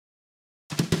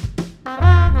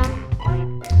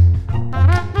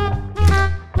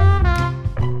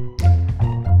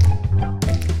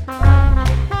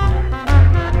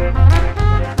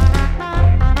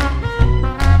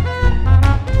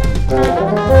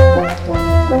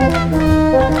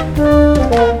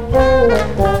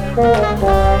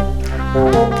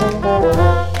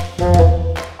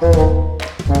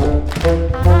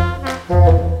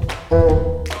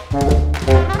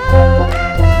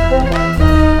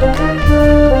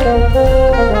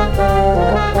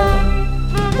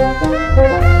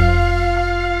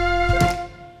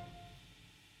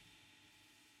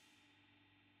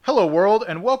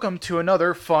and welcome to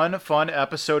another fun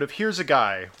episode of Here's a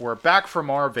Guy. We're back from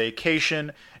our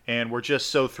vacation, and we're just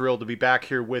so thrilled to be back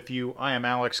here with you. I am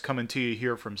Alex, coming to you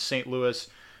here from St. Louis,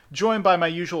 joined by my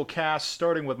usual cast,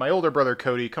 starting with my older brother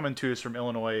Cody, coming to us from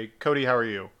Illinois. Cody, how are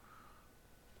you?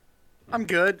 I'm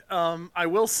good. I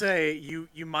will say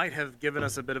you might have given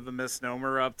us a bit of a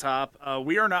misnomer up top.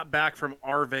 We are not back from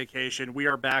our vacation. We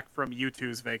are back from you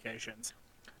two's vacations.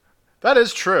 That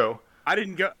is true. I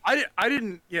didn't go. I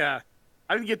didn't. Yeah,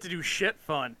 I didn't get to do shit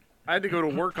fun. I had to go to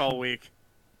work all week.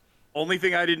 Only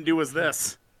thing I didn't do was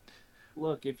this.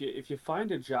 Look, if you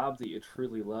find a job that you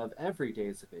truly love, every day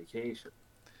is a vacation.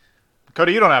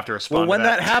 Cody, you don't have to respond. Well, when to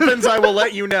that happens, I will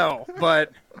let you know.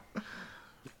 But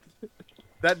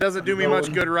that doesn't do me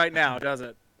much good right now, does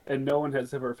it? And no one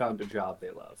has ever found a job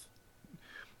they love.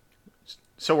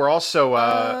 So we're also.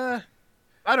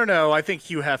 I don't know. I think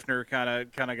Hugh Hefner kind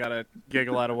of got a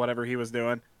giggle out of whatever he was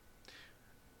doing.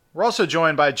 We're also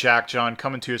joined by JackJohn,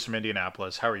 coming to us from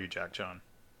Indianapolis. How are you, JackJohn?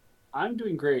 I'm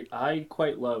doing great. I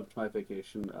quite loved my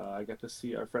vacation. I got to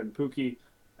see our friend Pookie,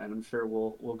 and I'm sure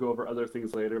we'll go over other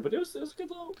things later. But it was a good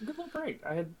little break.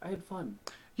 I had fun.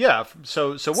 Yeah.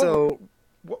 So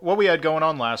what we had going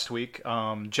on last week?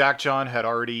 JackJohn had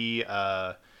already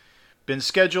been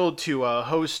scheduled to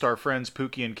host our friends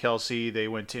Pookie and Kelsey. They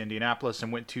went to Indianapolis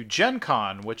and went to Gen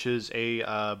Con, which is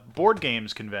a board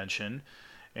games convention,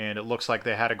 and it looks like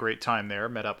they had a great time there,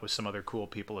 met up with some other cool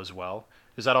people as well.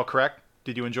 Is that all correct?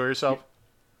 Did you enjoy yourself?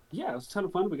 Yeah, it was a ton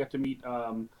of fun. We got to meet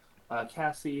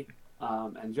Cassie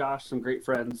and Josh, some great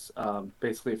friends,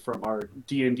 basically from our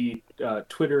D&D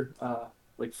Twitter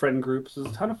friend groups. It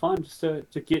was a ton of fun just to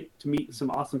get to meet some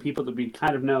awesome people that we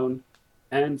kind of known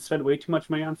and spend way too much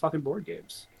money on fucking board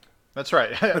games. That's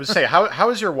right. I was say, how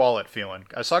is your wallet feeling?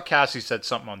 I saw Cassie said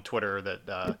something on Twitter that.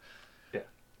 Yeah.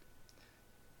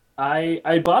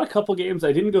 I bought a couple games.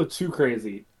 I didn't go too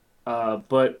crazy,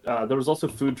 but there was also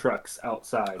food trucks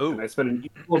outside, Ooh. and I spent an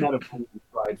equal amount of time on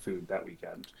fried food that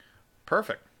weekend.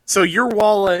 Perfect. So your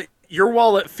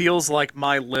wallet feels like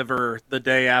my liver the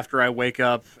day after I wake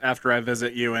up after I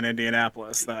visit you in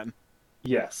Indianapolis. Then.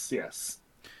 Yes.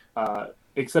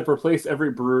 Except replace every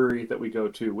brewery that we go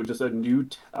to with just a new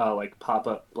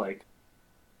pop-up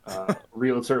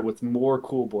realtor with more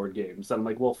cool board games. And I'm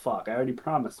like, well, fuck, I already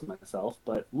promised myself,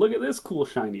 but look at this cool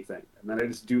shiny thing. And then I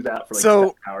just do that for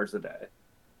 7 hours a day.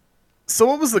 So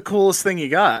what was the coolest thing you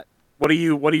got? What are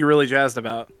you really jazzed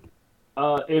about?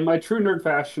 In my true nerd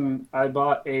fashion, I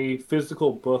bought a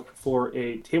physical book for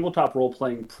a tabletop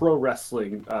role-playing pro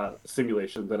wrestling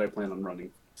simulation that I plan on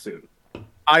running soon.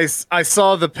 I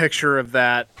saw the picture of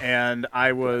that, and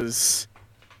I was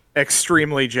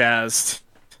extremely jazzed.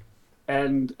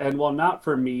 And while not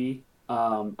for me,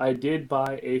 I did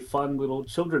buy a fun little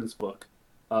children's book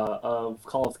of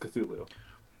Call of Cthulhu.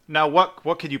 Now,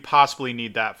 what could you possibly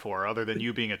need that for, other than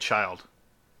you being a child?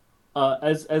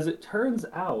 As it turns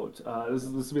out, this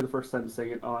will be the first time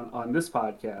saying it on this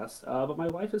podcast, but my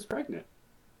wife is pregnant.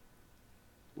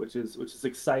 Which is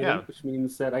exciting, yeah. Which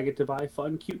means that I get to buy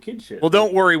fun, cute kid shit. Well,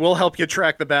 don't worry. We'll help you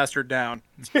track the bastard down.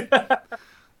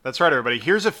 That's right, everybody.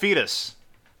 Here's a fetus.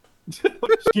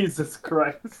 Jesus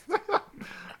Christ.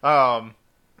 Well,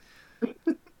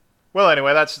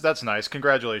 anyway, that's nice.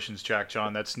 Congratulations,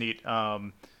 JackJohn. That's neat.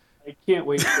 I can't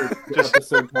wait for the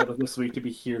episode title this week to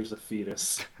be Here's a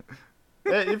Fetus.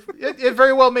 It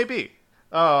very well may be.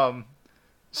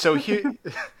 So here...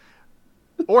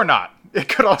 or not. It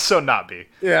could also not be.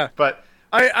 Yeah. But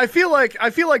I feel like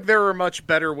there are much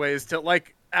better ways to,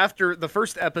 like, after the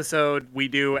first episode we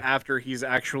do after he's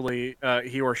actually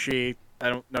he or she, I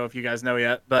don't know if you guys know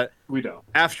yet, but we don't.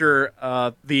 After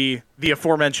the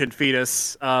aforementioned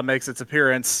fetus makes its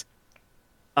appearance,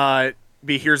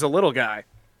 be here's a little guy.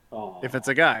 Aww. If it's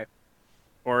a guy.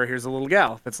 Or here's a little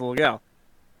gal if it's a little gal.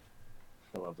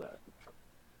 I love that.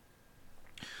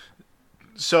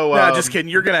 So no, just kidding.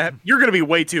 You're gonna be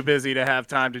way too busy to have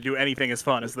time to do anything as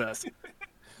fun as this.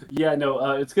 Yeah,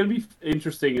 no, it's gonna be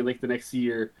interesting in the next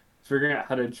year figuring out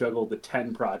how to juggle the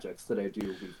 10 projects that I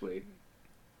do weekly.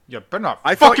 Yeah, better not.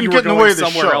 I thought you were going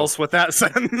somewhere else with that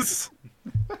sentence.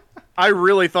 I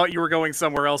really thought you were going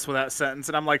somewhere else with that sentence,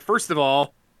 and I'm like, first of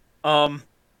all,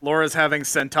 Laura's having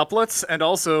centuplets, and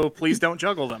also please don't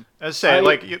juggle them. As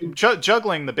I say,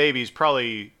 juggling the baby's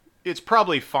probably. It's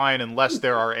probably fine unless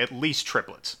there are at least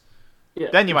triplets. Yeah,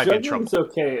 then you might be in trouble. It's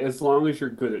okay as long as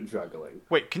you're good at juggling.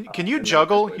 Wait, can you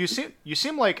juggle? You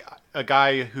seem like a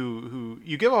guy who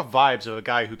you give off vibes of a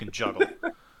guy who can juggle.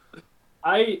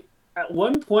 At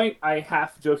one point I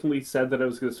half jokingly said that I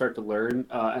was going to start to learn,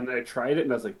 and then I tried it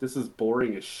and I was like, this is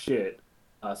boring as shit.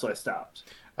 So I stopped.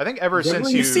 I think ever Juggling,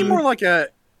 since you seem more like a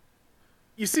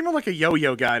You seem like a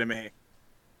yo-yo guy to me.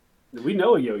 We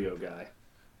know a yo-yo guy.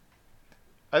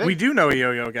 We do know a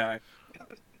yo-yo guy.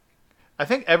 I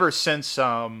think ever since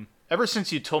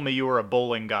you told me you were a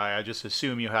bowling guy, I just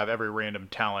assume you have every random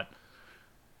talent.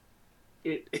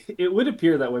 It would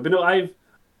appear that way, but no,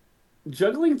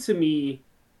 juggling to me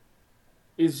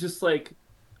is just like,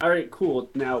 all right, cool.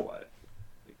 Now what?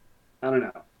 I don't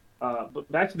know.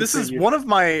 But back to this is one of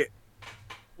my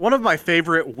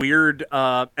favorite weird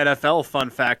NFL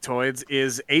fun factoids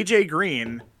is AJ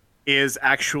Green is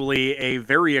actually a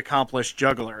very accomplished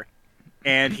juggler,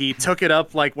 and he took it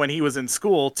up like when he was in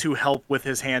school to help with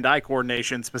his hand-eye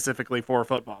coordination specifically for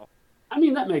football. I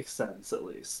mean, that makes sense at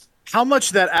least. How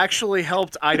much that actually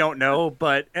helped, I don't know,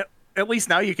 but at least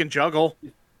now you can juggle.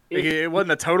 It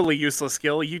wasn't a totally useless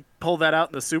skill. You pull that out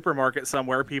in the supermarket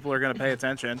somewhere, people are going to pay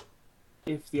attention.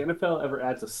 If the NFL ever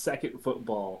adds a second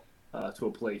football to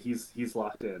a play, he's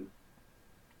locked in.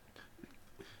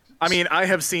 I mean, I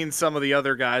have seen some of the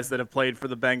other guys that have played for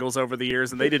the Bengals over the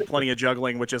years, and they did plenty of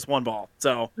juggling with just one ball.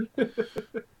 So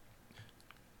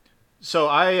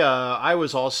I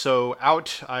was also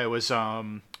out. I was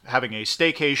having a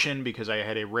staycation because I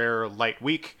had a rare light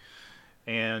week.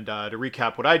 And to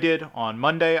recap what I did, on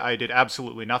Monday, I did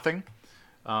absolutely nothing.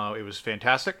 It was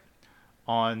fantastic.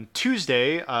 On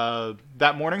Tuesday,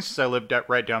 that morning, since I lived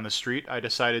right down the street, I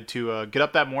decided to get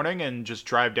up that morning and just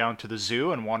drive down to the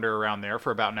zoo and wander around there for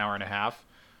about an hour and a half.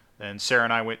 Then Sarah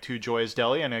and I went to Joy's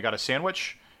Deli and I got a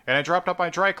sandwich, and I dropped off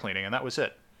my dry cleaning, and that was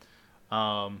it.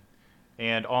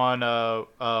 And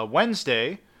on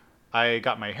Wednesday, I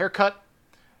got my hair cut,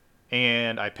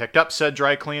 and I picked up said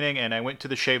dry cleaning, and I went to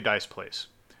the shaved ice place.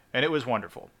 And it was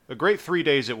wonderful. A great 3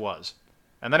 days it was.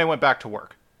 And then I went back to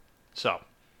work.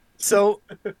 So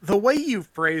the way you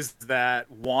phrased that,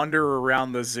 wander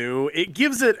around the zoo, it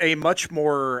gives it a much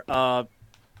more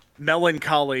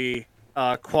melancholy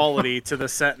quality to the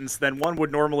sentence than one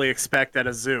would normally expect at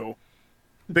a zoo.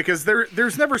 Because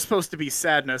there's never supposed to be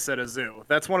sadness at a zoo.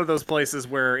 That's one of those places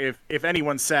where if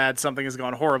anyone's sad, something has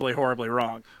gone horribly, horribly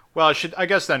wrong. Well, I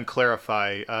guess then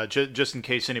clarify, just in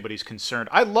case anybody's concerned.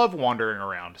 I love wandering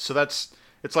around, so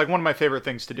it's like one of my favorite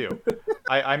things to do.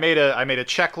 I made a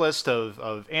checklist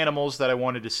of animals that I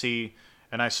wanted to see,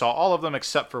 and I saw all of them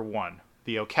except for one.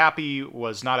 The okapi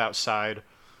was not outside,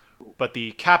 but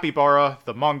the capybara,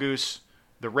 the mongoose,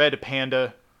 the red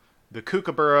panda, the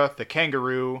kookaburra, the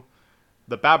kangaroo,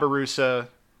 the babirusa,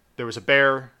 there was a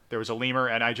bear, there was a lemur,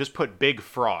 and I just put big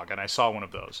frog, and I saw one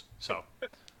of those. So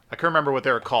I can't remember what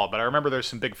they were called, but I remember there's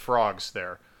some big frogs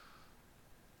there.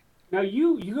 Now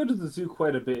you go to the zoo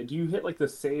quite a bit. Do you hit like the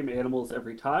same animals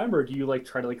every time, or do you like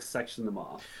try to like section them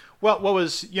off? Well,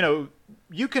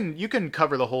 you can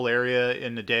cover the whole area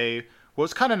in a day. What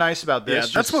was kind of nice about this?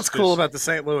 Yeah, that's what's cool about the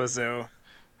St. Louis Zoo.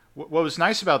 What was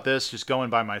nice about this, just going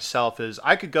by myself, is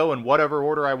I could go in whatever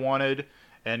order I wanted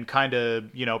and kind of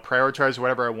prioritize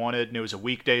whatever I wanted. And it was a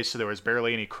weekday, so there was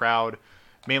barely any crowd,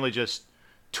 mainly just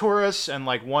tourists and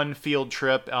like one field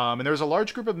trip. And there was a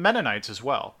large group of Mennonites as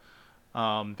well.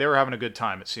 They were having a good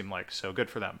time, it seemed like, so good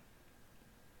for them.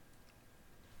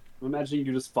 I'm imagining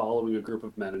you just following a group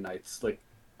of Mennonites, like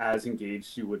as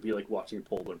engaged you would be like watching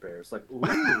polar bears. Like,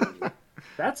 ooh,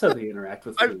 that's how they interact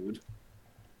with food.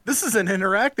 This is an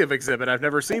interactive exhibit. I've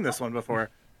never seen this one before.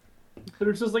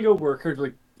 There's just like a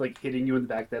worker like hitting you in the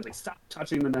back that like, stop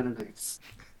touching the Mennonites.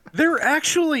 There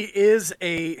actually is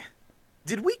a...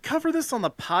 Did we cover this on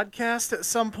the podcast at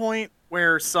some point?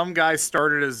 Where some guy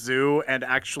started a zoo and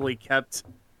actually kept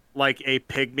like a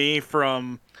pygmy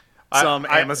from some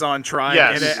Amazon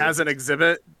tribe in it as an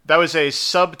exhibit. That was a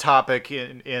subtopic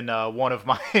in one of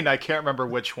mine. I can't remember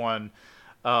which one.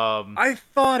 I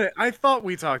thought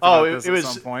we talked about this at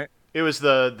some point. It was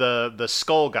the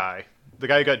skull guy, the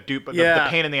guy who got duped, the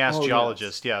pain in the ass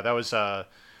geologist. Yes. Yeah, that was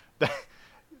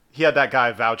he had that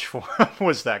guy vouch for him.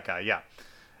 Was that guy? Yeah,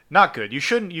 not good. You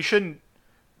shouldn't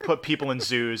put people in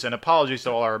zoos, and apologies to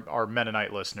all our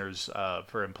Mennonite listeners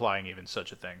for implying even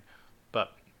such a thing.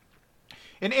 But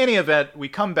in any event, we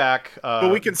come back.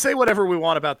 But we can say whatever we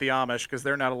want about the Amish because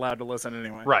they're not allowed to listen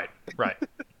anyway. Right.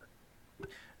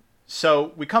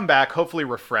 So we come back, hopefully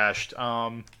refreshed.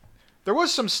 There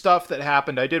was some stuff that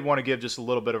happened. I did want to give just a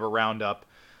little bit of a roundup.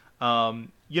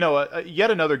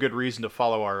 Yet another good reason to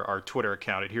follow our Twitter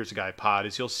account at Here's a Guy Pod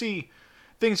is you'll see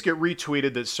things get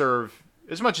retweeted that serve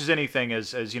as much as anything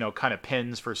as kind of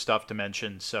pins for stuff to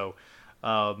mention. So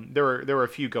there were a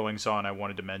few goings on I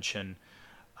wanted to mention.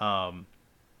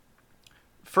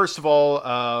 First of all,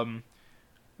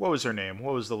 what was her name?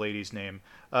 What was the lady's name?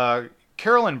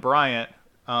 Carolyn Bryant,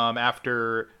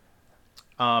 after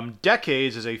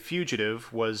decades as a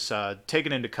fugitive, was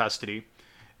taken into custody.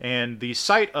 And the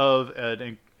sight of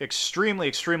an extremely,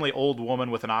 extremely old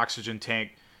woman with an oxygen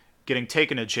tank getting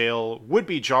taken to jail would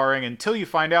be jarring until you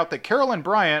find out that Carolyn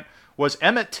Bryant was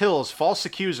Emmett Till's false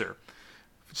accuser.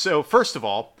 So, first of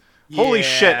all, holy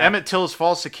shit, Emmett Till's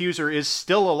false accuser is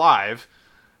still alive.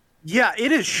 Yeah,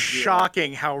 it is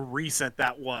shocking how recent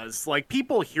that was. Like,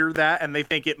 people hear that and they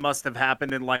think it must have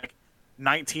happened in, like,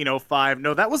 1905.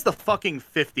 No, that was the fucking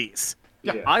 50s.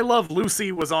 Yeah. I Love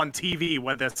Lucy was on TV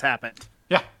when this happened.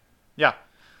 Yeah.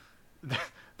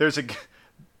 There's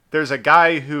a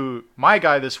guy who, my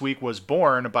guy this week was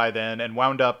born by then and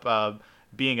wound up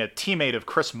being a teammate of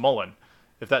Chris Mullen,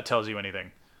 if that tells you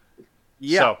anything.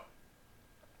 Yeah.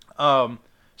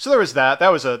 So there was that. That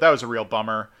was a real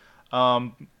bummer.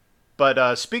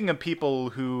 But speaking of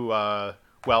people who,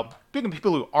 speaking of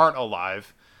people who aren't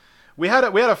alive, we had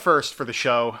a first for the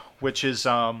show, which is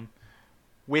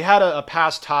we had a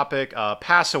past topic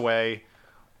pass away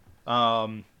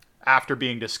after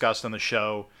being discussed on the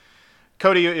show.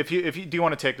 Cody, if you do you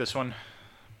want to take this one?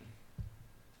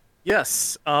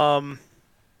 Yes. I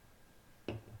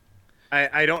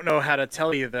don't know how to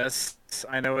tell you this.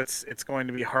 I know it's going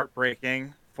to be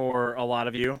heartbreaking for a lot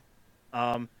of you,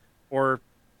 or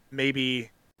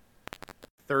maybe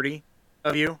 30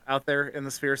 of you out there in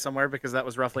the sphere somewhere, because that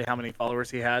was roughly how many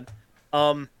followers he had.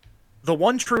 The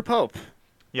one true Pope,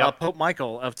 Pope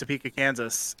Michael of Topeka,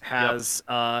 Kansas, has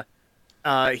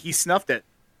he snuffed it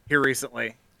here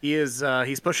recently. He's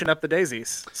pushing up the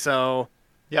daisies. So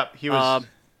he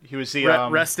was the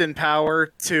rest in power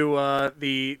to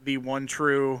the one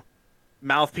true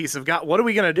mouthpiece of God. What are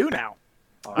we gonna do now?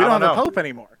 We don't have a Pope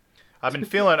anymore. I've been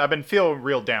feeling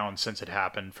real down since it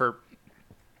happened. For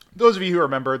those of you who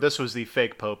remember, this was the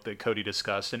fake Pope that Cody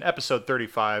discussed in episode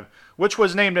 35, which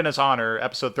was named in his honor.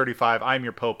 Episode 35, I'm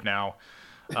Your Pope Now.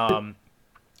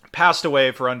 Passed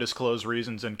away for undisclosed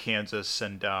reasons in Kansas,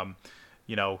 and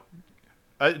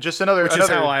just another. Which is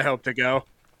how I hope to go.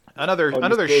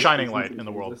 Another shining light in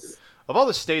the world. Of all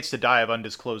the states to die of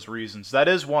undisclosed reasons, that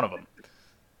is one of them.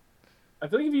 I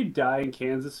feel like if you die in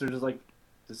Kansas, they're just like,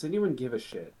 does anyone give a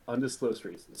shit? Undisclosed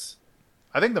reasons.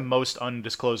 I think the most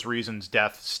undisclosed reasons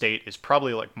death state is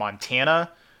probably like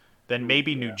Montana, then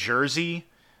maybe New Jersey,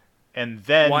 and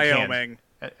then Wyoming.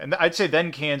 And I'd say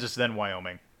then Kansas, then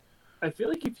Wyoming. I feel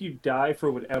like if you die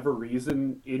for whatever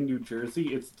reason in New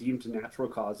Jersey, it's deemed natural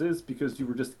causes because you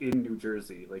were just in New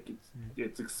Jersey. Like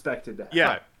it's expected to happen.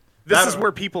 Yeah. This is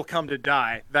where people come to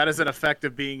die. That is an effect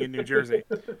of being in New Jersey.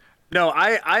 No,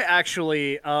 I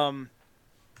actually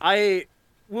I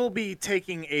will be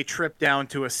taking a trip down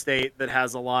to a state that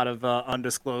has a lot of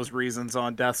undisclosed reasons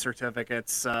on death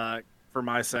certificates for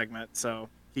my segment. So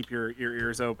keep your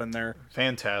ears open there.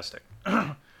 Fantastic.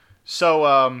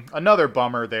 So another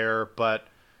bummer there, but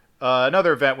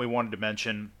another event we wanted to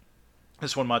mention.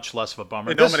 This one much less of a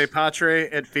bummer. In nomine Patre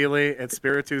et Filii et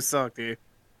Spiritus Sancti.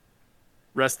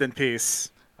 Rest in peace.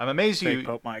 I'm amazed you,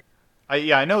 Pope Mike.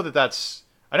 I know that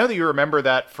you remember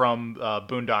that from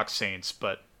Boondock Saints,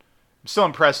 but I'm still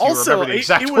impressed you remember the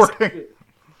exact wording.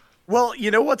 Well,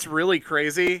 you know what's really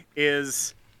crazy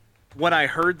is when I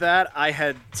heard that, I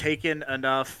had taken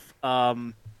enough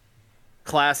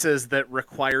classes that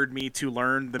required me to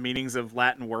learn the meanings of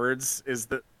Latin words. Is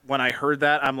that when I heard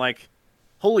that, I'm like,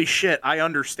 holy shit, I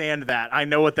understand that. I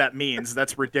know what that means.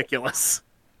 That's ridiculous.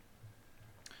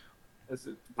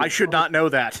 I should not know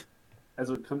that. As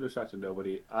it would come to a shock to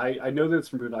nobody, I know that it's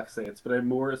from Boondock Saints, but I'm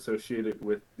more associated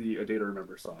with the A Day to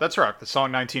Remember song. That's right, the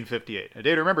song 1958. A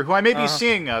Day to Remember, who I may be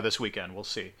seeing this weekend. We'll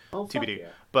see. TBD. Yeah.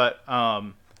 But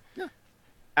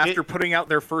after putting out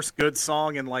their first good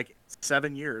song in like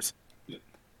 7 years.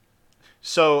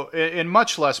 So, in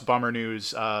much less bummer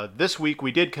news, this week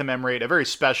we did commemorate a very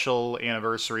special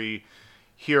anniversary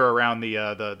here around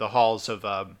the halls of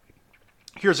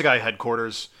Here's a Guy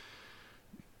headquarters.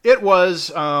 It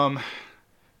was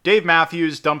Dave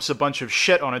Matthews dumps a bunch of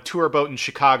shit on a tour boat in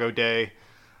Chicago day.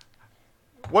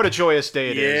 What a joyous day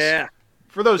it is. Yeah.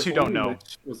 For those who don't know.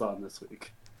 Which was on this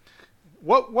week.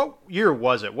 What year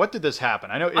was it? What did this happen?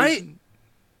 I know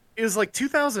it was like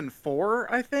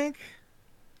 2004, I think.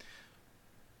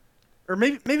 Or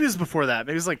maybe it was before that.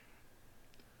 Maybe it was like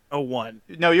 01.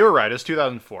 No, you were right. It was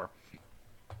 2004.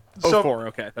 04,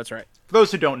 okay, that's right. For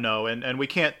those who don't know, and we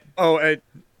can't...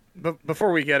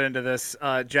 Before we get into this,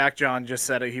 JackJohn just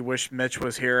said he wished Mitch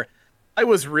was here. I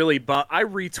was really bummed. I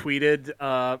retweeted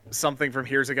something from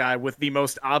Here's a Guy with the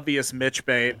most obvious Mitch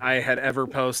bait I had ever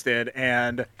posted,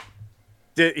 and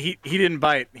he didn't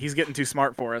bite. He's getting too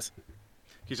smart for us.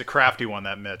 He's a crafty one,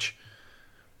 that Mitch.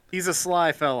 He's a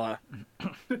sly fella.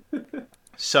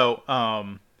 So,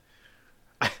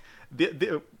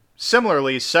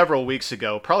 similarly, several weeks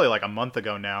ago, probably like a month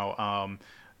ago now,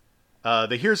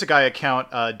 the Here's a Guy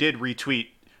account did retweet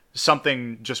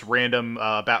something just random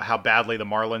about how badly the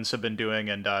Marlins have been doing,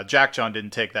 and JackJohn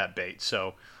didn't take that bait.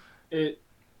 So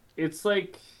it's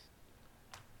like,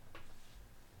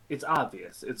 it's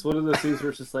obvious. It's one of those things where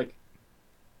it's just like,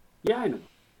 yeah, I know.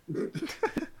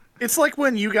 It's like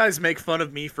when you guys make fun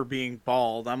of me for being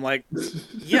bald. I'm like,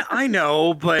 yeah, I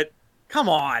know, but come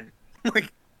on.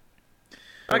 Like,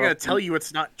 I'm not going to tell you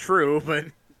it's not true, but...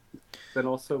 That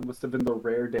also must have been the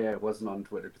rare day I wasn't on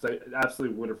Twitter, because I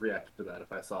absolutely would have reacted to that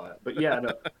if I saw it. But yeah,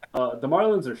 no, the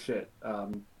Marlins are shit.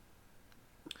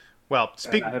 Well,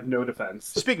 I have no defense.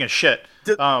 Speaking of shit,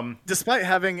 despite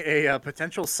having a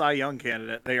potential Cy Young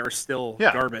candidate, they are still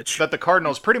garbage. That the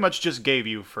Cardinals pretty much just gave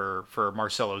you for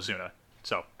Marcell Ozuna.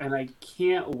 So, and I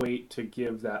can't wait to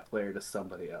give that player to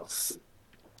somebody else.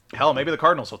 Hell, maybe the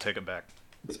Cardinals will take him back.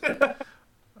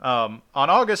 On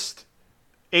August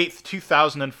 8th,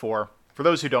 2004, for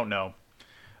those who don't know,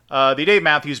 the Dave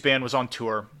Matthews Band was on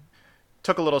tour.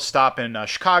 Took a little stop in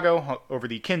Chicago over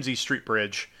the Kinzie Street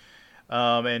Bridge,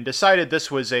 and decided this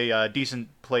was a decent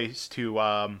place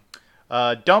to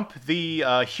dump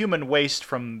the human waste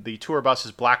from the tour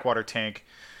bus's Blackwater tank.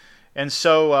 And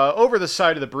so over the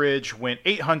side of the bridge went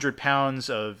 800 pounds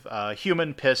of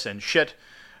human piss and shit,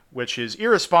 which is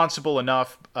irresponsible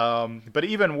enough, but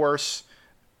even worse,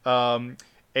 a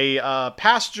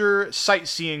passenger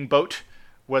sightseeing boat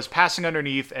was passing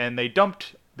underneath, and they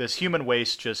dumped this human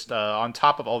waste just on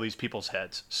top of all these people's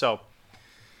heads. So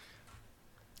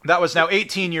that was now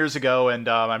 18 years ago, and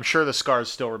I'm sure the scars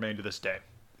still remain to this day.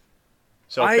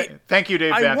 So thank you,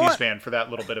 Dave Matthews Band, for that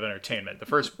little bit of entertainment. The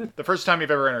first time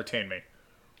you've ever entertained me.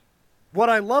 What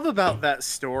I love about that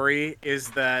story is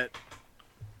that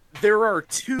there are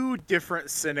two different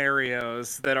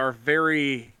scenarios that are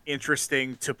very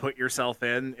interesting to put yourself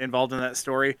involved in that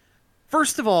story.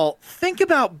 First of all, think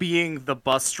about being the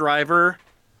bus driver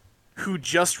who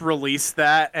just released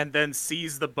that and then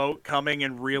sees the boat coming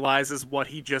and realizes what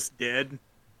he just did.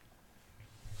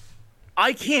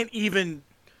 I can't even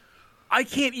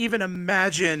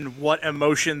imagine what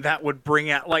emotion that would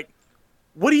bring out. Like,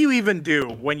 what do you even do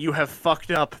when you have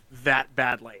fucked up that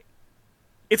badly?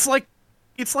 It's like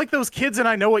those kids in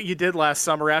I Know What You Did Last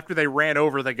Summer after they ran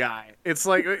over the guy. It's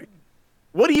like,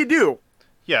 what do you do?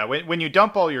 Yeah, when you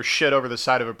dump all your shit over the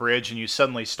side of a bridge and you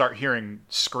suddenly start hearing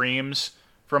screams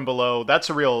from below, that's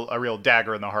a real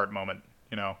dagger in the heart moment,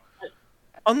 you know.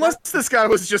 Unless this guy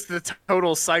was just a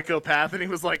total psychopath and he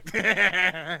was like,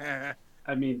 I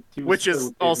mean, which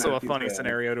is also a funny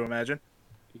scenario to imagine.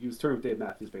 He was touring with Dave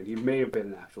Matthews Band. He may have been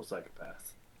an actual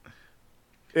psychopath.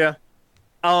 Yeah.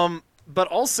 But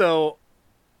also,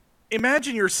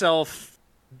 imagine yourself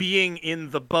being in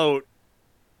the boat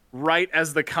right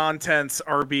as the contents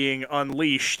are being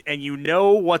unleashed, and you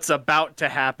know what's about to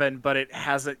happen, but it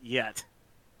hasn't yet.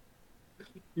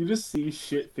 You just see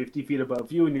shit 50 feet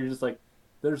above you, and you're just like,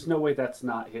 there's no way that's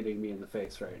not hitting me in the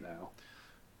face right now.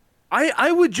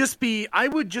 I would just be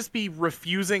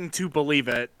refusing to believe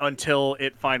it until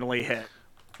it finally hit.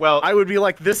 Well, I would be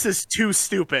like, this is too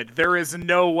stupid. There is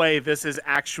no way this is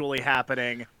actually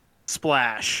happening.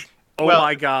 Splash. Oh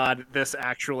my God, this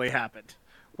actually happened.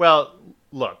 Well,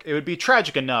 look, it would be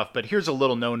tragic enough, but here's a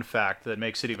little known fact that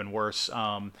makes it even worse.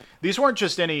 These weren't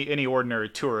just any ordinary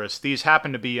tourists. These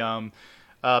happened to be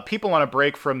people on a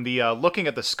break from the looking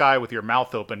at the sky with your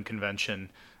mouth open convention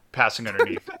passing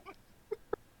underneath.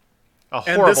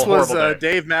 And this was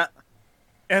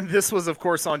And this was, of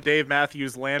course, on Dave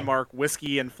Matthews' landmark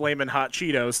Whiskey and Flamin' Hot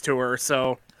Cheetos tour.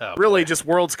 So really just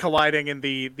worlds colliding in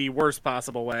the worst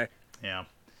possible way. Yeah.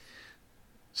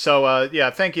 So,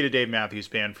 thank you to Dave Matthews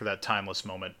Band for that timeless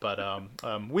moment. But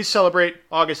we celebrate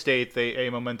August 8th, a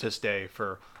momentous day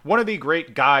for one of the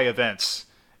great guy events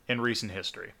in recent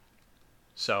history.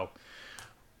 So,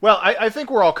 well, I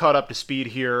think we're all caught up to speed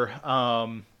here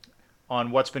on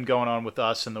what's been going on with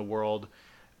us in the world.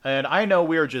 And I know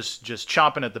we are just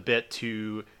chomping at the bit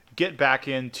to get back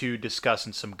into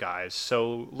discussing some guys.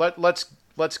 So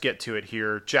let's get to it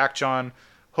here. JackJohn,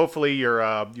 hopefully you're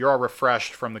all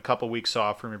refreshed from the couple weeks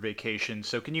off from your vacation.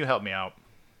 So can you help me out?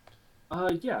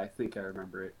 Yeah, I think I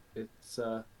remember it. It's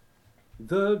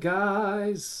the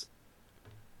guys.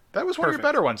 That was one of your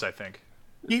better ones, I think.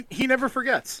 He never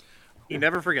forgets. He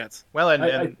never forgets. Well,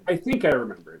 and I think I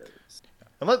remember it.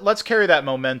 And let's carry that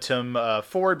momentum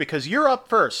forward because you're up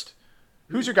first.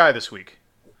 Who's your guy this week?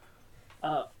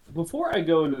 Before I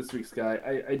go into this week's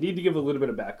guy, I need to give a little bit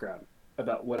of background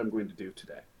about what I'm going to do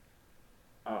today.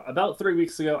 About 3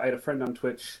 weeks ago, I had a friend on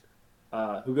Twitch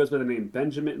who goes by the name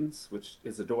Benjamins, which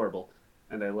is adorable,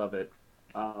 and I love it.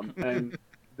 And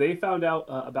they found out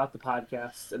about the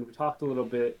podcast, and we talked a little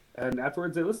bit. And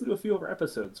afterwards, they listened to a few of our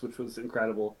episodes, which was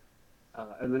incredible.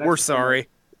 And the next We're sorry.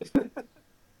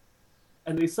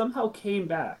 And they somehow came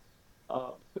back.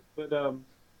 But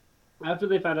after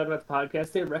they found out about the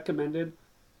podcast, they recommended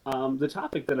the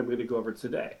topic that I'm going to go over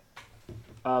today.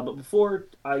 But before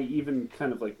I even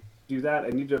kind of like do that, I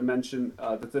need to mention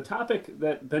that the topic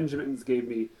that Benjamin's gave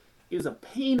me is a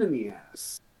pain in the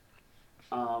ass.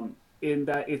 In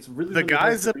that it's really... The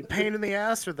guy's a pain in the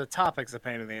ass, or the topic's a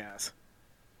pain in the ass?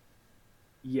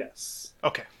 Yes.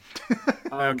 Okay.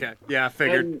 Okay. Yeah, I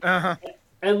figured.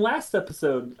 And last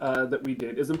episode that we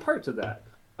did is in part to that.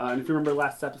 And if you remember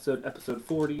last episode, episode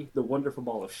 40, The Wonderful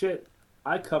Ball of Shit,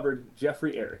 I covered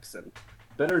Jeffrey Erickson,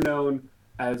 better known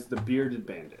as the Bearded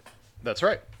Bandit. That's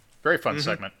right. Very fun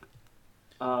segment.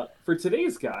 For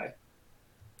today's guy,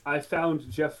 I found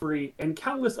Jeffrey and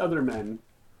countless other men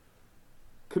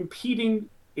competing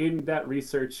in that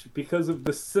research because of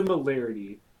the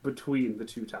similarity between the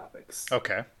two topics.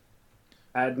 Okay.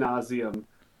 Ad nauseum.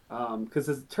 Because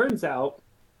as it turns out,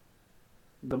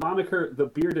 the moniker The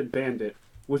Bearded Bandit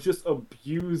was just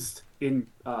abused in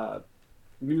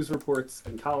news reports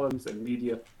and columns and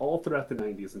media all throughout the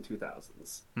 90s and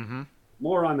 2000s. Mm-hmm.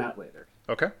 More on that later.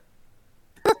 Okay.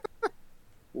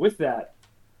 With that,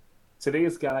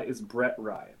 today's guy is Brett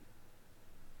Ryan.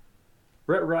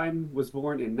 Brett Ryan was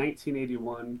born in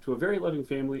 1981 to a very loving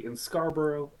family in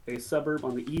Scarborough, a suburb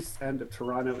on the east end of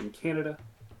Toronto in Canada.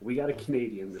 We got a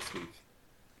Canadian this week.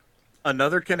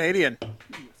 Another Canadian.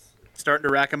 Starting to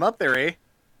rack him up there, eh?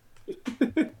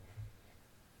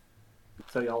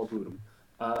 Tell you all about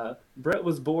him. Brett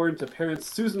was born to parents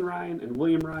Susan Ryan and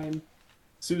William Ryan.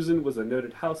 Susan was a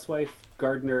noted housewife,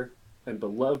 gardener, and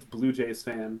beloved Blue Jays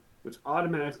fan, which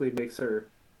automatically makes her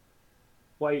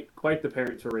quite the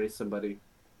parent to raise somebody.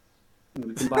 And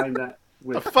we combine that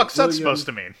with the fuck's William. that supposed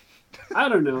to mean? I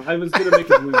don't know. I was going to make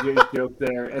a Blue Jays joke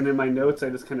there, and in my notes I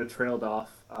just kind of trailed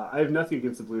off. I have nothing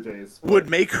against the Blue Jays. But... Would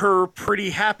make her pretty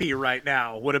happy right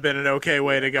now. Would have been an okay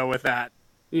way to go with that.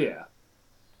 Yeah.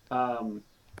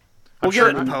 We'll get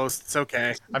it in post. It's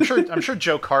okay. I'm sure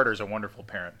Joe Carter's a wonderful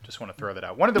parent. Just want to throw that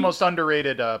out. One of the most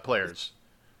underrated players.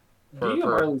 Being a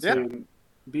Marlins fan,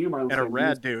 and a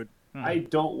rad dude. I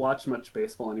don't watch much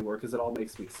baseball anymore because it all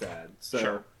makes me sad. So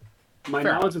sure. My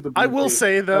knowledge of the Blue I will Jays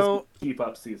say though, keep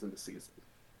up season to season.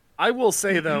 I will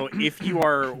say though, if you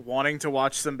are wanting to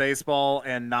watch some baseball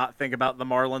and not think about the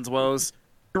Marlins woes,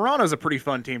 Toronto's a pretty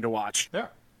fun team to watch. Yeah.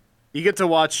 You get to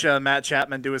watch Matt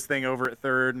Chapman do his thing over at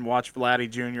third and watch Vladdy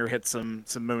Jr. hit some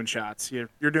moonshots.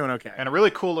 You're doing okay. And a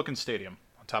really cool looking stadium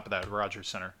on top of that, Rogers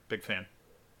Center. Big fan.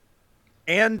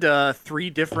 And 3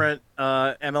 different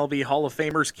MLB Hall of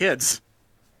Famers kids.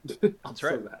 That's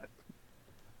right.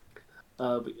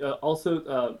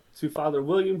 Also, to Father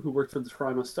William, who worked for the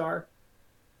Toronto Star.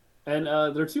 And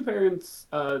their two parents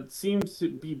seemed to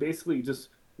be basically just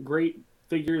great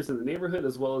figures in the neighborhood,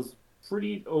 as well as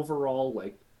pretty overall,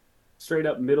 like,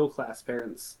 straight-up middle-class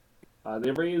parents.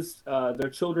 They raised their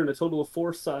children, a total of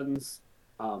 4 sons,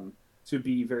 to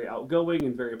be very outgoing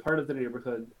and very a part of the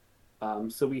neighborhood.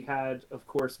 So we had, of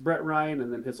course, Brett Ryan,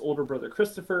 and then his older brother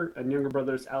Christopher, and younger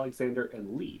brothers Alexander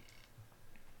and Lee.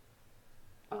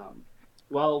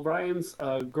 While Ryan's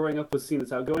growing up was seen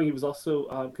as outgoing, he was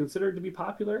also considered to be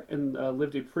popular and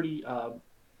lived a pretty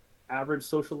average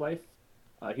social life.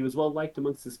 He was well-liked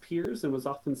amongst his peers and was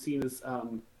often seen as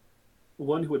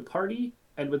one who would party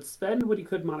and would spend what he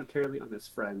could monetarily on his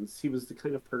friends. He was the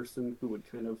kind of person who would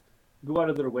kind of go out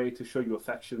of their way to show you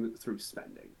affection through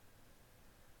spending.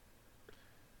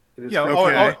 Yeah,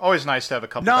 okay. Always nice to have a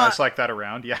couple guys like that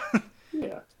around. Yeah.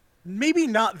 Yeah. Maybe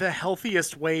not the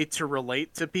healthiest way to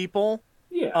relate to people.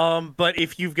 Yeah. But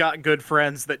if you've got good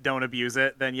friends that don't abuse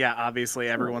it, then yeah, obviously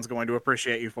everyone's going to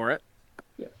appreciate you for it.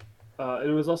 Yeah. And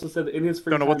it was also said that in his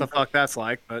free time... Don't know what the fuck that's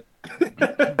like, but...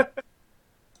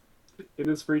 In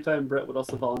his free time, Brett would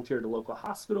also volunteer at a local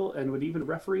hospital and would even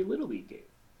referee Little League games.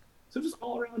 So just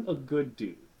all around a good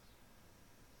dude.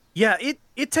 Yeah,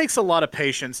 it takes a lot of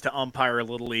patience to umpire a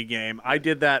Little League game. I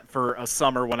did that for a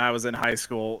summer when I was in high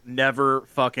school. Never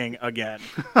fucking again.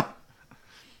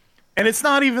 And it's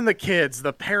not even the kids.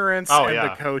 The parents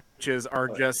the coaches are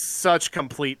just such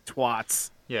complete twats.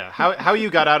 Yeah, how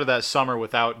you got out of that summer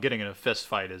without getting in a fist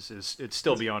fight is it's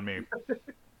still beyond me.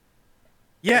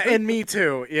 Yeah, and me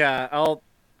too.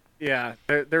 Yeah,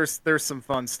 there's some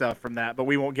fun stuff from that, but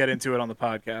we won't get into it on the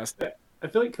podcast. I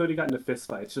feel like Cody got into fist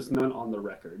fights, just none on the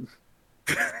record.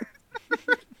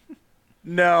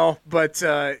 No, but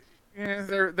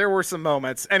there were some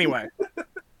moments. Anyway.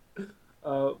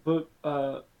 But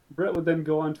Brett would then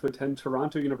go on to attend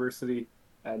Toronto University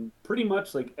And pretty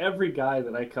much like every guy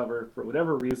that I cover, for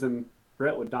whatever reason,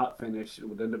 Brett would not finish and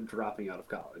would end up dropping out of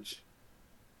college.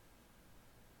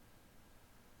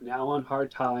 Now on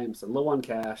hard times and low on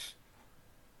cash,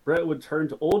 Brett would turn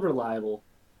to old reliable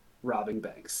robbing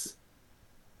banks.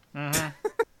 Mm-hmm.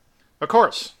 Of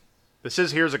course.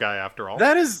 Here's a guy after all.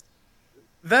 That is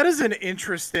an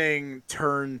interesting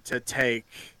turn to take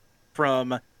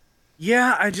from,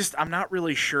 I'm not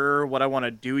really sure what I want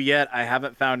to do yet. I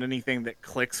haven't found anything that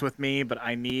clicks with me, but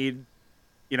I need,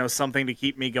 something to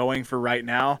keep me going for right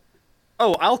now.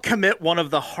 Oh, I'll commit one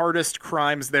of the hardest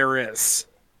crimes there is.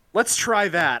 Let's try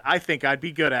that. I think I'd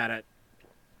be good at it.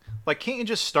 Like, can't you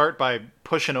just start by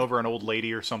pushing over an old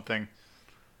lady or something?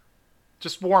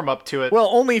 Just warm up to it. Well,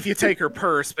 only if you take her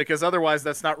purse, because otherwise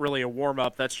that's not really a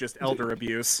warm-up. That's just elder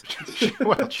abuse.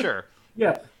 Well, sure.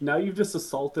 Yeah, now you've just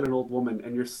assaulted an old woman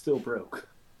and you're still broke.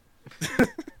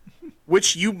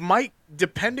 Which you might,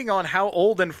 depending on how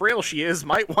old and frail she is,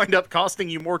 might wind up costing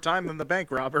you more time than the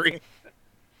bank robbery.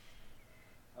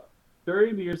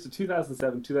 During the years of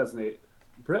 2007, 2008,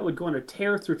 Brett would go on a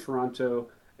tear through Toronto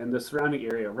and the surrounding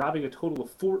area, robbing a total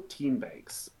of 14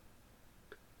 banks.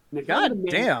 Now, God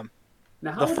damn.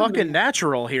 The fucking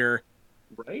natural here.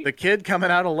 Right? The kid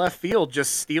coming out of left field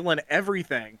just stealing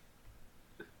everything.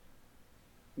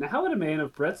 Now, how would a man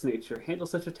of Brett's nature handle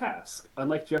such a task?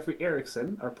 Unlike Jeffrey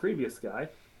Erickson, our previous guy,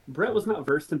 Brett was not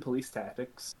versed in police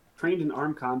tactics, trained in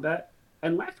armed combat,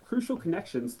 and lacked crucial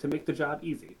connections to make the job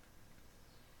easy.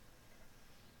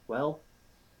 Well,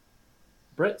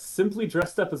 Brett simply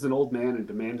dressed up as an old man and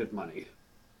demanded money.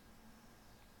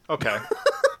 Okay.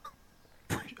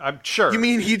 I'm sure. You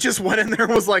mean he just went in there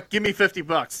and was like, give me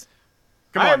 $50.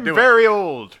 Come on, I'm very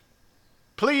old.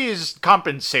 Please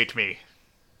compensate me.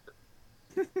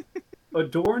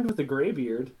 Adorned with a gray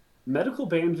beard, medical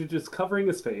bandages covering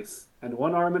his face, and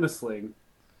one arm in a sling,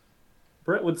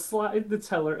 Brett would slide the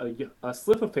teller a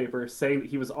slip of paper saying that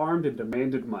he was armed and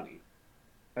demanded money.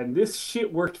 And this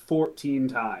shit worked 14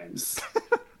 times.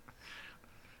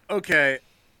 Okay.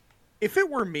 If it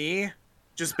were me,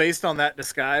 just based on that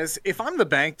disguise, if I'm the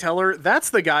bank teller, that's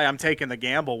the guy I'm taking the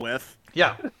gamble with.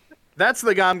 Yeah. That's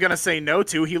the guy I'm going to say no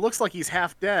to. He looks like he's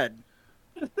half dead.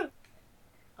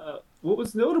 What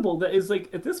was notable that is,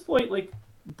 like, at this point, like,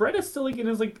 Brett is still, like, in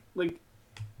his, like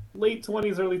late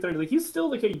 20s, early 30s. Like, he's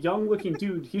still, like, a young-looking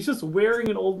dude. He's just wearing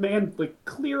an old man, like,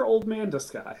 clear old man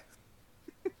disguise.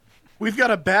 We've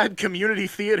got a bad community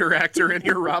theater actor in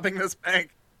here robbing this bank.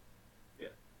 Yeah.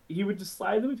 He would just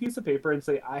slide them a piece of paper and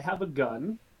say, I have a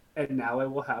gun, and now I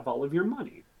will have all of your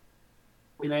money.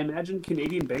 And I imagine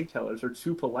Canadian bank tellers are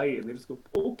too polite, and they just go,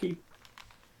 okay.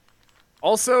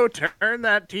 Also, turn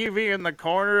that TV in the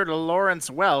corner to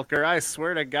Lawrence Welk, or I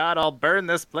swear to God I'll burn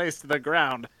this place to the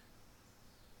ground.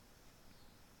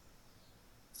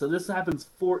 So this happens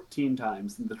 14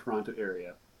 times in the Toronto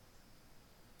area.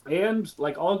 And,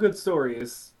 like all good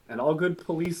stories, and all good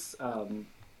police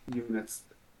units,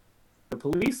 the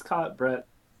police caught Brett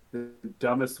the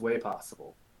dumbest way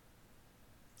possible.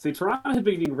 See, Toronto had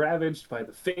been getting ravaged by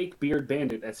the fake beard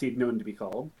bandit, as he'd known to be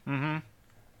called. Mm-hmm.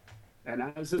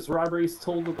 And as his robberies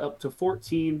totaled up to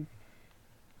 14,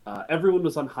 everyone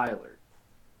was on high alert.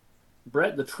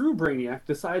 Brett, the true brainiac,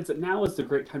 decides that now is the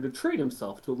great time to treat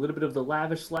himself to a little bit of the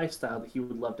lavish lifestyle that he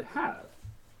would love to have.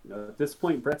 At this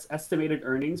point, Brett's estimated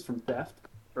earnings from theft,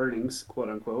 quote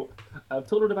unquote,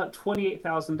 totaled about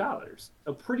 $28,000.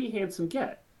 A pretty handsome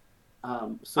get.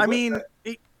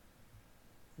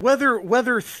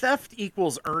 Whether theft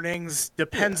equals earnings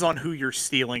depends on who you're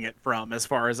stealing it from, as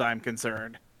far as I'm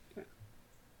concerned.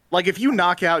 Like, if you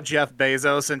knock out Jeff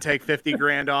Bezos and take 50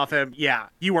 grand off him, yeah,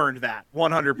 you earned that,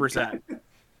 100%.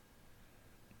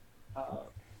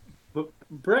 But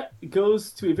Brett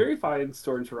goes to a very fine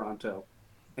store in Toronto,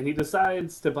 and he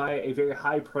decides to buy a very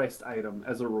high-priced item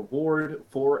as a reward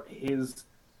for his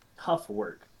tough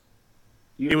work.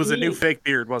 It was a new fake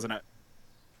beard, wasn't it?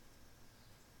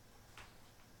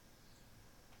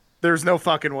 There's no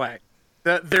fucking way.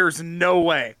 There's no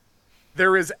way.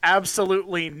 There is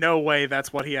absolutely no way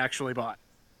that's what he actually bought.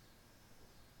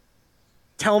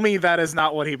 Tell me that is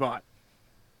not what he bought.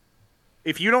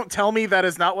 If you don't tell me that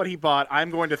is not what he bought, I'm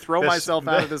going to throw myself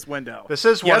out of this window. This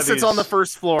is one of these, it's on the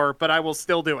first floor, but I will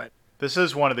still do it. This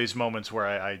is one of these moments where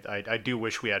I do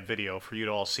wish we had video for you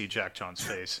to all see JackJohn's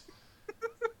face.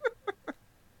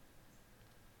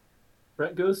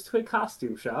 Brett goes to a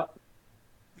costume shop.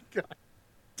 God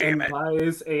damn it.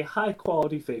 Buys a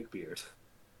high-quality fake beard.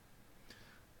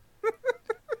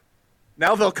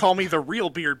 Now they'll call me the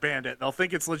real beard bandit. They'll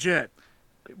think it's legit.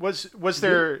 Was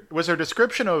there a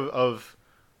description of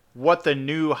what the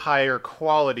new higher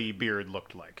quality beard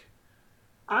looked like?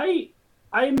 I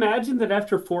I imagine that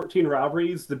after 14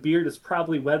 robberies, the beard is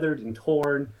probably weathered and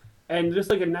torn, and just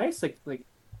like a nice like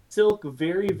silk,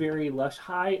 very very lush,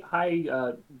 high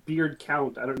beard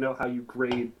count. I don't know how you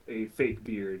grade a fake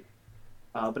beard,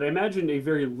 but I imagine a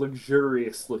very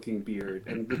luxurious looking beard,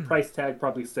 and the price tag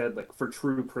probably said like for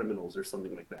true criminals or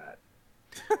something like that.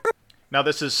 Now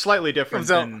this is slightly different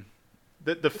than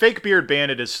the fake beard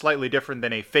bandit is slightly different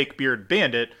than a fake beard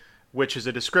bandit, which is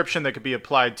a description that could be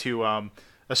applied to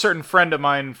a certain friend of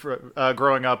mine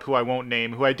growing up who I won't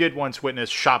name, who I did once witness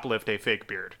shoplift a fake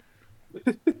beard.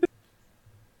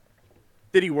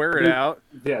 Did he wear it out?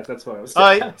 Yeah, that's what I was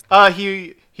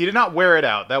saying. He did not wear it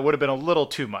out. That would have been a little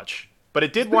too much. But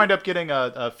it did wind up getting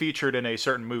featured in a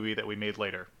certain movie that we made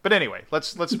later. But anyway,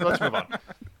 let's move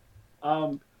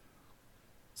on.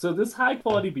 So this high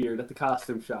quality beard at the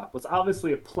costume shop was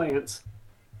obviously a plant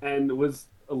and was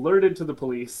alerted to the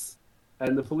police,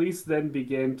 and the police then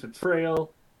began to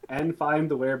trail and find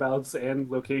the whereabouts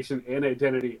and location and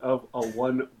identity of a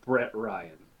one Brett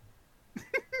Ryan.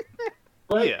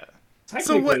 But yeah.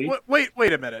 Technically... So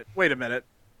wait a minute.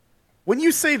 When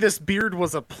you say this beard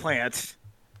was a plant,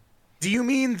 do you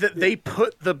mean that they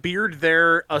put the beard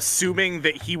there assuming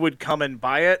that he would come and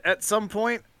buy it at some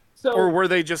point? Or were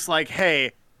they just like,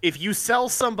 hey, if you sell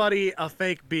somebody a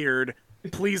fake beard,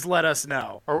 please let us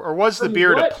know? Or was the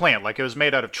beard a plant, like it was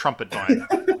made out of trumpet vine?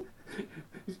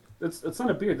 It's not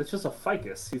a beard, that's just a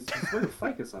ficus. He's wearing a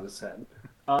ficus on his head.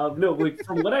 No, like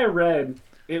from what I read,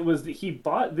 it was that he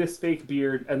bought this fake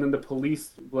beard and then the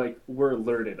police like were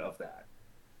alerted of that.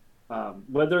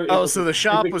 So the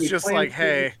shop was just like,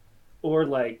 hey... Or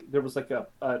like there was like an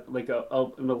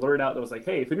alert out that was like,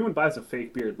 hey, if anyone buys a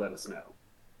fake beard, let us know.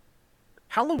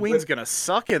 Halloween's gonna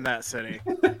suck in that city.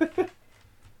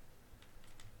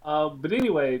 But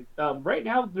anyway, right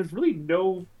now there's really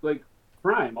no like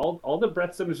crime. All the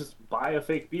Brett's done is just buy a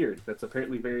fake beard that's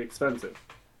apparently very expensive.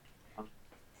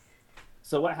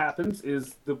 So what happens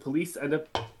is the police end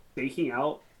up taking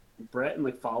out Brett and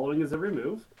like following his every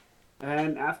move.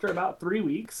 And after about 3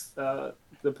 weeks, the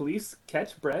police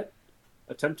catch Brett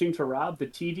attempting to rob the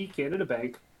TD Canada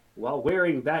Bank while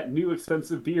wearing that new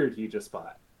expensive beard he just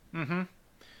bought. Mm-hmm.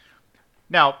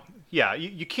 Now, yeah,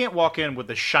 you can't walk in with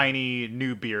a shiny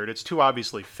new beard. It's too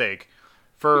obviously fake.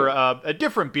 For a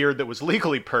different beard that was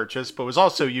legally purchased but was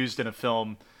also used in a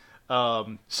film,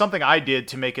 something I did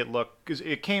to make it look... because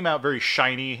it came out very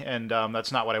shiny, and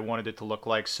that's not what I wanted it to look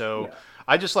like, so... Yeah.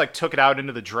 I just like took it out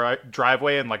into the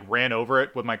driveway and like ran over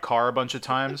it with my car a bunch of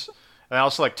times. And I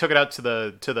also like took it out to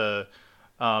the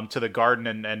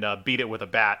garden and beat it with a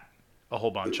bat a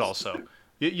whole bunch. Also,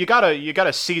 you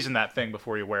gotta season that thing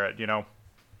before you wear it. You know,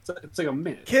 it's like a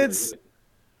minute. Kids,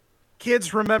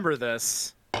 remember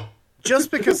this: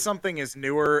 just because something is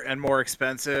newer and more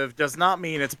expensive does not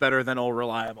mean it's better than old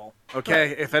reliable. Okay,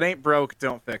 right. If it ain't broke,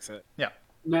 don't fix it. Yeah.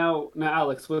 Now,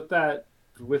 Alex, with that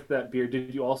beard,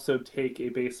 did you also take a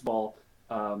baseball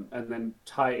and then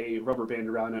tie a rubber band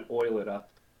around it, oil it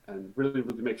up, and really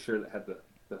make sure that it had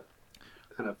the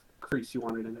kind of crease you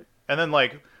wanted in it? And then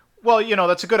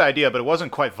that's a good idea, but it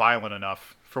wasn't quite violent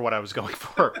enough for what I was going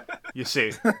for, you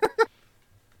see.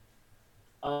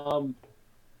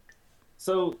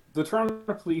 So the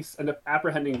Toronto police end up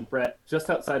apprehending Brett just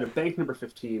outside of bank number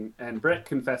 15, and Brett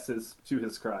confesses to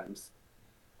his crimes.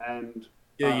 And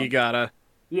yeah, you gotta.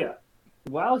 Yeah.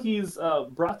 While he's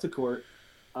brought to court,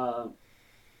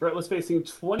 Brett was facing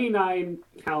 29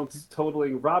 counts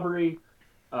totaling robbery,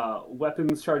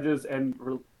 weapons charges, and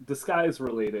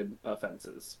disguise-related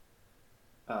offenses,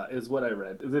 is what I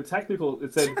read. It said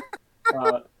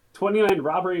 29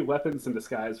 robbery, weapons, and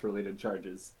disguise-related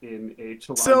charges in a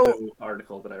Toronto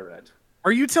article that I read.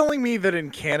 Are you telling me that in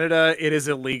Canada it is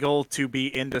illegal to be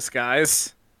in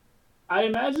disguise? I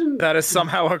imagine... That is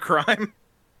somehow a crime?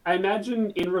 I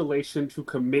imagine in relation to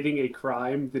committing a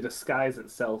crime, the disguise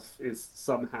itself is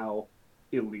somehow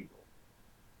illegal.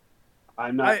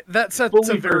 I'm not. That sets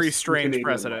a very strange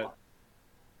precedent.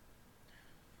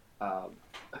 But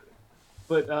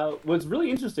what's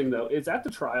really interesting, though, is at the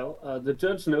trial, the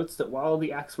judge notes that while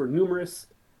the acts were numerous,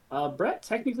 Brett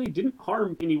technically didn't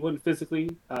harm anyone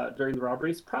physically during the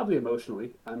robberies, probably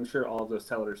emotionally. I'm sure all of those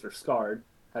tellers are scarred,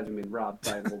 having been robbed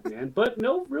by an old man, but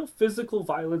no real physical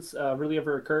violence really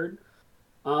ever occurred.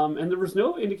 And there was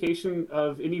no indication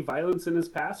of any violence in his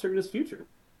past or in his future.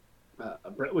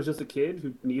 Brett was just a kid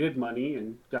who needed money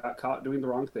and got caught doing the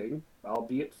wrong thing,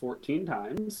 albeit 14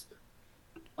 times.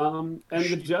 And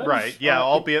the judge... Right, yeah,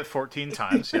 albeit 14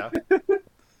 times, yeah.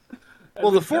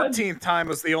 Well, the 14th time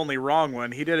was the only wrong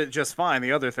one. He did it just fine,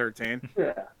 the other 13.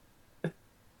 Yeah.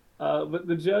 But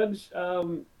the judge...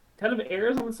 kind of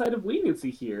errs on the side of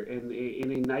leniency here in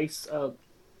a nice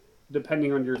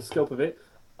depending on your scope of it,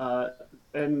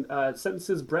 and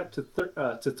sentences Brett to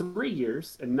 3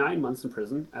 years and 9 months in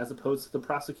prison, as opposed to the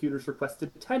prosecutor's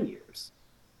requested 10 years.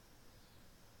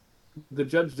 The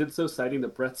judge did so, citing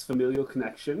that Brett's familial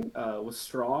connection was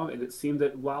strong, and it seemed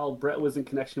that while Brett was in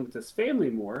connection with his family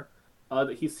more,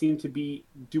 that he seemed to be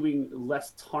doing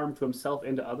less harm to himself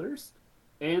and to others.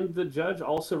 And the judge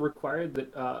also required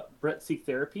that Brett seek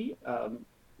therapy,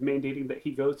 mandating that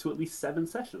he go to at least 7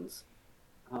 sessions,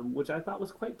 which I thought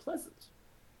was quite pleasant.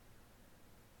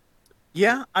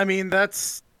 Yeah, I mean,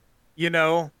 that's,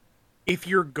 if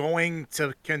you're going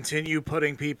to continue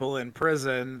putting people in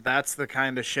prison, that's the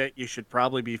kind of shit you should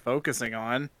probably be focusing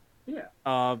on.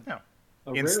 Yeah.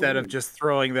 Instead of just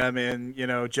throwing them in,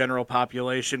 general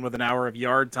population with an hour of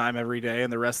yard time every day,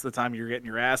 and the rest of the time you're getting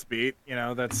your ass beat.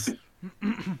 That's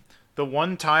the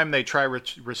one time they try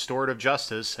restorative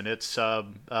justice, and it's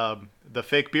the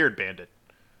fake beard bandit.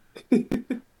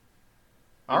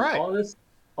 All right.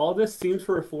 All this seems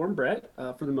to reform Brett,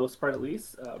 for the most part at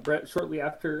least. Brett, shortly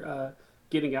after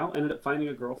getting out, ended up finding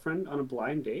a girlfriend on a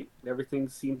blind date. Everything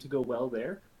seemed to go well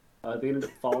there. They ended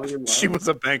up falling in love. She was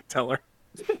a bank teller.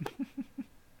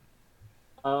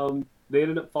 They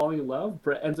ended up falling in love.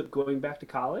 Brett ends up going back to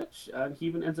college. He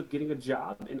even ends up getting a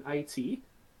job in IT.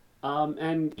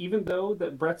 And even though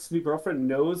that Brett's new girlfriend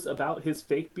knows about his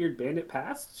fake beard bandit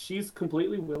past, she's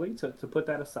completely willing to put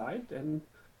that aside and,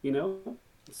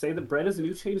 say that Brett is a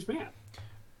new changed man.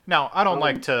 Now, I don't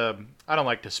like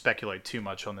to speculate too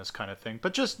much on this kind of thing,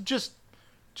 but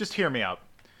just hear me out.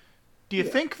 Do you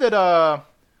think that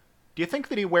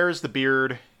he wears the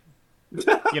beard,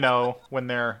 when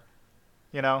they're,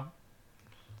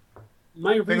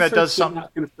 My research does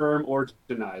not confirm or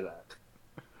deny that.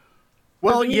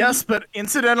 Well, yes, but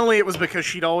incidentally, it was because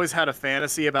she'd always had a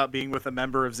fantasy about being with a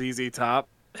member of ZZ Top.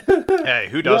 Hey,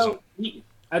 who doesn't? Well,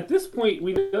 at this point,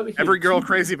 we know that every girl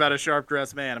crazy about a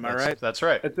sharp-dressed man. Am I right? That's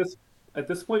right. At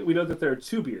this point, we know that there are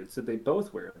 2 beards, that they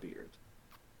both wear a beard.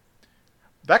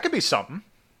 That could be something.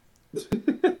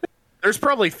 There's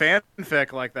probably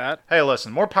fanfic like that. Hey,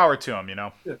 listen, more power to him,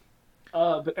 Yeah.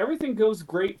 But everything goes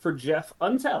great for Jeff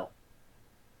until,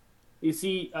 you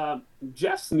see,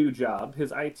 Jeff's new job,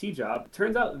 his IT job,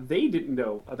 turns out they didn't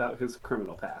know about his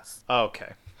criminal past.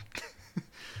 Okay.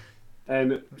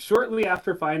 And shortly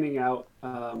after finding out,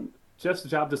 Jeff's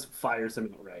job just fires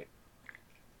him outright.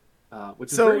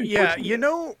 Which is very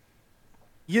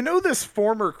this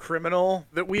former criminal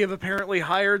that we have apparently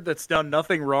hired that's done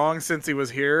nothing wrong since he was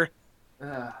here?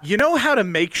 You know how to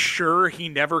make sure he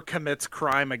never commits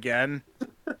crime again?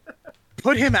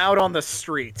 Put him out on the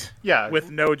street with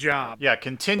no job. Yeah,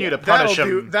 continue to punish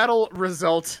him. That'll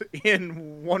result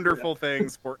in wonderful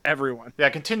things for everyone. Yeah,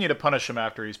 continue to punish him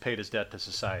after he's paid his debt to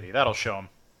society. That'll show him.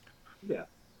 Yeah.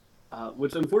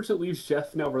 Which unfortunately leaves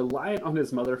Jeff now reliant on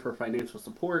his mother for financial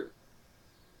support.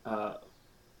 I'm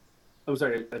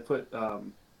sorry, I put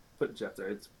Jeff there.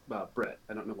 It's Brett.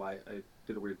 I don't know why I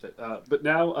did a weird thing. But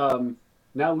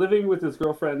now living with his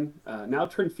girlfriend, now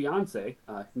turned fiance,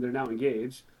 they're now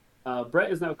engaged.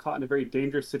 Brett is now caught in a very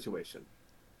dangerous situation.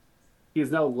 He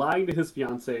is now lying to his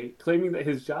fiancée, claiming that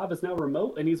his job is now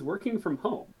remote and he's working from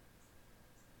home.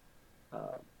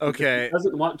 Okay. He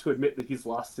doesn't want to admit that he's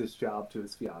lost his job to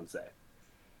his fiancée.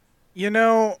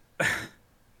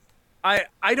 I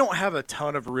don't have a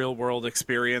ton of real-world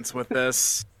experience with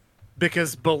this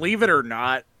because, believe it or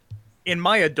not, in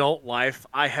my adult life,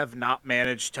 I have not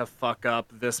managed to fuck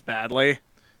up this badly.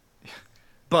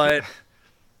 But,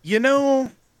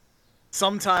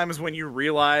 sometimes when you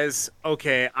realize,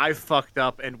 okay, I fucked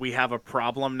up and we have a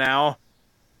problem now,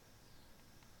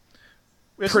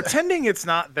 pretending it's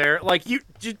not there, like, you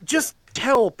just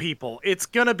tell people it's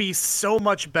gonna be so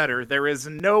much better. There is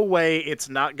no way it's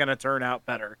not gonna turn out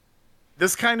better.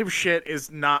 This kind of shit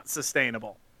is not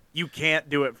sustainable. You can't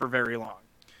do it for very long.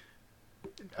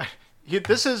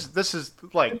 This is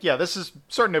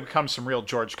starting to become some real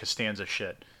George Costanza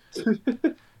shit.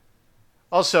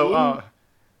 Also,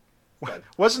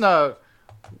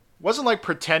 wasn't like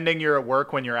pretending you're at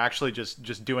work when you're actually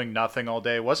just doing nothing all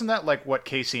day. Wasn't that like what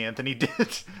Casey Anthony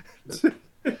did?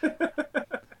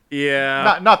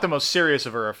 Yeah. Not the most serious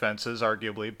of her offenses,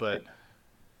 arguably, but.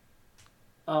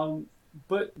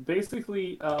 But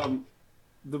basically,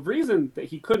 the reason that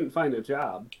he couldn't find a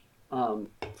job,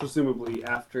 presumably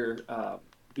after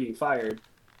being fired,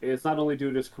 is not only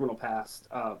due to his criminal past,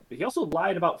 but he also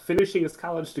lied about finishing his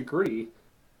college degree,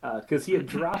 because he had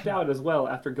dropped out as well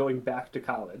after going back to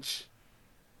college.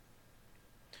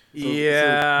 So,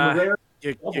 you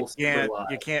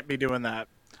can't be doing that.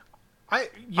 I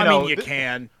mean, you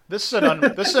can. This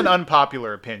is an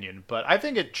unpopular opinion, but I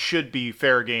think it should be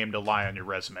fair game to lie on your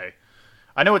resume.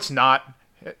 I know it's not,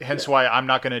 hence why I'm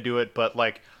not going to do it. But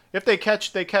like, if they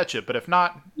catch it. But if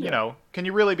not, can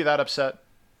you really be that upset?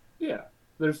 Yeah.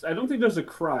 I don't think there's a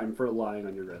crime for lying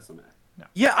on your resume. No.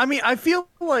 Yeah, I mean, I feel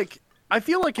like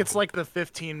it's like the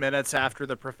 15 minutes after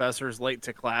the professor's late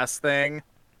to class thing.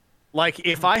 Like,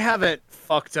 if I haven't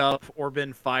fucked up or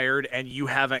been fired and you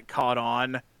haven't caught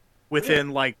on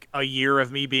within, like, a year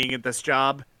of me being at this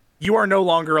job, you are no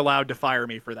longer allowed to fire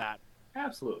me for that.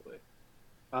 Absolutely.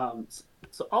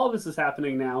 So all of this is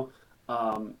happening now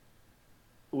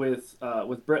with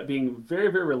Brett being very,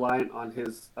 very reliant on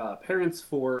his parents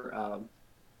for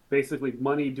basically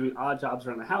money, doing odd jobs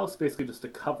around the house, basically just to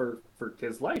cover for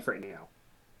his life right now.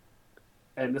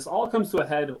 And this all comes to a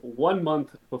head 1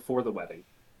 month before the wedding.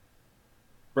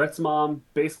 Brett's mom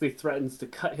basically threatens to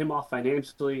cut him off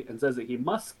financially and says that he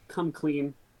must come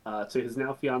clean to his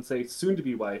now fiancée,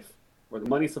 soon-to-be wife, or the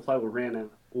money supply will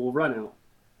run out.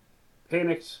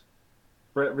 Panicked,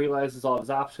 Brett realizes all of his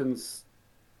options,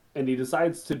 and he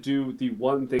decides to do the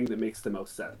one thing that makes the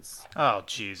most sense. Oh,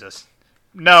 Jesus.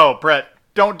 No, Brett.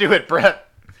 Don't do it, Brett.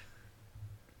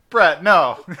 Brett,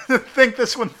 no. Think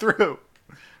this one through.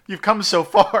 You've come so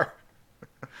far.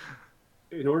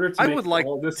 In order to make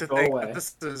all this go away.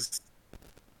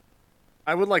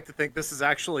 I would like to think this is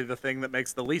actually the thing that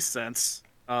makes the least sense.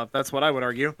 That's what I would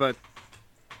argue, but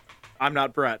I'm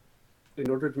not Brett. In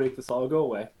order to make this all go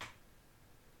away,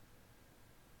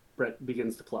 Brett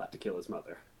begins to plot to kill his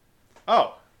mother.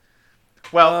 Oh.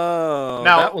 Well,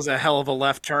 now that was a hell of a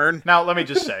left turn. Now, let me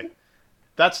just say,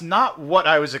 that's not what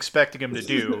I was expecting him to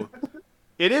do.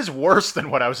 It is worse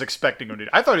than what I was expecting him to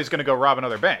do. I thought he was going to go rob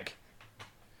another bank.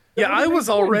 Yeah, I was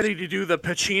all ready to do the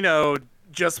Pacino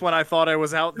just when I thought I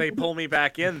was out, they pull me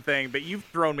back in thing, but you've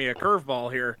thrown me a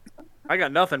curveball here. I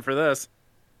got nothing for this.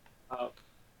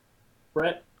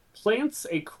 Brett plants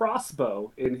a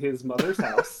crossbow in his mother's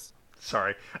house.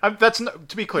 Sorry.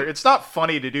 To be clear, it's not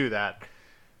funny to do that.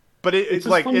 But it's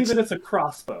like funny that it's a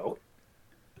crossbow.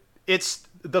 It's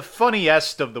the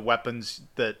funniest of the weapons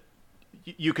that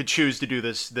you could choose to do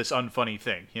this unfunny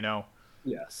thing, you know?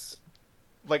 Yes.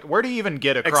 Like, where do you even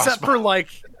get a crossbow? Except for,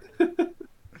 like,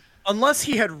 unless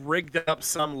he had rigged up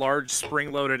some large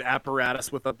spring-loaded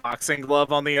apparatus with a boxing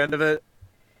glove on the end of it.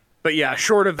 But yeah,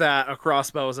 short of that, a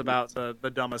crossbow is about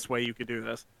the dumbest way you could do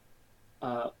this.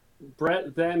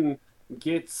 Brett then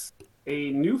gets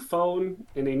a new phone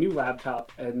and a new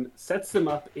laptop and sets them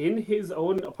up in his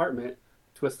own apartment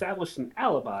to establish an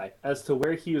alibi as to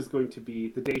where he is going to be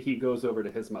the day he goes over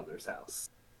to his mother's house.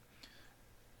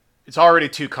 It's already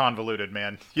too convoluted,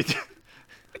 man.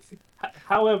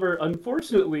 However,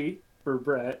 unfortunately for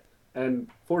Brett, and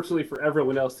fortunately for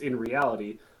everyone else in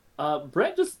reality,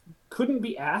 Brett just couldn't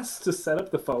be asked to set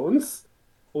up the phones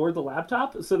or the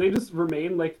laptop, so they just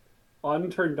remain like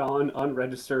unturned on,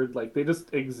 unregistered, like they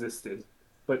just existed.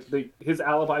 But his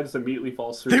alibi just immediately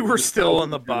falls through. They were still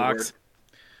in the box.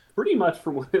 Pretty much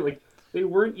from what they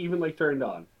weren't even like turned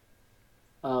on.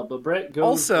 But Brett goes.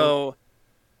 Also,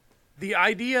 the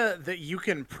idea that you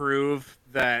can prove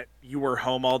that you were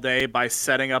home all day by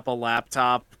setting up a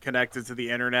laptop connected to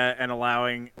the internet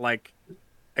and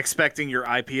expecting your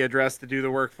IP address to do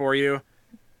the work for you.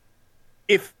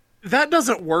 If that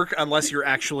doesn't work unless you're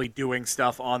actually doing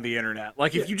stuff on the internet.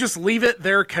 Like, if you just leave it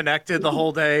there connected the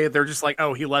whole day, they're just like,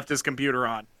 oh, he left his computer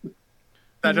on.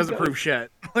 That doesn't prove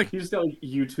shit. Like, you just got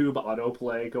YouTube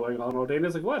autoplay going on all day, and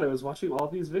it's like, what? I was watching all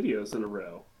these videos in a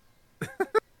row.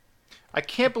 I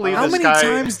can't believe How this many guy...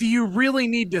 times do you really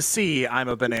need to see I'm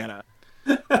a banana?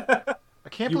 I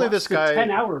can't believe this guy... You watched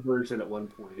the 10-hour version at one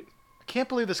point. I can't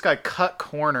believe this guy cut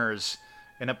corners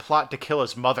in a plot to kill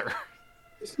his mother.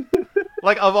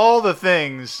 Like, of all the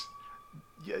things,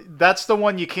 that's the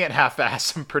one you can't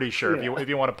half-ass, I'm pretty sure, if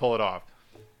you want to pull it off.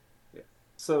 Yeah.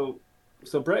 So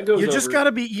Brett goes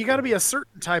over... You gotta be a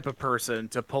certain type of person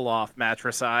to pull off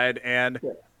matricide, and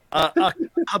a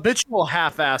habitual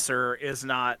half-asser is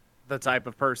not the type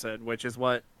of person, which is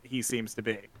what he seems to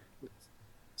be.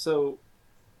 So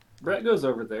Brett goes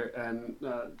over there, and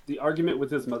the argument with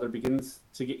his mother begins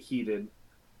to get heated.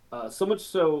 So much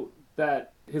so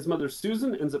that his mother,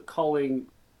 Susan, ends up calling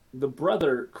the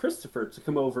brother, Christopher, to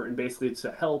come over and basically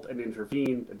to help and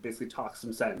intervene and basically talk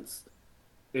some sense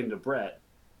into Brett.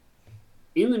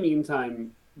 In the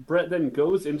meantime, Brett then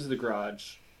goes into the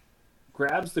garage,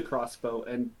 grabs the crossbow,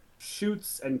 and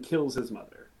shoots and kills his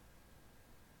mother.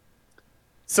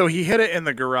 So he hid it in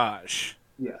the garage.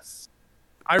 Yes.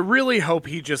 I really hope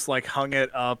he just hung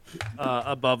it up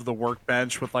above the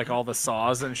workbench with all the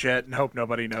saws and shit and hope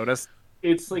nobody noticed.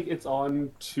 It's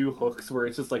on two hooks where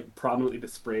it's just prominently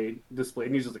displayed,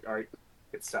 and he's just all right,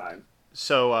 it's time.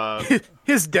 So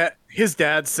his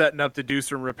dad's setting up to do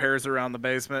some repairs around the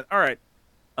basement. All right,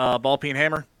 ball peen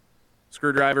hammer,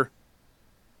 screwdriver,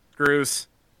 screws,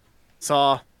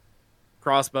 saw,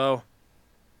 crossbow.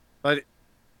 But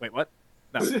wait, what?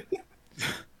 No,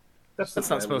 that's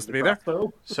not supposed to be there.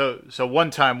 So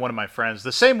one time, one of my friends,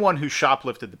 the same one who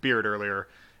shoplifted the beard earlier,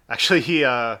 actually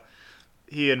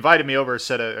he invited me over.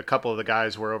 Said a couple of the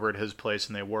guys were over at his place,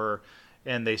 and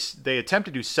they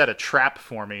attempted to set a trap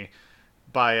for me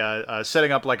by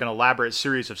setting up like an elaborate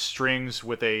series of strings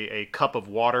with a cup of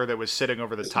water that was sitting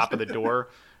over the top of the door,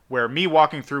 where me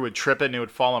walking through would trip it and it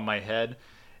would fall on my head,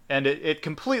 and it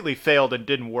completely failed and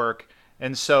didn't work.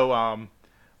 And so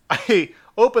I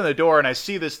open the door and I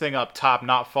see this thing up top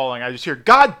not falling. I just hear,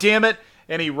 "God damn it!"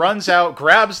 And he runs out,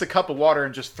 grabs the cup of water,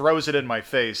 and just throws it in my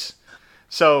face.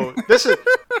 So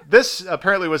this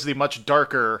apparently was the much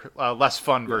darker, less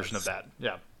fun version of that.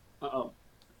 Yeah.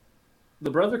 The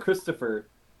brother Christopher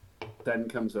then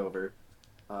comes over.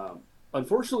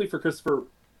 Unfortunately for Christopher,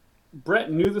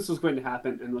 Brett knew this was going to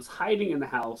happen and was hiding in the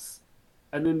house,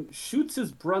 and then shoots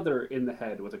his brother in the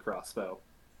head with a crossbow.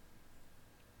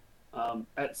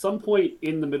 At some point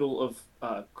in the middle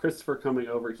of Christopher coming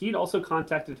over, he'd also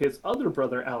contacted his other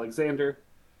brother, Alexander.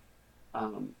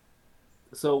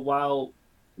 So while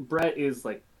Brett is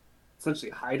like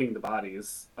essentially hiding the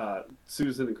bodies,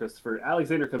 Susan and Christopher,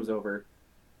 Alexander comes over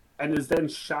and is then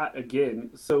shot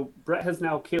again. So Brett has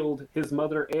now killed his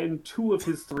mother and two of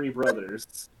his three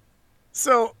brothers.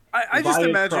 So I just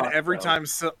imagine every time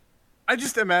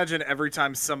every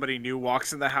time somebody new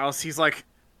walks in the house, he's like,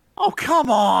 "Oh, come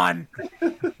on!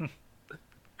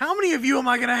 How many of you am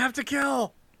I gonna have to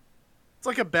kill?" It's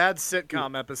like a bad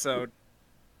sitcom episode.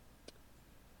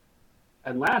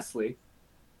 And lastly,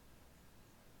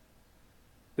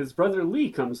 his brother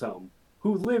Lee comes home,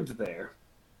 who lived there,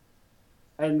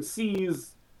 and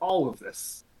sees all of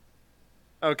this.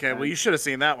 Okay, well, you should have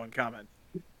seen that one coming.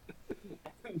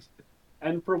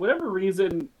 And for whatever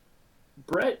reason,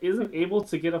 Brett isn't able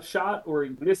to get a shot, or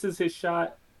he misses his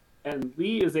shot, and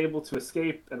Lee is able to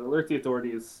escape and alert the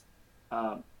authorities,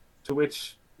 to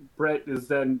which Brett is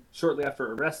then shortly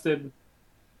after arrested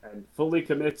and fully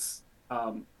commits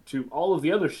to all of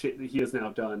the other shit that he has now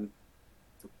done,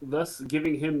 thus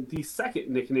giving him the second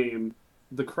nickname,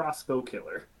 the Crossbow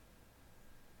Killer.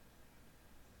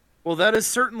 Well, that is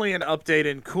certainly an update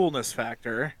in coolness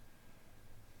factor.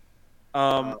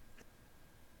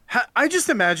 I just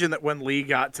imagine that when Lee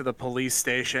got to the police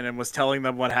station and was telling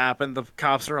them what happened, the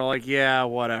cops are all like, "Yeah,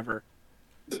 whatever."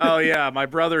 "Oh, yeah, my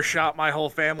brother shot my whole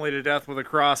family to death with a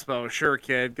crossbow. Sure,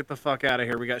 kid, get the fuck out of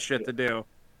here. We got shit to do."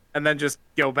 And then just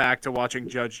go back to watching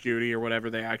Judge Judy or whatever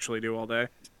they actually do all day.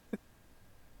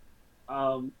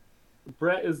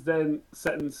 Brett is then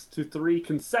sentenced to 3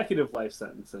 consecutive life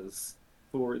sentences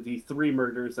for the 3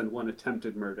 murders and 1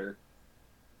 attempted murder.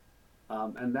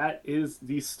 And that is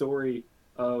the story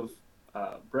of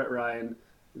Brett Ryan,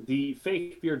 the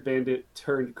fake beard bandit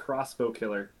turned crossbow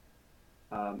killer.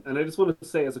 And I just want to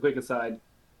say as a quick aside,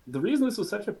 the reason this was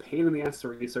such a pain in the ass to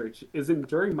research is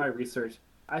during my research,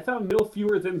 I found no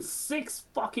fewer than 6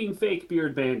 fucking fake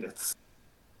beard bandits.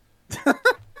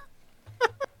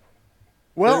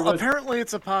 Well, apparently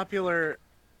it's a popular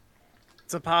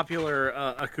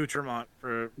accoutrement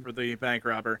for the bank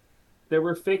robber. There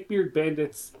were fake beard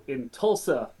bandits in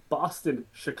Tulsa, Boston,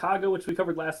 Chicago, which we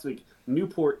covered last week,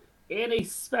 Newport, and a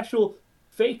special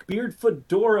fake beard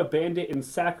fedora bandit in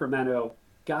Sacramento.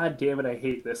 God damn it, I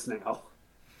hate this now.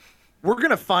 We're going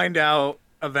to find out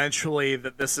eventually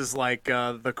that this is like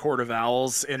the Court of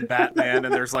Owls in Batman,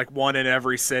 and there's like one in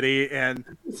every city, and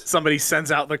somebody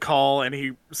sends out the call, and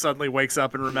he suddenly wakes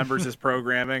up and remembers his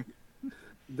programming.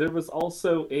 There was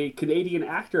also a Canadian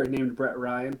actor named Brett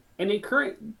Ryan, and a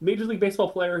current Major League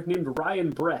Baseball player named Ryan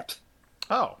Brett.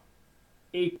 Oh.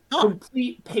 A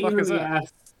complete pain in the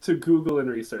ass to Google and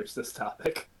research this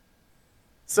topic.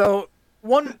 So,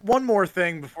 one more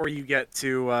thing before you get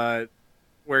to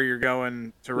where you're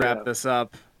going to wrap this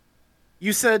up.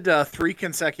 You said 3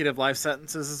 consecutive life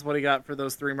sentences is what he got for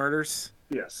those 3 murders?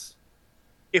 Yes.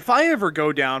 If I ever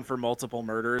go down for multiple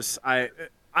murders, I'm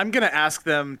going to ask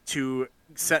them to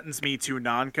sentence me to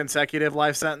non-consecutive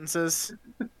life sentences.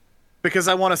 Because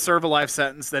I want to serve a life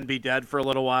sentence, then be dead for a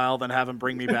little while, then have them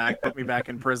bring me back, put me back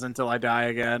in prison till I die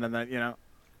again, and then, you know.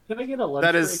 Can I get a lunch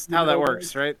That is how that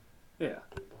works, right? Yeah.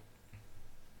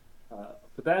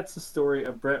 But that's the story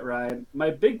of Brett Ryan. My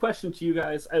big question to you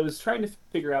guys, I was trying to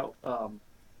figure out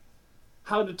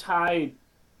how to tie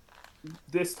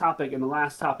this topic and the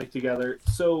last topic together.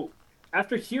 So,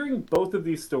 after hearing both of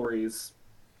these stories,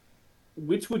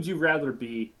 which would you rather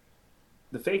be,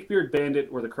 the fake beard bandit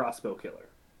or the crossbow killer?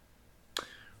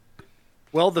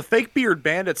 Well, the fake beard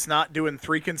bandit's not doing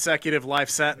 3 consecutive life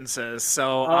sentences,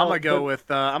 so I'm gonna go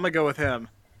with him.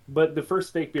 But the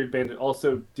first fake beard bandit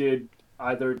also did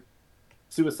either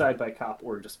suicide by cop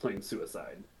or just plain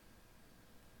suicide.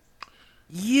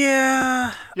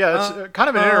 Yeah. Yeah, it's kind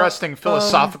of an interesting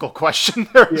philosophical question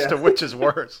there as to which is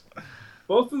worse.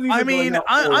 Both of these.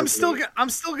 I'm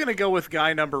still gonna go with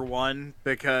guy number 1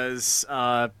 because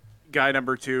guy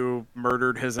number 2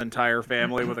 murdered his entire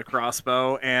family with a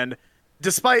crossbow, and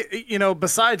despite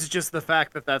besides just the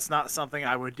fact that that's not something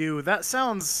I would do, that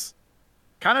sounds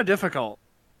kind of difficult.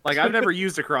 Like, I've never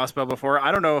used a crossbow before.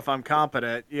 I don't know if I'm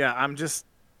competent. Yeah, I'm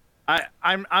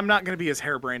not going to be as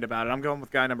harebrained about it. I'm going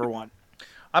with guy number 1.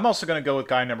 I'm also going to go with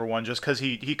guy number 1 just because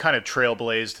he kind of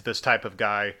trailblazed this type of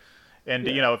guy. And,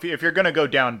 if you're going to go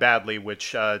down badly,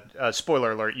 which,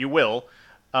 spoiler alert, you will,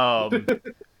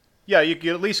 yeah,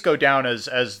 you at least go down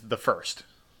as the first.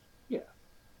 Yeah.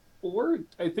 Or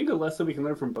I think a lesson we can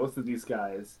learn from both of these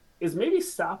guys is maybe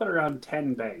stop at around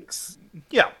 10 banks.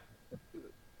 Yeah.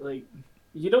 Like,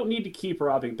 you don't need to keep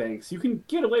robbing banks. You can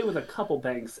get away with a couple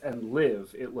banks and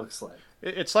live, it looks like.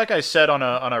 It's like I said on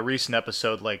a recent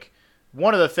episode, like,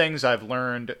 one of the things I've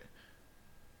learned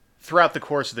throughout the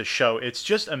course of the show, it's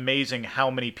just amazing how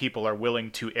many people are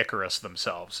willing to Icarus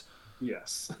themselves.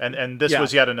 Yes. And this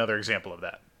was yet another example of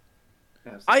that.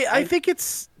 I think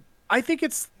it's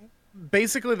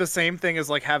basically the same thing as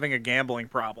like having a gambling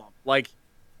problem. Like,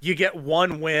 you get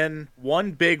one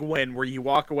big win where you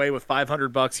walk away with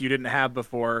 $500 you didn't have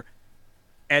before,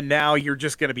 and now you're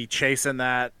just going to be chasing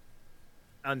that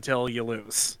until you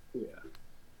lose. Yeah.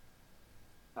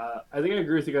 I think I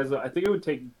agree with you guys, though. I think I would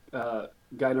take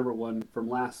guy number 1 from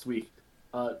last week,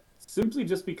 simply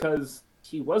just because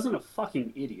he wasn't a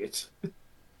fucking idiot.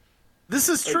 This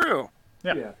is true.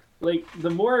 Yeah. Like, the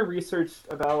more I researched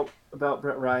about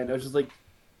Brett Ryan, I was just like,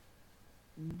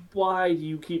 why do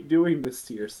you keep doing this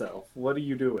to yourself? What are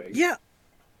you doing? Yeah.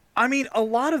 I mean, a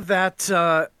lot of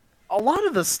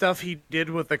the stuff he did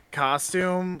with the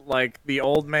costume, like the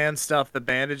old man stuff, the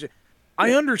bandage,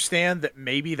 I understand that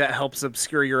maybe that helps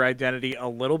obscure your identity a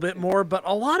little bit more, but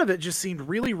a lot of it just seemed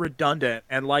really redundant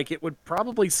and like it would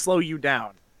probably slow you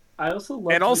down. I also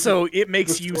love it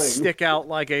makes you stick out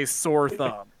like a sore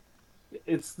thumb.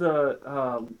 It's the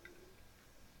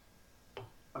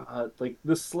like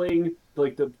the sling,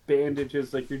 like the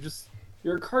bandages, like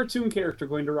you're a cartoon character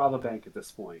going to rob a bank at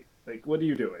this point. Like, what are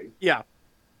you doing? Yeah,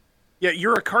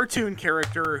 you're a cartoon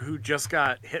character who just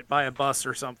got hit by a bus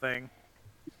or something,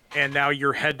 and now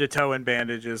you're head to toe in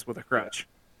bandages with a crutch.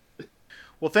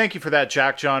 Well, thank you for that,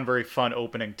 JackJohn. Very fun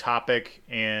opening topic.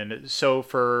 And so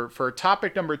for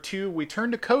topic number 2, we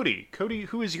turn to Cody. Cody,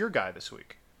 who is your guy this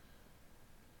week?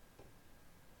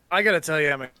 I gotta tell you,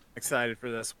 I'm excited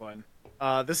for this one.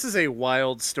 This is a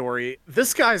wild story.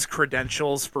 This guy's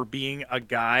credentials for being a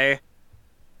guy,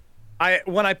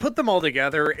 when I put them all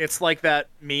together, it's like that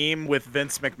meme with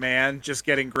Vince McMahon just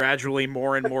getting gradually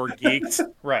more and more geeked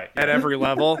at every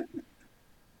level.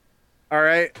 All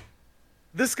right.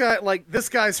 This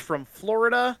guy's from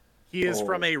Florida. He is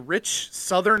from a rich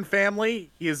Southern family.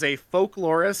 He is a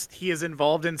folklorist. He is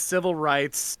involved in civil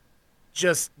rights.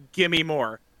 Just gimme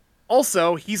more.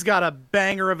 Also, he's got a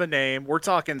banger of a name. We're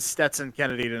talking Stetson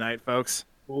Kennedy tonight, folks.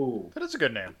 Ooh. That is a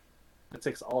good name. That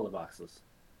ticks all the boxes.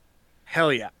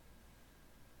 Hell yeah.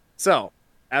 So,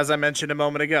 as I mentioned a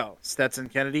moment ago, Stetson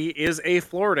Kennedy is a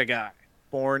Florida guy,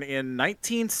 born in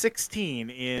 1916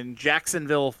 in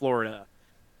Jacksonville, Florida.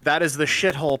 That is the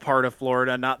shithole part of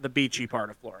Florida, not the beachy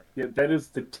part of Florida. Yeah, that is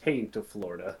the taint of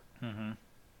Florida. Mm-hmm.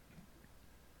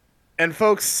 And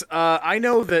folks, I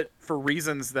know that for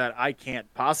reasons that I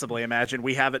can't possibly imagine,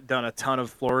 we haven't done a ton of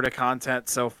Florida content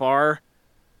so far.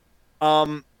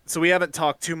 So we haven't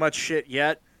talked too much shit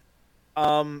yet.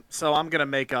 So I'm going to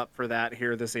make up for that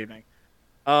here this evening.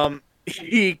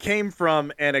 He came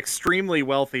from an extremely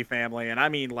wealthy family, and I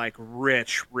mean like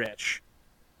rich,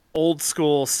 old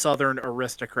school Southern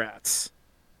aristocrats.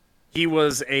 He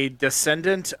was a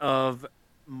descendant of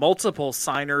multiple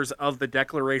signers of the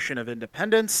Declaration of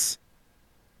Independence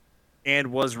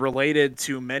and was related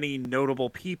to many notable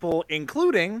people,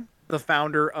 including the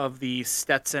founder of the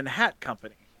Stetson Hat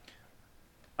Company,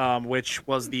 which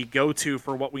was the go-to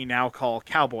for what we now call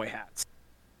cowboy hats.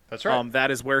 That's right.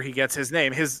 That is where he gets his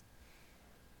name.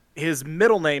 His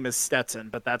middle name is Stetson,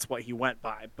 but that's what he went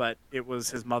by. But it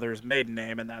was his mother's maiden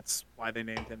name, and that's why they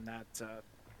named him that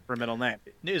for middle name.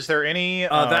 Is there any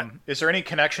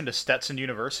connection to Stetson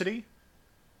University?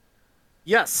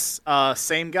 Yes,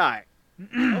 same guy.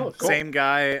 Oh, cool. Same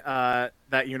guy.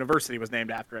 That university was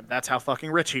named after him. That's how fucking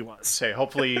rich he was. Say,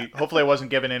 hopefully I wasn't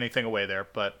giving anything away there,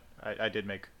 but I did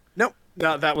make. Nope.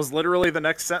 No, that was literally the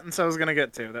next sentence I was going to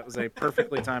get to. That was a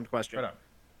perfectly timed question. Right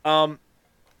on.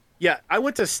 Yeah, I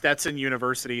went to Stetson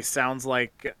University. Sounds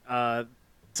like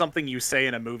something you say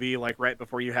in a movie, like right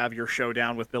before you have your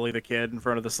showdown with Billy the Kid in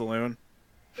front of the saloon.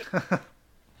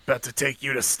 About to take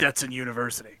you to Stetson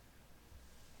University.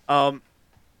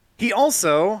 He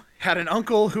also had an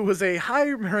uncle who was a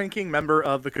high-ranking member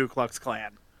of the Ku Klux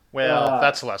Klan. Well,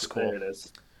 that's less cool. There it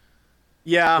is.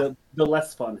 Yeah. The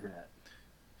less fun hat.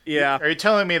 Yeah. Are you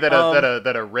telling me that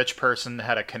a rich person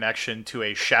had a connection to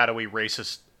a shadowy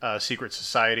racist secret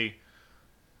society?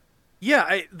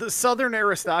 Yeah, the Southern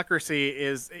aristocracy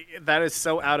is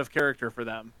so out of character for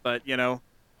them. But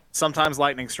sometimes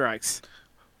lightning strikes.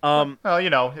 Well,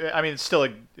 I mean, it still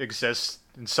exists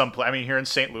in some place. I mean, here in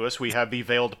St. Louis, we have the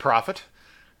Veiled Prophet,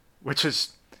 which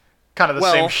is kind of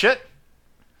the same shit.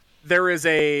 There is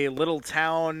a little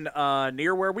town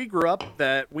near where we grew up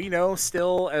that we know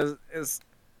still as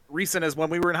recent as when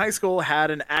we were in high school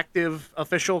had an active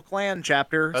official Klan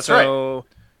chapter. That's right.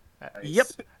 Yep.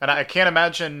 And I can't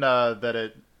imagine that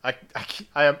it.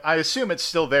 I assume it's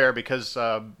still there because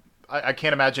I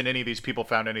can't imagine any of these people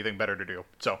found anything better to do.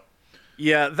 So.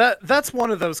 Yeah, that's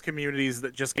one of those communities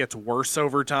that just gets worse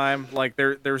over time. Like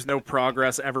there's no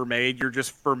progress ever made. You're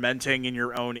just fermenting in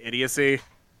your own idiocy.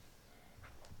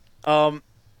 So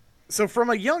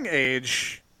from a young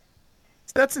age,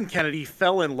 Stetson Kennedy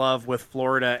fell in love with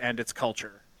Florida and its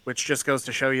culture, which just goes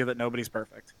to show you that nobody's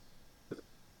perfect.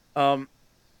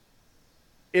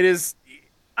 It is,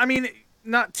 I mean,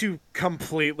 not to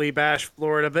completely bash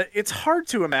Florida, but it's hard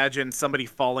to imagine somebody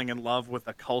falling in love with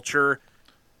a culture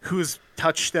whose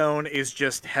touchstone is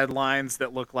just headlines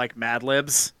that look like Mad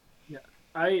Libs. Yeah,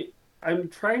 I'm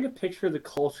trying to picture the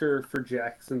culture for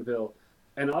Jacksonville,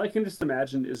 and all I can just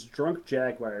imagine is drunk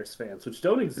Jaguars fans, which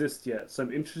don't exist yet. So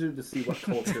I'm interested to see what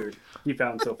culture he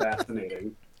found so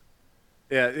fascinating.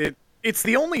 Yeah, it's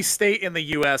the only state in the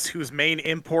U.S. whose main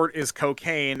import is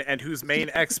cocaine and whose main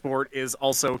export is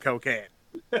also cocaine.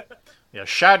 Yeah,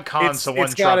 Shad Khan's the one.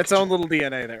 It's got its own little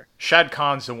DNA there. Shad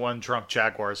Khan's the one drunk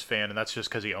Jaguars fan, and that's just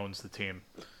because he owns the team.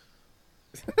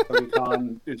 Tony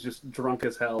Khan is just drunk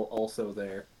as hell, also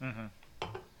there.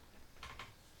 Mm-hmm.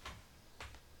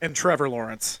 And Trevor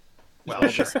Lawrence. Well,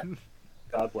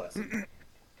 God bless. If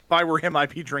I were him,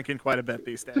 I'd be drinking quite a bit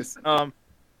these days.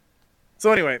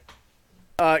 So anyway,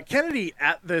 Kennedy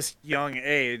at this young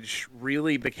age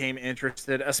really became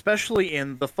interested, especially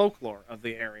in the folklore of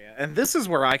the area. And this is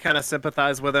where I kind of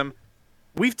sympathize with him.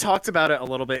 We've talked about it a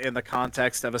little bit in the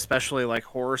context of especially like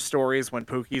horror stories when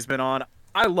Pookie's been on.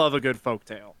 I love a good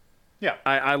folktale. Yeah.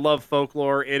 I love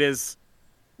folklore. It is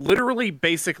literally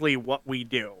basically what we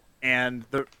do. And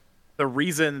the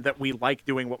reason that we like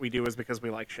doing what we do is because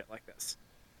we like shit like this.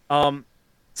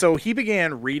 So he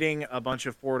began reading a bunch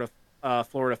of Florida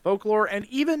folklore, and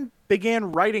even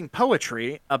began writing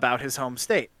poetry about his home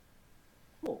state.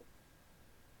 Cool.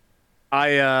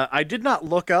 I did not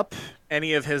look up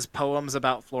any of his poems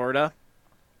about Florida,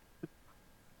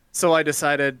 so I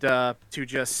decided to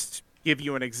just give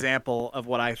you an example of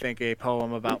what I think a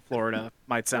poem about Florida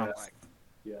might sound like.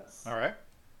 Yes. all right.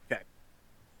 Okay.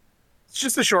 It's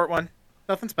just a short one.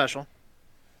 Nothing special.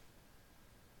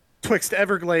 Twixt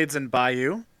Everglades and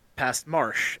Bayou, past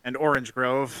marsh and orange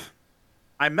grove,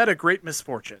 I met a great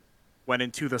misfortune when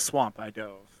into the swamp I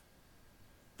dove.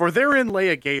 For therein lay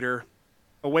a gator,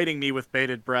 awaiting me with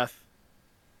bated breath.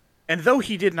 And though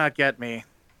he did not get me,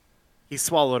 he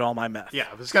swallowed all my meth. Yeah,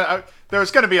 there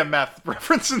was gonna be a meth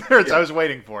reference in there. Yeah. I was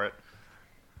waiting for it.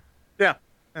 Yeah.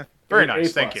 Very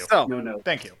nice. Thank you. So, no.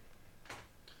 Thank you.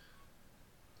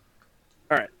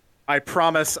 All right. I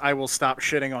promise I will stop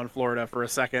shitting on Florida for a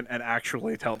second and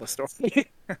actually tell the story.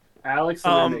 Alex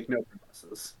and I make no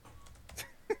promises.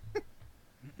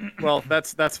 Well,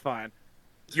 that's fine.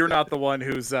 You're not the one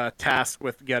who's tasked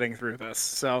with getting through this.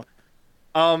 So,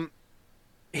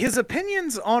 his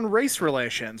opinions on race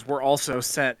relations were also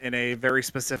set in a very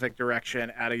specific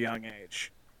direction at a young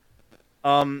age.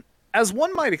 As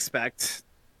one might expect,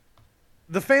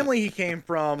 the family he came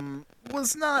from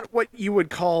was not what you would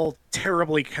call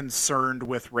terribly concerned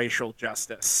with racial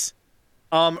justice.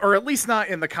 Or at least not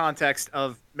in the context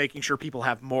of making sure people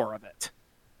have more of it.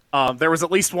 There was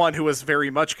at least one who was very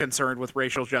much concerned with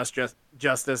racial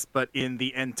justice, but in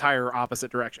the entire opposite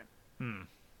direction.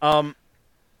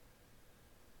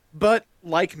 But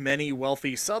like many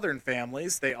wealthy Southern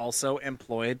families, they also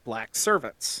employed black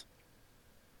servants.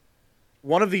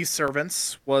 One of these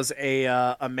servants was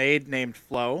a maid named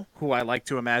Flo, who I like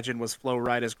to imagine was Flo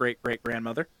Rida's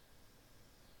great-great-grandmother.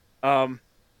 I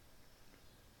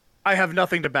have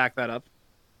nothing to back that up,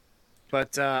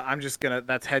 but I'm just gonna...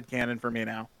 That's headcanon for me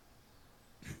now.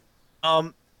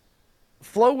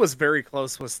 Flo was very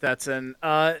close with Stetson.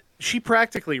 She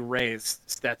practically raised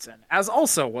Stetson, as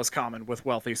also was common with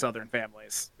wealthy Southern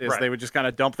families. Is They would just kind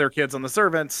of dump their kids on the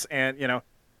servants, and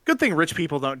good thing rich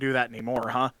people don't do that anymore,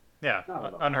 huh? Yeah,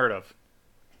 unheard of.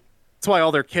 That's why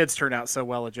all their kids turn out so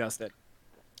well adjusted.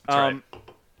 Right.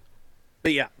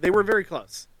 But yeah, they were very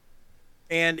close.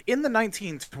 And in the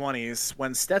 1920s,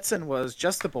 when Stetson was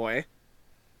just a boy,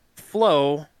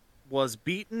 Flo was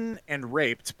beaten and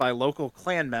raped by local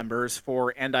Klan members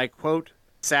for, and I quote,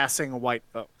 sassing white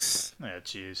folks. Yeah,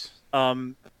 jeez.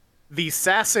 The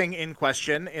sassing in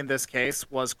question, in this case,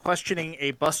 was questioning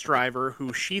a bus driver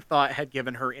who she thought had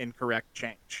given her incorrect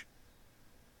change.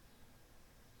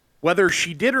 Whether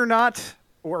she did or not,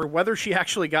 or whether she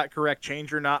actually got correct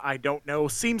change or not, I don't know.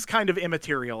 Seems kind of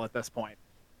immaterial at this point.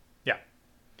 Yeah.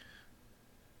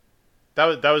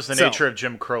 That was the nature of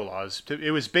Jim Crow laws.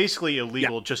 It was basically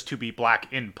illegal just to be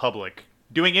black in public,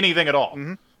 doing anything at all.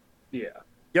 Mm-hmm. Yeah.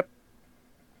 Yep.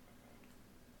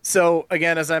 So,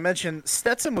 again, as I mentioned,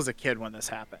 Stetson was a kid when this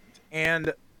happened.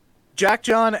 And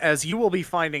JackJohn, as you will be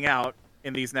finding out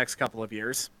in these next couple of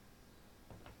years,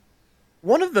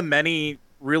 one of the many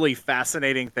really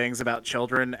fascinating things about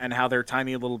children and how their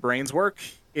tiny little brains work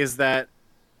is that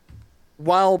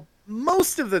while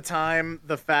most of the time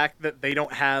the fact that they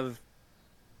don't have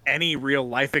any real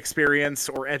life experience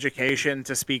or education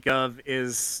to speak of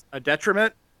is a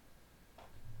detriment,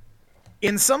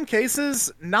 in some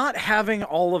cases, not having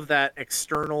all of that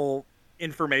external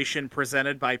information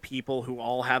presented by people who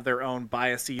all have their own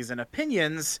biases and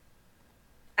opinions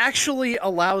actually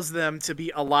allows them to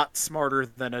be a lot smarter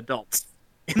than adults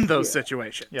in those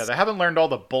situations. Yeah, they haven't learned all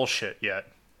the bullshit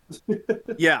yet.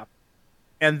 Yeah.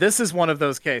 And this is one of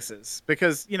those cases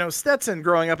because, Stetson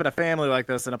growing up in a family like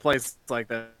this, in a place like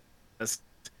this,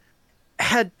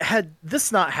 had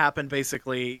this not happened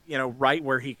basically, right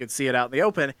where he could see it out in the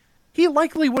open, he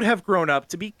likely would have grown up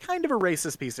to be kind of a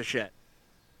racist piece of shit.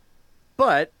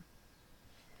 But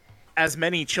as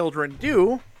many children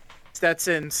do,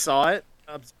 Stetson saw it,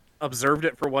 observed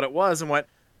it for what it was, and went,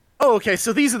 oh, okay,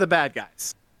 so these are the bad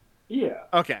guys. Yeah.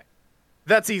 Okay.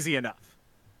 That's easy enough.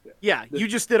 Yeah, you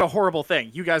just did a horrible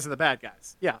thing. You guys are the bad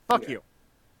guys. Yeah, fuck you.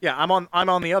 Yeah, I'm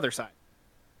on the other side.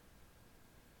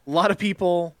 A lot of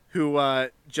people who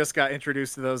just got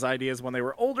introduced to those ideas when they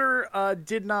were older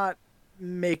did not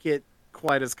make it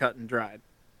quite as cut and dried.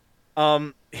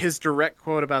 His direct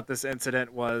quote about this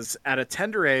incident was, "At a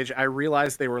tender age, I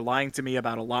realized they were lying to me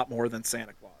about a lot more than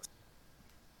Santa Claus."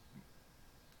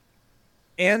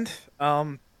 And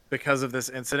because of this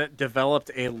incident,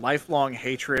 developed a lifelong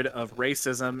hatred of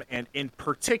racism and, in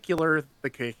particular, the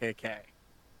KKK.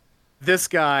 This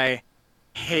guy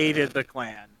hated the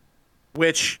Klan,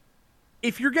 which,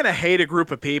 if you're going to hate a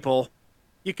group of people,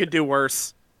 you could do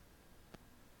worse.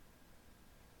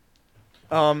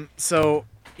 So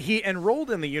he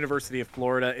enrolled in the University of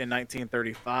Florida in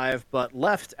 1935, but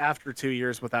left after 2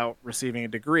 years without receiving a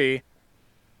degree.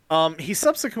 He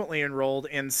subsequently enrolled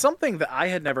in something that I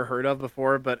had never heard of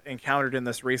before, but encountered in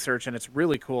this research, and it's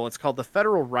really cool. It's called the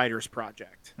Federal Writers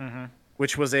Project,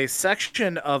 which was a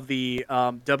section of the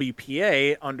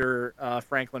WPA under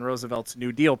Franklin Roosevelt's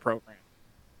New Deal program.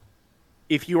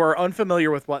 If you are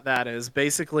unfamiliar with what that is,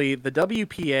 basically the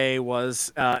WPA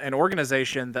was an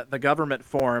organization that the government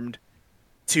formed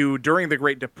to, during the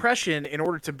Great Depression, in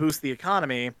order to boost the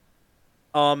economy,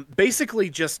 basically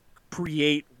just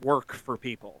create work for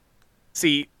people.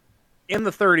 See, in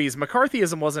the 30s,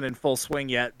 McCarthyism wasn't in full swing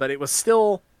yet, but it was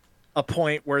still a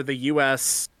point where the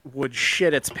U.S. would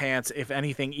shit its pants if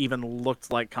anything even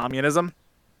looked like communism.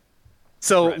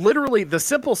 So literally the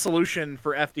simple solution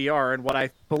for FDR, and what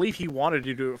I believe he wanted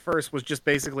to do at first, was just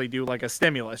basically do like a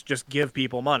stimulus, just give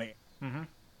people money.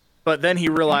 But then he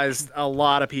realized a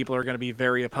lot of people are going to be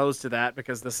very opposed to that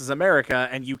because this is America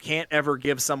and you can't ever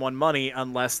give someone money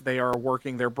unless they are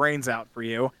working their brains out for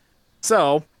you.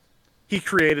 So he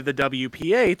created the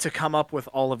WPA to come up with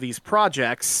all of these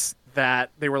projects that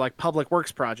they were like public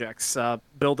works projects,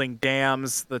 building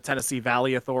dams, the Tennessee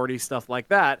Valley Authority, stuff like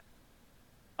that.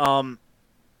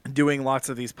 Doing lots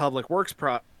of these public works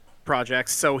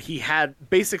projects. So he had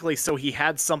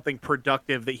something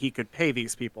productive that he could pay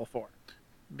these people for.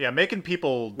 Yeah, making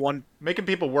people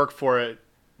work for it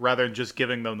rather than just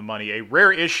giving them the money. A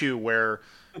rare issue where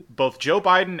both Joe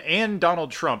Biden and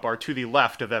Donald Trump are to the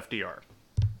left of FDR.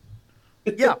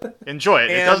 Yeah. Enjoy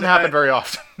it. It doesn't happen very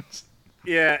often.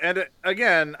 Yeah, and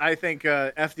again, I think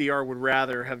FDR would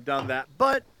rather have done that.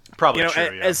 But probably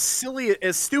true, yeah. As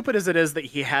stupid as it is that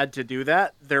he had to do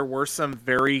that, there were some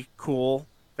very cool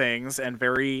things and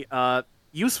very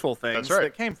useful things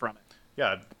that came from it.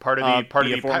 Yeah, part of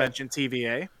the aforementioned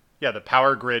TVA. Yeah, the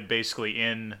power grid basically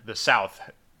in the South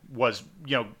was,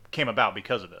 came about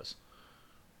because of this.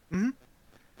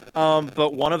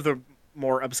 But one of the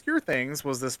more obscure things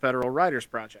was this Federal Writers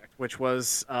Project, which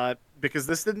was because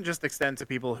this didn't just extend to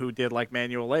people who did like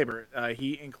manual labor.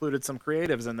 He included some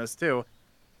creatives in this too.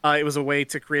 It was a way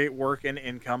to create work and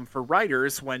income for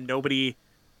writers when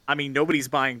nobody's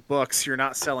buying books. You're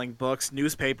not selling books.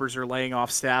 Newspapers are laying off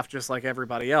staff just like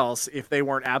everybody else. If they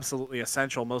weren't absolutely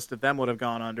essential, most of them would have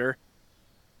gone under.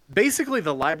 Basically,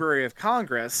 the Library of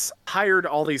Congress hired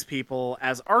all these people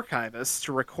as archivists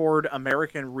to record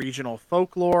American regional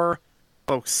folklore,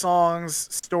 folk songs,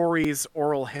 stories,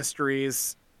 oral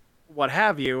histories, what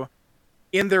have you,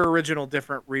 in their original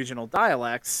different regional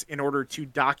dialects in order to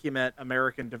document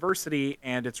American diversity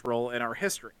and its role in our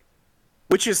history,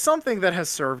 which is something that has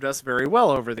served us very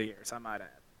well over the years, I might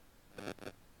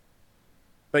add.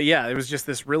 But yeah, it was just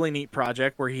this really neat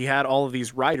project where he had all of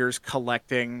these writers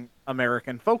collecting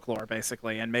American folklore,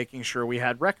 basically, and making sure we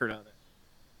had record of it.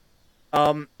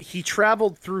 He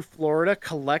traveled through Florida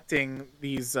collecting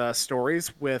these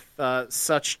stories with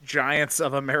such giants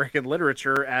of American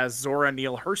literature as Zora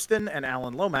Neale Hurston and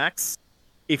Alan Lomax.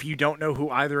 If you don't know who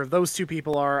either of those two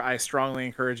people are, I strongly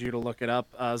encourage you to look it up.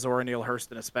 Zora Neale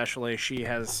Hurston especially. She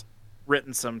has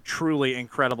written some truly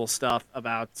incredible stuff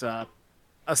about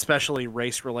especially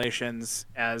race relations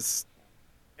as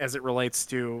it relates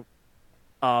to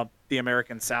the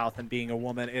American South and being a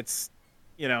woman. It's,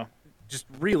 just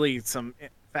really some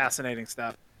fascinating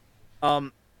stuff.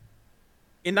 In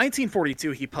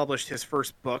 1942, he published his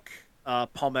first book,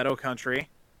 Palmetto Country,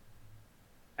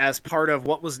 as part of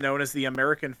what was known as the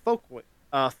American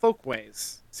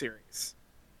Folkways series.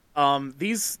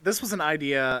 This was an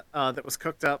idea that was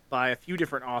cooked up by a few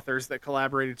different authors that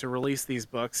collaborated to release these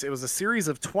books. It was a series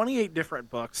of 28 different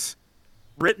books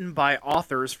written by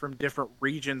authors from different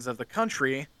regions of the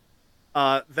country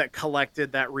that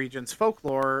collected that region's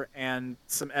folklore and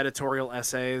some editorial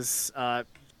essays,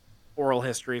 oral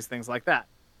histories, things like that.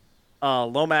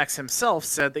 Lomax himself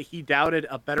said that he doubted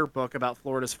a better book about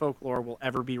Florida's folklore will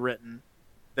ever be written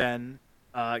than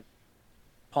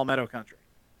Palmetto Country.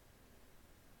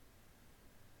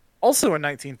 Also in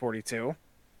 1942,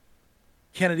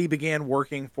 Kennedy began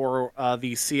working for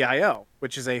the CIO,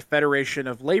 which is a federation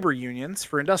of labor unions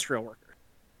for industrial workers.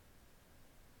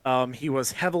 He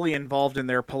was heavily involved in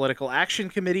their political action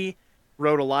committee,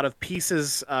 wrote a lot of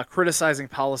pieces criticizing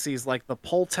policies like the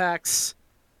poll tax,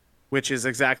 which is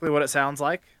exactly what it sounds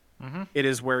like. Mm-hmm. It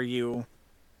is where you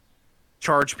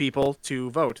charge people to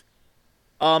vote.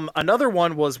 Another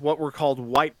one was what were called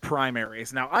white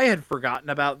primaries. Now, I had forgotten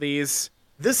about these.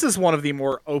 This is one of the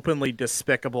more openly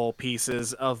despicable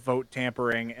pieces of vote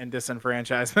tampering and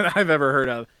disenfranchisement I've ever heard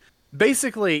of.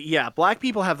 Basically, yeah, black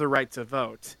people have the right to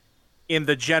vote in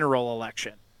the general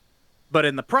election, but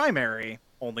in the primary,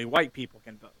 only white people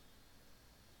can vote.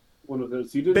 One of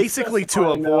those. You didn't basically to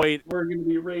avoid. We're going to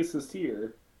be racist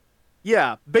here.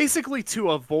 Yeah, basically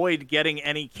to avoid getting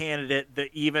any candidate that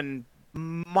even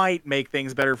might make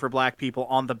things better for black people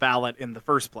on the ballot in the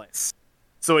first place.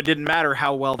 So it didn't matter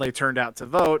how well they turned out to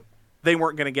vote. They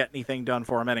weren't going to get anything done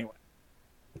for them anyway.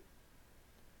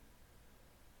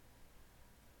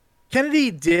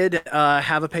 Kennedy did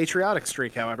have a patriotic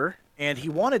streak, however, and he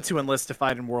wanted to enlist to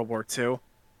fight in World War II.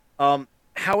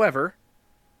 However,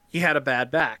 he had a bad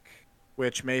back,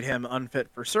 which made him unfit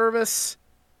for service.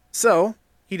 So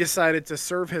he decided to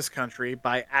serve his country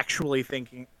by actually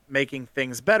making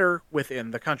things better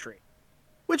within the country,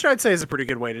 which I'd say is a pretty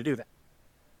good way to do that.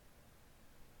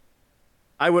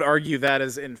 I would argue that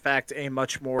is, in fact, a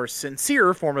much more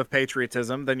sincere form of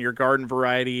patriotism than your garden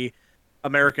variety,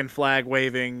 American flag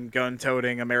waving, gun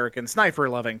toting, American sniper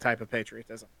loving type of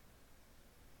patriotism.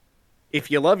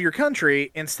 If you love your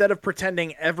country, instead of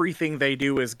pretending everything they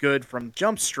do is good from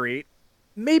Jump Street,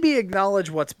 maybe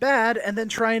acknowledge what's bad and then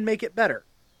try and make it better.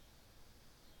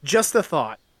 Just a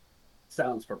thought.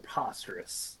 Sounds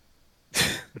preposterous.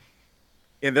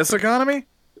 In this economy?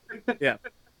 Yeah.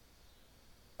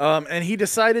 And he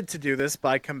decided to do this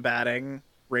by combating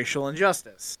racial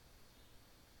injustice.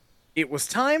 It was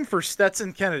time for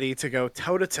Stetson Kennedy to go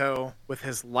toe-to-toe with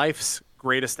his life's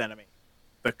greatest enemy,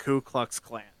 the Ku Klux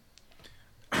Klan.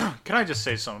 Can I just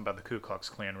say something about the Ku Klux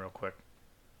Klan real quick?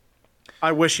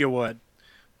 I wish you would.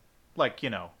 Like,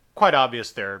 quite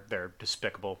obvious they're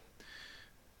despicable.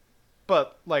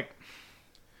 But,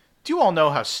 do you all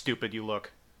know how stupid you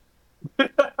look?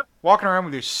 Walking around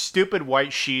with your stupid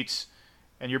white sheets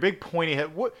and your big pointy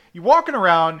head. What you walking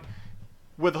around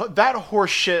with that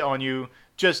horse shit on you,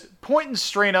 just pointing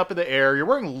straight up in the air. You're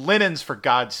wearing linens, for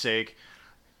God's sake.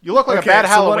 You look like a bad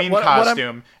Halloween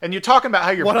costume, and you're talking about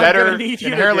how you're better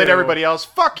inherently than everybody else.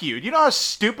 Fuck you. Do you know how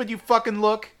stupid you fucking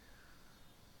look?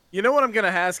 You know what I'm going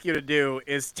to ask you to do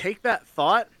is take that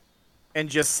thought and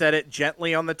just set it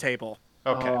gently on the table.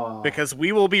 Okay. Because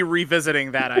we will be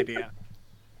revisiting that idea.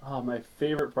 Oh, my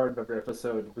favorite part of every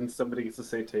episode, when somebody gets to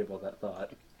say table that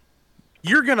thought.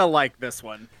 You're going to like this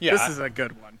one. Yeah, this is a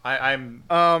good one. I'm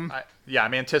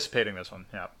anticipating this one.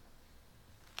 Yeah.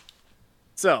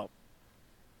 So,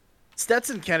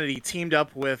 Stetson Kennedy teamed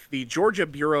up with the Georgia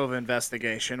Bureau of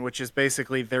Investigation, which is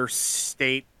basically their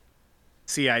state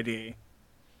CID.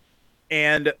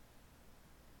 And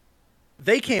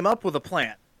they came up with a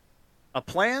plan. A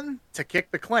plan to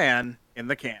kick the Klan in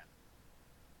the can.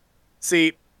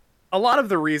 See, a lot of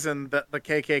the reason that the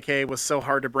KKK was so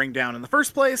hard to bring down in the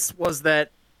first place was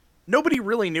that nobody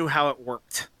really knew how it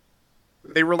worked.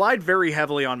 They relied very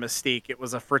heavily on mystique. It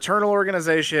was a fraternal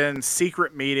organization,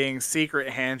 secret meetings, secret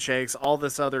handshakes, all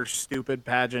this other stupid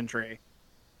pageantry.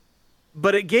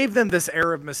 But it gave them this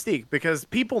air of mystique because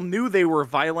people knew they were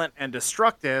violent and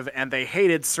destructive and they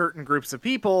hated certain groups of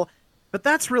people, but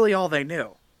that's really all they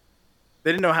knew.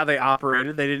 They didn't know how they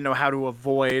operated. They didn't know how to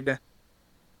avoid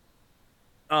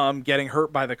getting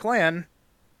hurt by the Klan,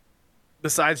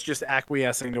 besides just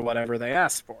acquiescing to whatever they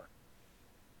asked for.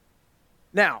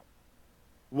 Now,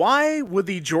 why would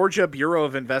the Georgia Bureau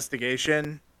of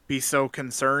Investigation be so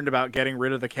concerned about getting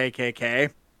rid of the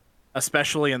KKK,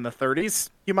 especially in the 30s,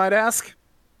 you might ask?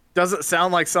 Doesn't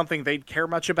sound like something they'd care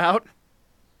much about.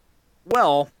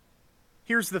 Well,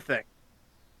 here's the thing.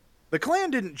 The Klan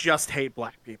didn't just hate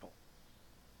black people.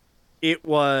 It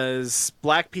was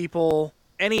black people,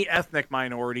 any ethnic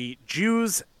minority,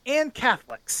 Jews, and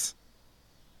Catholics.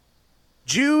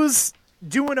 Jews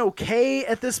doing okay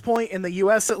at this point in the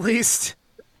U.S. at least.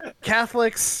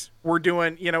 Catholics were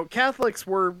Catholics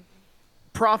were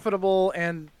profitable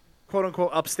and quote-unquote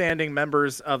upstanding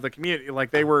members of the community. Like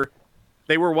they were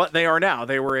what they are now.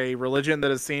 They were a religion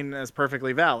that is seen as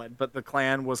perfectly valid, but the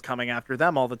Klan was coming after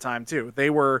them all the time too.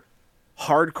 They were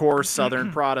hardcore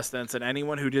Southern Protestants, and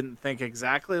anyone who didn't think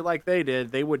exactly like they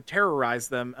did, they would terrorize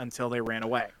them until they ran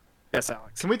away. Yes,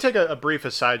 Alex. Can we take a brief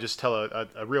aside, just tell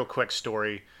a real quick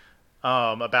story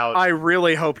about... I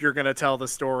really hope you're going to tell the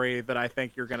story that I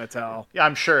think you're going to tell. Yeah,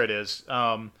 I'm sure it is.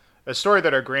 A story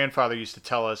that our grandfather used to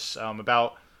tell us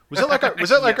about... Was it like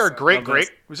our great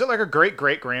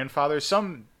great grandfather,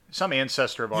 some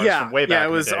ancestor of ours from way back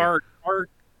in the day? Yeah, it was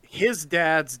his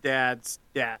dad's dad's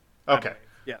dad. Okay.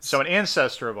 Yes. So an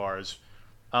ancestor of ours,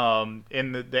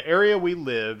 in the area we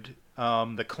lived,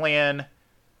 the Klan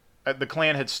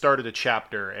had started a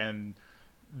chapter, and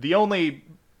the only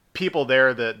people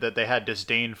there that they had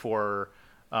disdain for,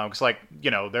 because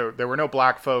there were no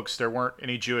black folks, there weren't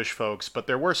any Jewish folks, but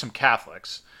there were some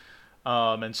Catholics,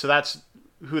 and so that's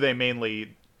who they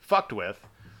mainly fucked with.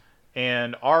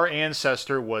 And our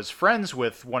ancestor was friends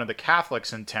with one of the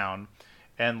Catholics in town,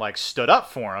 and stood up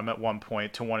for him at one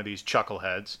point to one of these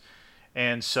chuckleheads.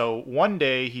 And so one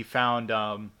day he found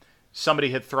somebody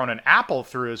had thrown an apple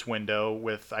through his window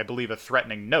with, I believe, a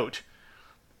threatening note.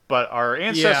 But our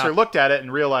ancestor looked at it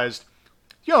and realized,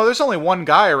 there's only one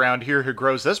guy around here who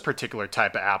grows this particular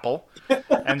type of apple.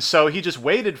 And so he just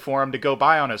waited for him to go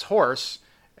by on his horse.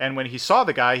 And when he saw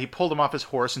the guy, he pulled him off his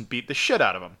horse and beat the shit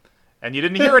out of him. And you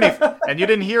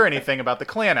didn't hear anything about the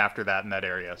Klan after that in that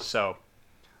area. So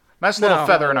nice little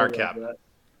feather in our cap.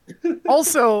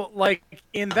 Also,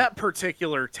 in that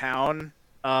particular town,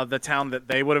 the town that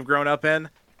they would have grown up in,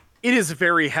 it is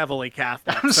very heavily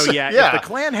Catholic. So yeah, if the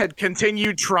Klan had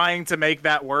continued trying to make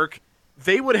that work,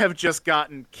 they would have just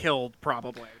gotten killed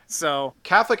probably. So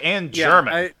Catholic and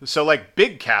German. So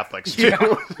big Catholics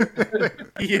too.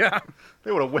 Yeah.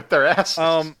 They would have whipped their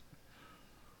asses.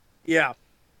 Yeah.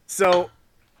 So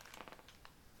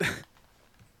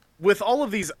with all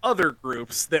of these other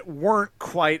groups that weren't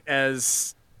quite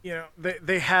as,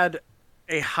 they had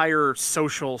a higher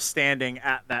social standing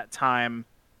at that time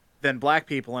than black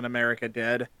people in America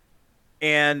did.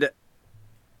 And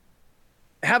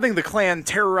having the Klan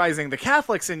terrorizing the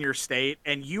Catholics in your state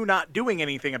and you not doing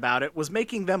anything about it was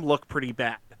making them look pretty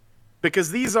bad.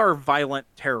 Because these are violent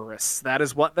terrorists. That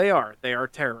is what they are. They are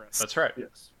terrorists. That's right.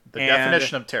 Yes. The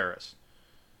definition of terrorist.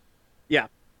 Yeah.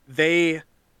 They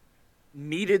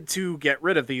needed to get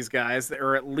rid of these guys,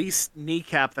 or at least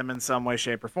kneecap them in some way,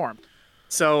 shape, or form.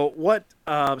 So what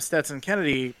Stetson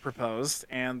Kennedy proposed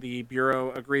and the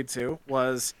Bureau agreed to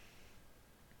was,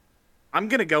 I'm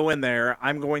going to go in there,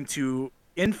 I'm going to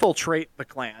infiltrate the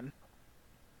Klan,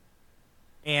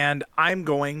 and I'm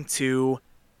going to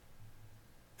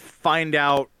find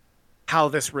out how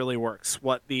this really works.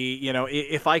 What the,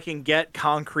 if I can get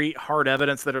concrete, hard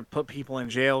evidence that would put people in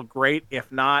jail, great. If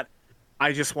not,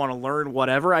 I just want to learn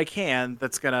whatever I can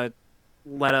that's going to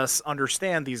let us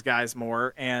understand these guys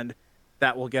more, and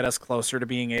that will get us closer to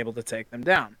being able to take them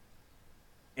down.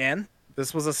 And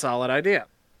this was a solid idea.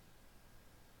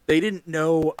 They didn't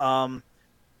know,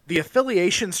 the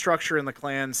affiliation structure in the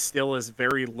Klan still is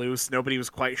very loose. Nobody was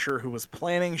quite sure who was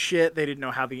planning shit. They didn't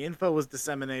know how the info was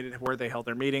disseminated, where they held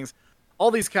their meetings. All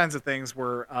these kinds of things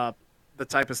were the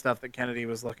type of stuff that Kennedy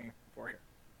was looking for here.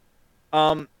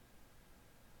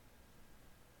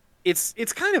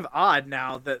 It's kind of odd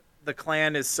now that the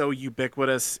Klan is so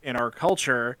ubiquitous in our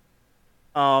culture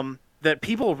that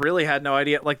people really had no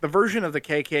idea. Like the version of the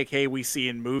KKK we see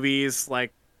in movies,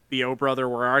 like the "Oh Brother,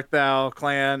 Where Art Thou"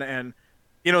 Klan, and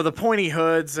the pointy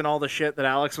hoods and all the shit that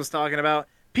Alex was talking about.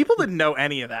 People didn't know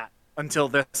any of that until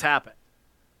this happened.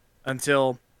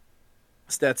 Until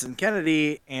Stetson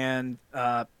Kennedy and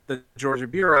the Georgia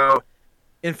Bureau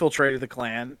infiltrated the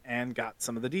Klan and got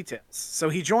some of the details. So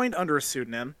he joined under a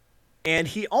pseudonym, and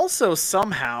he also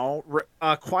somehow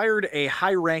acquired a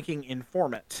high-ranking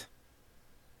informant.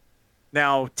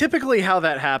 Now, typically how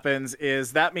that happens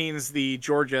is that means the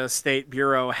Georgia State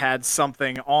Bureau had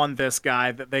something on this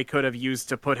guy that they could have used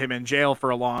to put him in jail for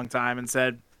a long time and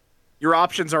said, your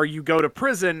options are you go to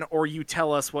prison or you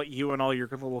tell us what you and all your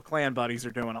little Klan buddies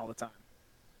are doing all the time.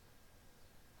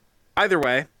 Either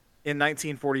way, in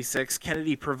 1946,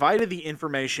 Kennedy provided the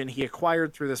information he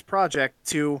acquired through this project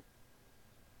to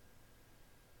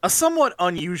a somewhat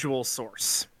unusual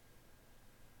source.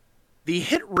 The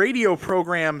hit radio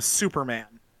program Superman.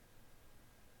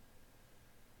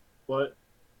 What?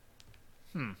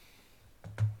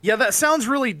 Yeah, that sounds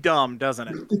really dumb, doesn't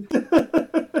it?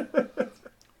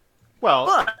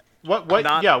 Well, but what?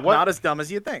 Not as dumb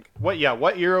as you'd think. What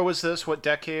era was this? What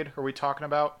decade are we talking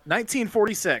about?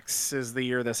 1946 is the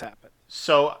year this happened.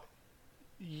 So,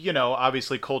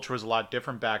 obviously culture was a lot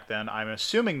different back then. I'm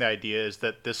assuming the idea is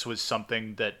that this was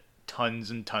something that tons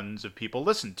and tons of people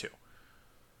listened to.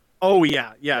 Oh,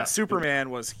 yeah.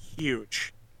 Superman was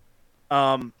huge.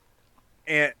 And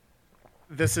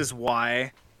this is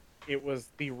why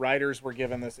the writers were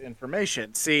given this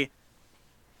information. See,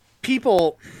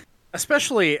 people,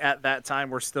 especially at that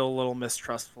time, were still a little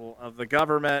mistrustful of the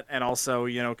government, and also,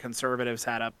 conservatives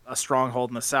had a stronghold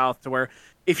in the South to where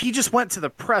if he just went to the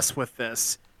press with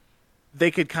this, they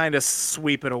could kind of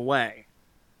sweep it away.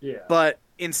 Yeah. But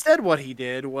instead what he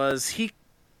did was he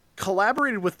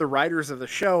collaborated with the writers of the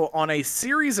show on a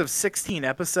series of 16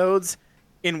 episodes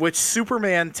in which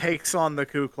Superman takes on the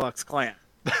Ku Klux Klan.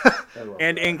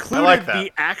 And included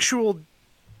the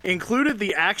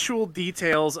actual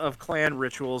details of Klan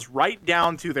rituals right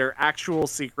down to their actual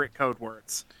secret code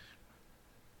words.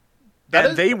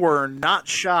 They were not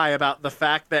shy about the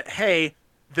fact that, hey,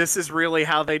 this is really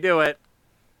how they do it.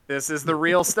 This is the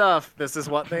real stuff. This is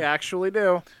what they actually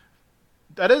do.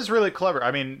 That is really clever.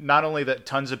 I mean, not only that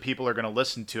tons of people are going to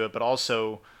listen to it, but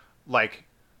also, like,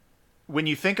 when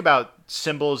you think about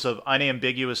symbols of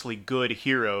unambiguously good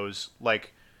heroes,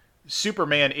 like,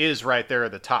 Superman is right there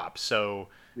at the top. So,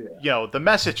 the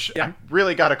message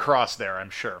really got across there, I'm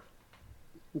sure.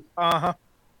 Uh-huh.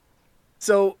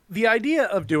 So, the idea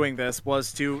of doing this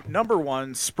was to, number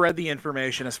one, spread the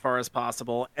information as far as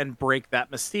possible and break that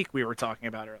mystique we were talking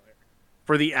about earlier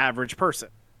for the average person.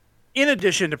 In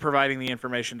addition to providing the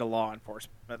information to law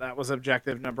enforcement. That was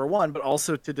objective number one, but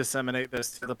also to disseminate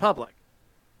this to the public.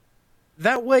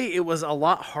 That way, it was a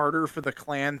lot harder for the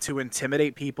Klan to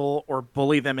intimidate people or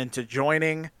bully them into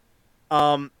joining.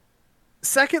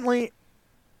 Secondly,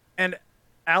 and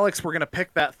Alex, we're going to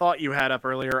pick that thought you had up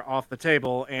earlier off the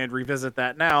table and revisit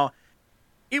that now.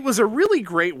 It was a really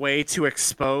great way to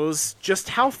expose just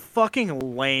how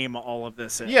fucking lame all of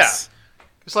this is. Yeah.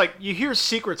 It's like, you hear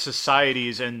secret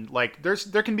societies and, like, there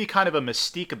can be kind of a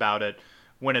mystique about it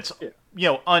when it's,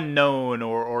 unknown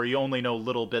or you only know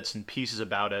little bits and pieces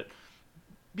about it.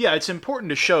 Yeah, it's important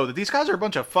to show that these guys are a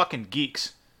bunch of fucking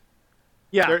geeks.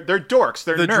 Yeah. They're dorks.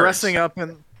 They're nerds. Dressing up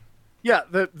in... Yeah,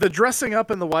 the dressing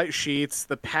up in the white sheets,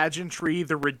 the pageantry,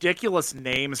 the ridiculous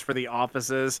names for the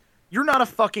offices. You're not a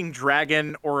fucking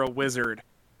dragon or a wizard.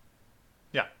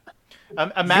 Yeah.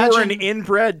 Imagine you're an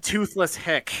inbred, toothless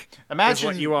hick. Imagine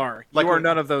what you are. You are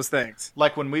none of those things.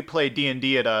 Like when we play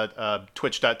D&D at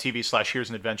twitch.tv/Here's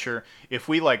an Adventure, if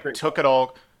we took it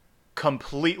all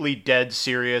completely dead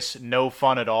serious, no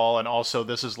fun at all, and also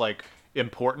this is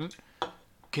important,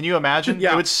 can you imagine?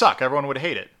 Yeah. It would suck. Everyone would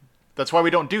hate it. That's why we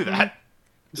don't do that.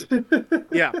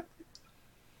 Yeah.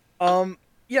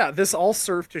 Yeah, this all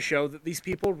served to show that these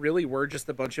people really were just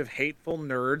a bunch of hateful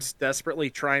nerds desperately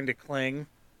trying to cling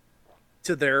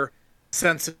to their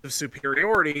sense of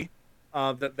superiority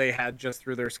that they had just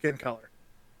through their skin color.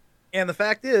 And the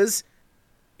fact is,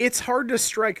 it's hard to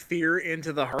strike fear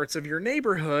into the hearts of your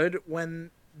neighborhood when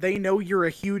they know you're a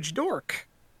huge dork.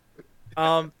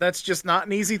 That's just not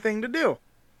an easy thing to do.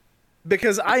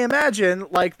 Because I imagine,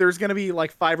 like, there's going to be,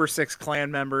 like, 5 or 6 Klan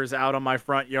members out on my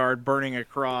front yard burning a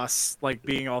cross, like,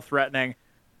 being all threatening.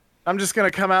 I'm just going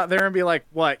to come out there and be like,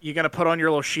 what, you going to put on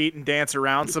your little sheet and dance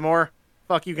around some more?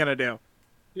 Fuck you going to do?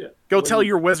 Yeah. Go tell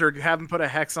your wizard, have him put a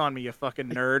hex on me, you fucking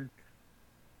nerd.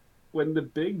 When the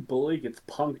big bully gets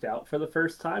punked out for the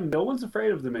first time, no one's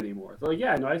afraid of them anymore. They're like,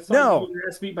 yeah, no, I saw you get your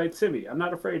ass beat by Timmy. I'm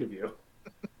not afraid of you.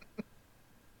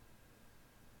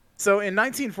 So in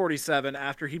 1947,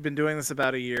 after he'd been doing this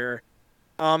about a year,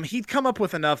 he'd come up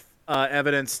with enough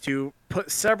evidence to put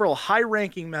several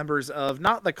high-ranking members of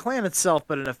not the Klan itself,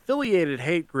 but an affiliated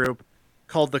hate group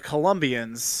called the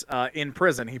Columbians in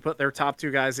prison. He put their top 2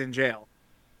 guys in jail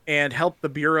and helped the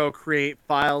Bureau create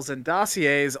files and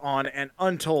dossiers on an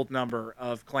untold number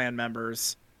of Klan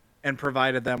members and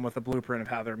provided them with a blueprint of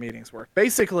how their meetings worked.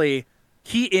 Basically,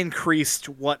 he increased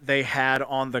what they had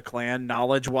on the Klan,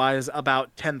 knowledge-wise, about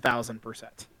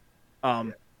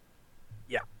 10,000%.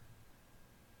 Yeah.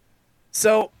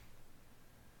 So,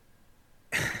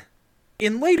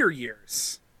 in later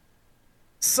years,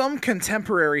 some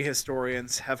contemporary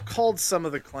historians have called some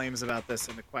of the claims about this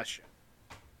into question.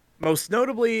 Most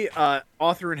notably,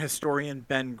 author and historian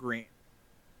Ben Green.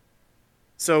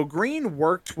 So Green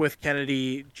worked with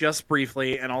Kennedy just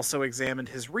briefly and also examined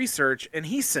his research, and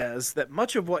he says that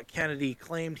much of what Kennedy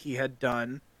claimed he had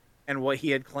done and what he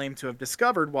had claimed to have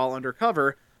discovered while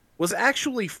undercover was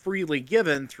actually freely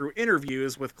given through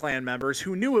interviews with Klan members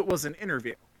who knew it was an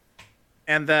interview.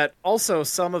 And that also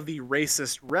some of the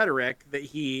racist rhetoric that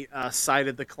he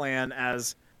cited the Klan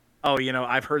as, oh, you know,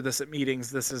 I've heard this at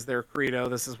meetings, this is their credo,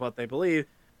 this is what they believe.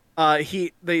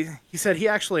 He said he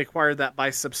actually acquired that by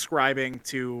subscribing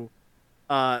to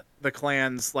the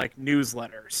Klan's like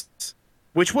newsletters,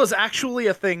 which was actually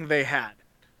a thing they had.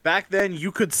 Back then,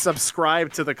 you could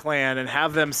subscribe to the Klan and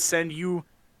have them send you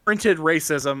printed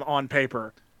racism on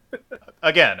paper.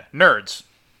 Again, nerds.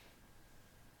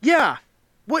 Yeah.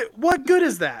 What good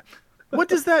is that? What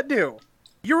does that do?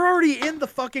 You're already in the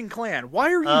fucking Klan.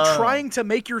 Why are you trying to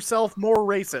make yourself more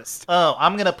racist? Oh,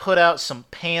 I'm going to put out some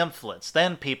pamphlets.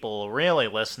 Then people will really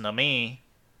listen to me.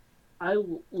 I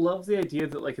love the idea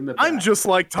that, like, in the back, I'm just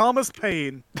like Thomas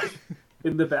Paine.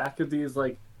 In the back of these,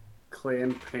 like,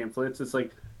 Klan pamphlets, it's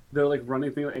like, they're, like,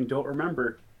 running things, and don't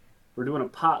remember, we're doing a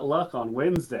potluck on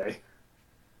Wednesday.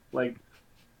 Like,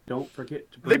 don't forget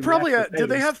to bring They probably did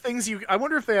they have things I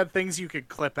wonder if they had things you could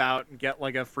clip out and get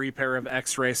like a free pair of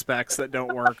X-ray specs that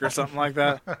don't work or something like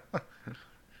that.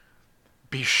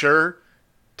 Be sure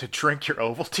to drink your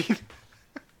Ovaltine.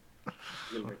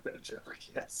 You like that joke,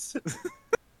 yes.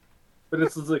 But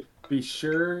it's like, be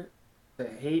sure to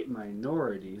hate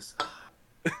minorities.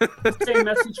 Same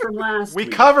message from last week.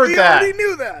 We covered that. We already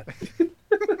knew that.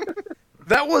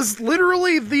 That was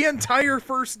literally the entire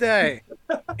first day.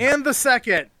 And the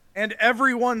second. And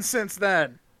everyone since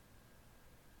then.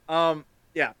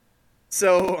 Yeah.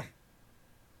 So,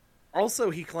 also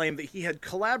he claimed that he had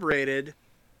collaborated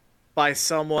by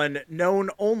someone known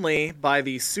only by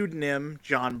the pseudonym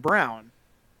John Brown,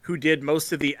 who did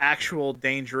most of the actual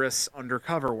dangerous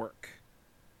undercover work.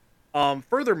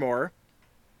 Furthermore,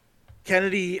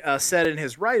 Kennedy said in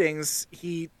his writings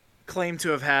he claimed to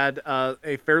have had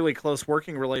a fairly close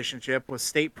working relationship with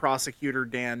state prosecutor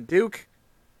Dan Duke.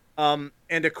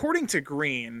 And according to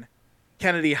Green,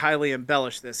 Kennedy highly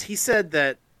embellished this. He said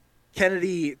that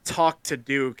Kennedy talked to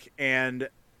Duke and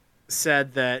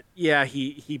said that, yeah,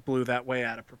 he blew that way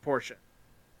out of proportion.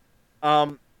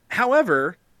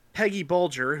 However, Peggy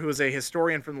Bulger, who is a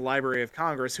historian from the Library of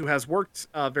Congress, who has worked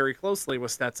very closely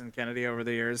with Stetson Kennedy over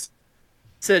the years,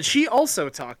 said she also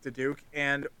talked to Duke,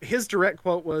 and his direct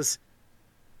quote was,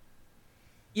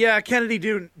 yeah, Kennedy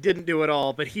didn't do it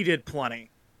all, but he did plenty.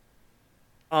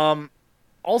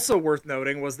 Also worth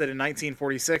noting was that in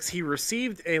 1946, he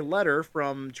received a letter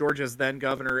from Georgia's then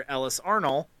governor, Ellis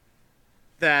Arnold,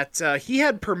 that he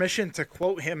had permission to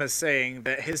quote him as saying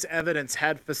that his evidence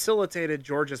had facilitated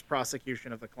Georgia's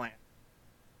prosecution of the Klan.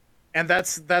 And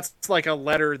that's like a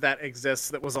letter that exists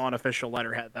that was on official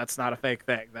letterhead. That's not a fake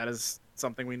thing. That is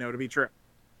something we know to be true.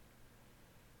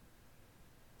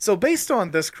 So based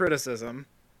on this criticism,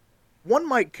 one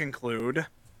might conclude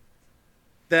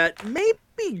that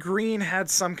maybe Green had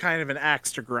some kind of an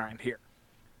axe to grind here.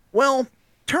 Well,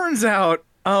 turns out,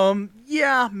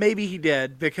 yeah, maybe he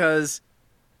did, because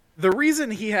The reason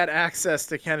he had access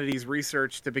to Kennedy's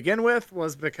research to begin with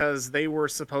was because they were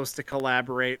supposed to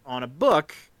collaborate on a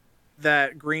book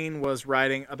that Greene was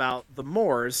writing about the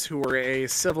Moors, who were a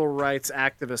civil rights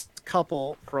activist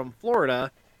couple from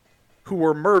Florida who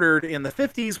were murdered in the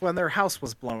 50s when their house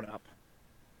was blown up.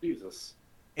 Jesus.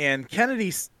 And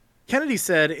Kennedy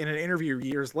said in an interview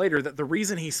years later that the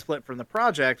reason he split from the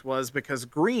project was because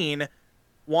Greene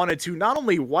wanted to not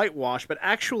only whitewash, but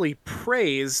actually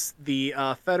praise the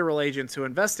federal agents who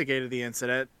investigated the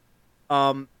incident,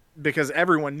 because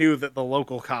everyone knew that the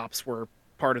local cops were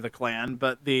part of the Klan,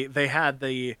 but they had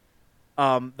the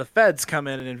feds come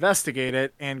in and investigate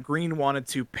it, and Greene wanted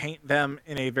to paint them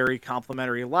in a very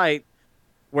complimentary light,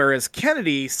 whereas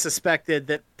Kennedy suspected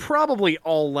that probably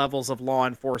all levels of law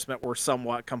enforcement were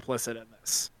somewhat complicit in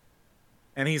this.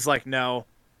 And he's like, no,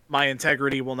 my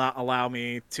integrity will not allow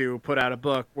me to put out a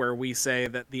book where we say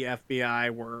that the FBI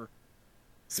were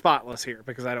spotless here,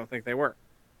 because I don't think they were.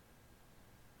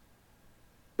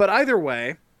 But either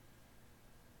way,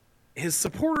 his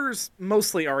supporters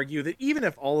mostly argue that even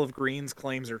if all of Greene's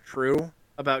claims are true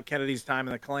about Kennedy's time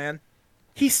in the Klan,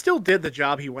 he still did the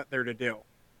job he went there to do.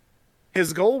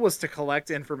 His goal was to collect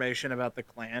information about the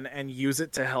Klan and use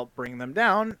it to help bring them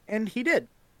down, and he did.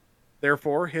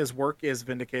 Therefore, his work is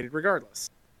vindicated regardless.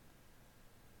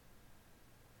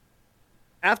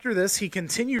 After this, he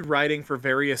continued writing for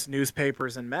various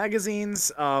newspapers and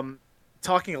magazines,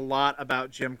 talking a lot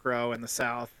about Jim Crow in the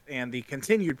South and the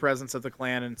continued presence of the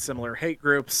Klan and similar hate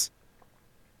groups.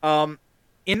 In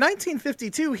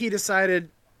 1952, he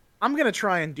decided, I'm going to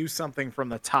try and do something from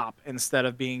the top instead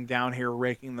of being down here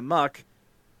raking the muck.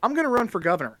 I'm going to run for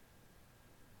governor.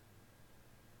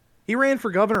 He ran for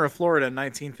governor of Florida in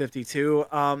 1952,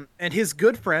 and his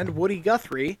good friend Woody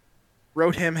Guthrie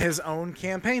wrote him his own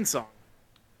campaign song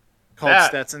called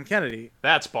Stetson Kennedy.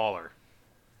 That's baller.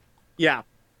 Yeah.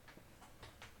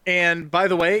 And by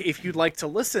the way, if you'd like to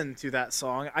listen to that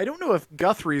song, I don't know if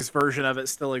Guthrie's version of it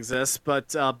still exists,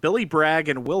 but Billy Bragg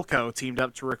and Wilco teamed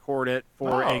up to record it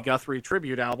for a Guthrie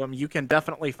tribute album. You can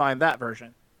definitely find that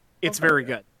version. It's very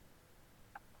good.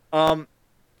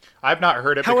 I've not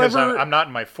heard it because I'm not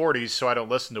in my 40s, so I don't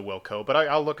listen to Wilco, but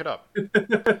I'll look it up.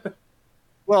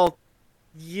 Well,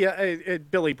 yeah,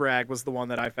 Billy Bragg was the one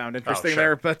that I found interesting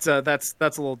there, but that's a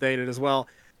little dated as well.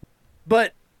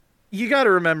 But you got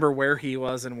to remember where he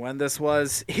was and when this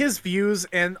was. His views,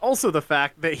 and also the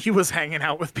fact that he was hanging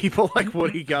out with people like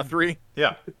Woody Guthrie,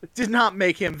 did not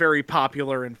make him very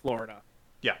popular in Florida.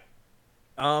 Yeah.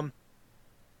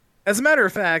 As a matter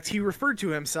of fact, he referred to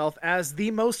himself as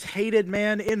the most hated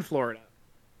man in Florida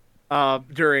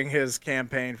during his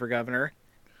campaign for governor.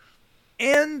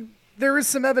 And there is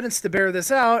some evidence to bear this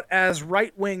out, as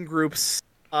right-wing groups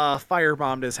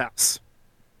firebombed his house.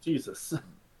 Jesus.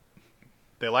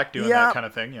 They like doing that kind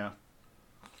of thing, yeah.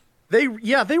 They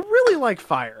really like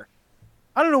fire.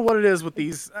 I don't know what it is with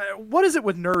these. What is it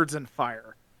with nerds and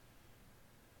fire?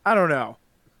 I don't know.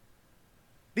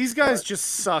 These guys just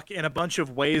suck in a bunch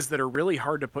of ways that are really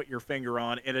hard to put your finger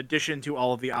on, in addition to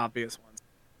all of the obvious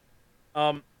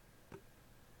ones.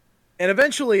 And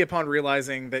eventually, upon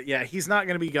realizing that, he's not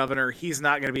going to be governor, he's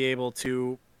not going to be able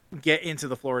to get into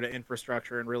the Florida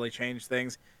infrastructure and really change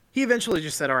things, he eventually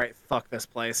just said, all right, fuck this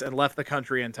place, and left the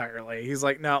country entirely. He's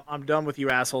like, no, I'm done with you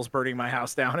assholes burning my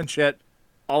house down and shit.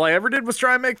 All I ever did was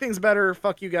try and make things better.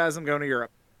 Fuck you guys, I'm going to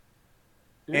Europe.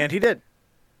 Yeah. And he did.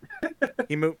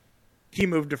 He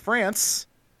moved to France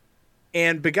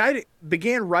and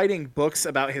began writing books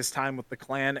about his time with the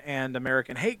Klan and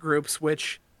American hate groups,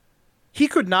 which he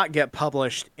could not get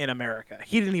published in America.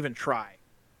 He didn't even try.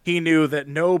 He knew that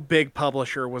no big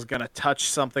publisher was going to touch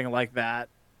something like that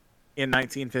in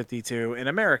 1952 in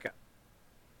America.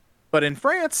 But in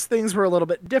France, things were a little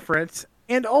bit different.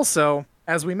 And also,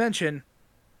 as we mentioned,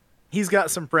 he's got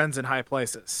some friends in high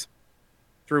places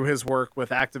through his work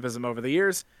with activism over the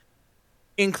years,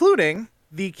 including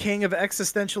the king of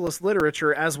existentialist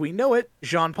literature as we know it,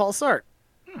 Jean-Paul Sartre.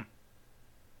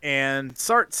 And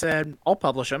Sartre said, I'll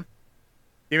publish him.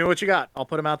 Give me what you got. I'll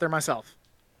put them out there myself.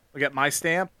 I'll get my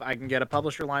stamp. I can get a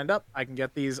publisher lined up. I can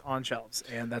get these on shelves.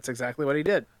 And that's exactly what he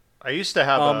did. I used to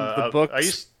have I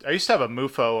used to have a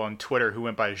mufo on Twitter who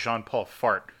went by Jean-Paul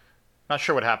Fart. Not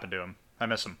sure what happened to him. I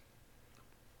miss him.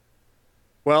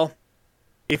 Well,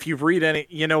 if you read any,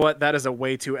 you know what? That is a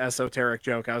way too esoteric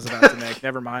joke I was about to make.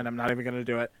 Never mind. I'm not even going to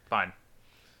do it. Fine.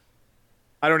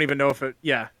 I don't even know if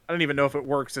it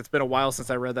works. It's been a while since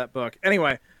I read that book.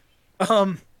 Anyway,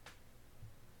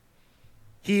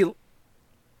 he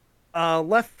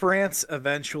left France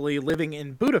eventually, living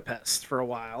in Budapest for a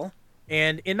while.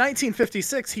 And in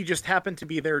 1956, he just happened to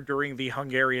be there during the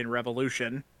Hungarian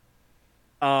Revolution.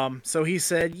 So he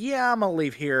said, yeah, I'm going to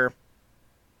leave here.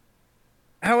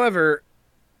 However,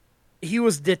 he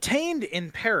was detained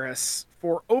in Paris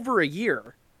for over a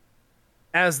year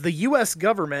as the U.S.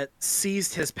 government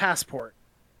seized his passport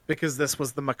because this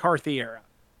was the McCarthy era.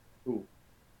 Ooh.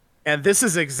 And this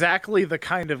is exactly the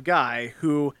kind of guy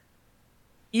who,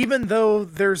 even though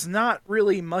there's not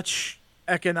really much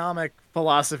economic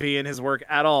philosophy in his work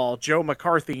at all, Joe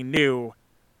McCarthy knew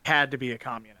had to be a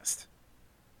communist.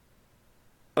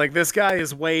 Like, this guy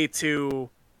is way too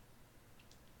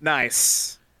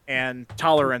nice and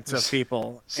tolerant of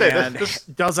people, and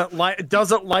doesn't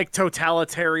like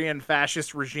totalitarian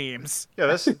fascist regimes.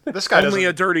 Yeah, this guy only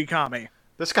a dirty commie.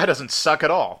 This guy doesn't suck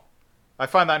at all. I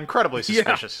find that incredibly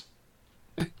suspicious.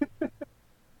 Yeah.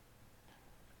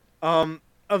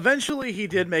 Eventually, he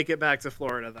did make it back to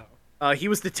Florida, though. He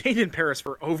was detained in Paris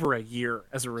for over a year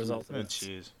as a result of it.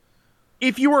 Jeez.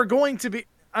 If you are going to be,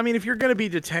 if you're going to be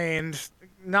detained,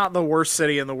 not the worst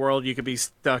city in the world you could be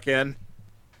stuck in.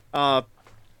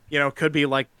 Could be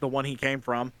like the one he came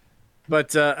from.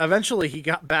 But eventually he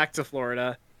got back to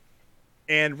Florida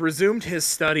and resumed his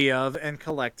study of and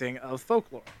collecting of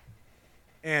folklore.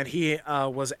 And he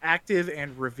was active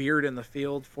and revered in the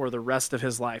field for the rest of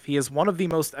his life. He is one of the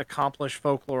most accomplished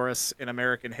folklorists in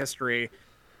American history.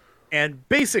 And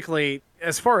basically,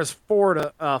 as far as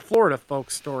Florida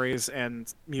folk stories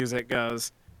and music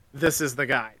goes, this is the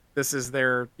guy. This is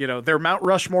their Mount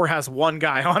Rushmore has one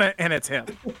guy on it, and it's him.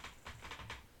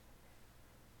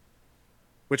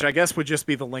 Which I guess would just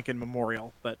be the Lincoln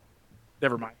Memorial, but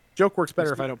never mind. Joke works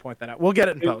better if I don't point that out. We'll get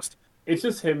it in post. It's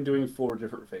just him doing 4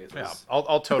 different phases. Yeah,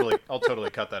 I'll totally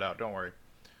cut that out. Don't worry.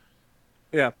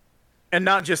 Yeah, and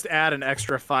not just add an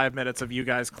extra 5 minutes of you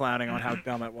guys clowning on how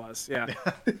dumb it was. Yeah.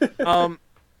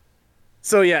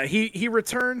 So yeah, he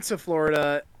returned to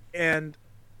Florida and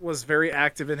was very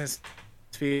active in his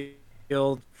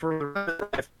field for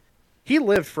life. He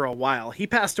lived for a while. He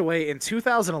passed away in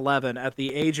 2011 at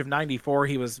the age of 94.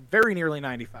 He was very nearly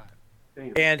 95.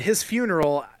 Damn. And his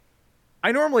funeral,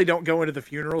 I normally don't go into the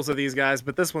funerals of these guys,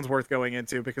 but this one's worth going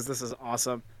into because this is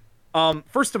awesome.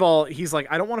 First of all, he's like,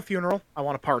 I don't want a funeral. I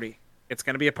want a party. It's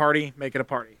going to be a party. Make it a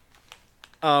party.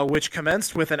 Which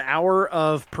commenced with an hour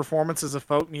of performances of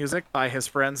folk music by his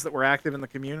friends that were active in the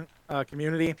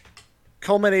community,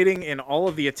 culminating in all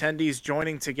of the attendees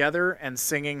joining together and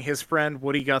singing his friend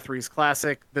Woody Guthrie's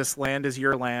classic, This Land Is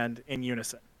Your Land, in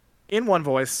unison, in one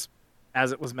voice,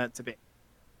 as it was meant to be.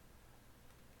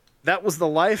 That was the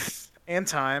life and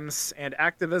times and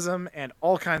activism and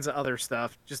all kinds of other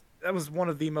stuff. That was one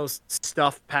of the most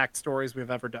stuff-packed stories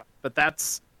we've ever done. But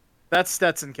that's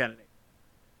Stetson Kennedy.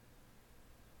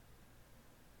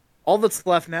 All that's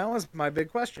left now is my big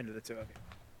question to the two of you.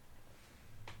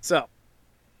 So,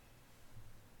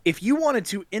 if you wanted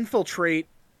to infiltrate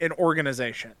an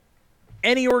organization,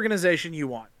 any organization you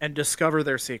want, and discover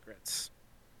their secrets,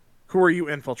 who are you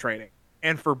infiltrating?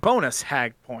 And for bonus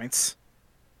hag points,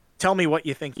 tell me what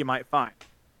you think you might find.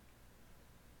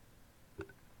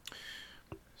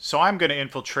 So I'm going to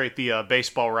infiltrate the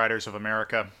Baseball Writers of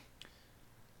America.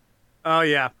 Oh,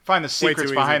 yeah. Find the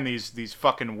secrets behind these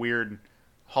fucking weird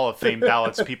Hall of Fame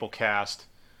ballots people cast.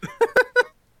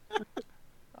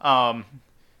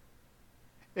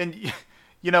 And,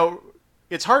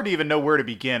 it's hard to even know where to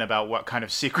begin about what kind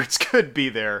of secrets could be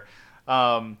there.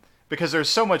 Because there's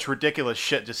so much ridiculous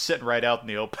shit just sitting right out in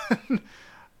the open.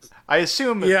 I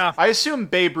assume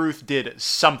Babe Ruth did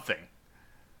something.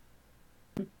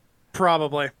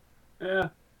 Probably. Yeah.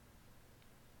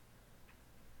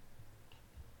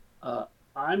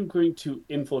 I'm going to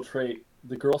infiltrate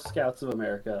the Girl Scouts of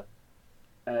America,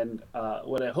 and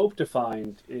what I hope to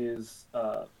find is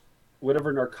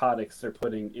whatever narcotics they're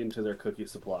putting into their cookie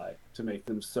supply to make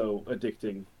them so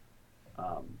addicting.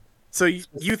 So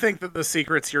you think that the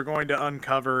secrets you're going to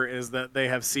uncover is that they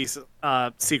have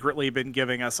secretly been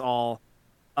giving us all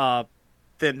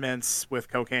Thin Mints with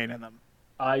cocaine in them?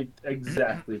 I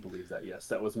exactly believe that. Yes,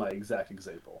 that was my exact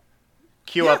example.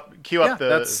 Cue up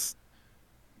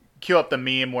the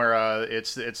meme where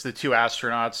it's the two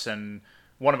astronauts and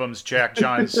one of them's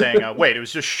JackJohn saying, "Wait, it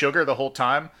was just sugar the whole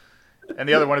time," and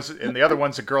the other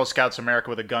one's a Girl Scouts of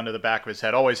America with a gun to the back of his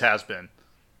head. Always has been.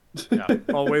 Yeah,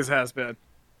 always has been.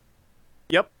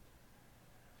 Yep.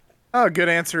 Oh, good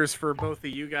answers for both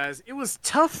of you guys. It was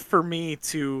tough for me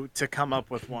to come up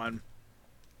with one.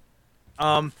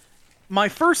 My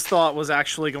first thought was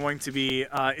actually going to be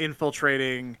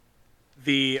infiltrating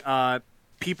the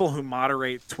people who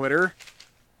moderate Twitter,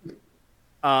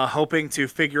 hoping to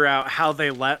figure out how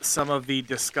they let some of the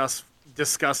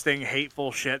disgusting,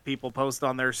 hateful shit people post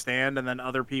on their stand, and then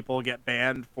other people get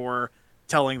banned for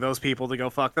telling those people to go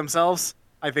fuck themselves.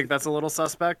 I think that's a little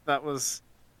suspect. That was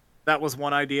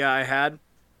one idea I had.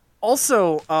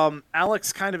 Also,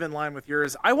 Alex, kind of in line with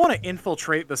yours, I want to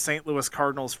infiltrate the St. Louis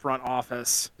Cardinals front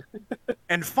office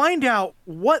and find out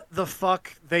what the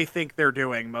fuck they think they're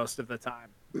doing most of the time.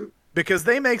 Because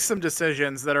they make some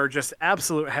decisions that are just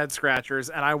absolute head scratchers,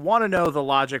 and I want to know the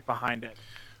logic behind it.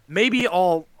 Maybe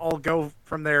I'll go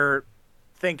from there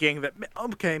thinking that,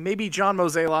 okay, maybe John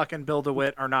Mozeliak and Bill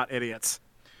DeWitt are not idiots.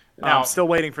 Now, I'm still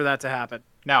waiting for that to happen.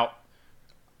 Now,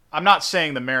 I'm not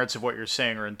saying the merits of what you're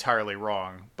saying are entirely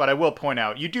wrong, but I will point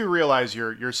out, you do realize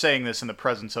you're saying this in the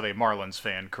presence of a Marlins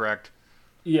fan, correct?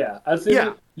 Yeah. I was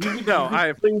saying, you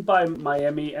swing by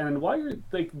Miami, and while you're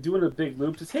doing a big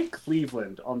loop, just hit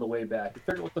Cleveland on the way back.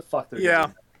 Figure out what the fuck they're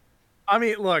doing. I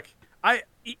mean, look,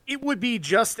 it would be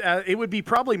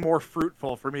probably more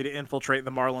fruitful for me to infiltrate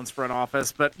the Marlins front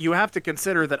office, but you have to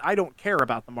consider that I don't care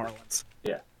about the Marlins.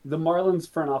 Yeah, the Marlins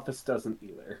front office doesn't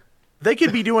either. They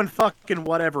could be doing fucking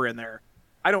whatever in there.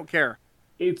 I don't care.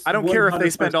 I don't care if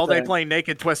they spend all day playing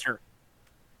Naked Twister.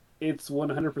 It's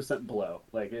 100% below.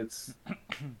 It's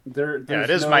there's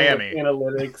it is no Miami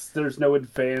analytics. There's no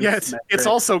advanced. Yeah, it's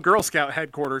also Girl Scout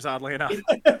headquarters. Oddly enough,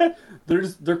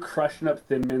 they're crushing up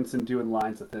Thin Mints and doing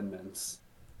lines of Thin Mints.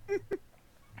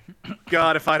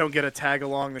 God, if I don't get a tag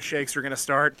along, the shakes are gonna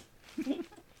start. All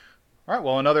right.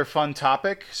 Well, another fun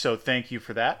topic. So thank you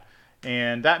for that.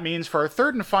 And that means for our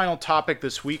third and final topic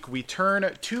this week, we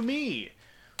turn to me.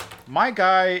 My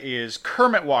guy is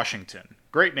Kermit Washington.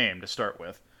 Great name to start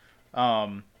with.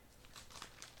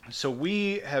 So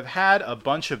we have had a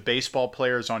bunch of baseball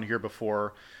players on here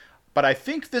before, but I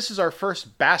think this is our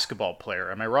first basketball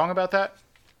player. Am I wrong about that?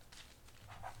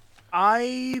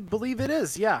 I believe it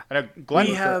is. Yeah.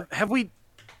 Glenn, I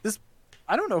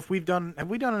don't know if have we done an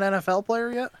NFL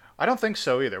player yet? I don't think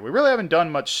so either. We really haven't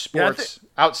done much sports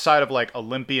outside of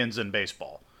Olympians in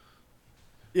baseball.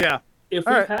 Yeah. If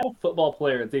we had a football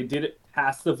player, they did it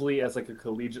passively as a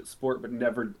collegiate sport, but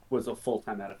never was a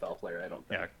full-time NFL player, I don't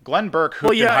think. Yeah, Glenn Burke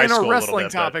hooped in high school a little bit. In our wrestling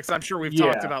topics, I'm sure we've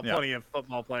talked about plenty of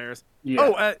football players.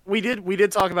 Yeah. We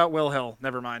did talk about Will Hill.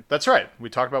 Never mind. That's right. We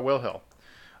talked about Will Hill.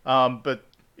 But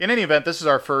in any event, this is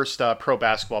our first pro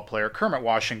basketball player, Kermit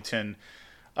Washington.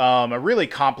 A really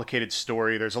complicated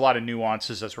story. There's a lot of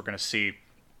nuances, as we're going to see.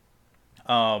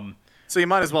 So you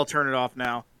might as well turn it off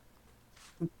now.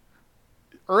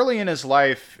 Early in his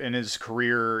life, in his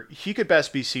career, he could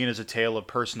best be seen as a tale of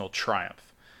personal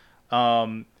triumph.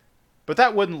 But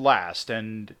that wouldn't last,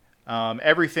 and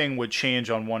everything would change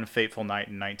on one fateful night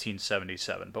in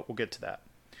 1977, but we'll get to that.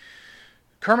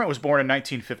 Kermit was born in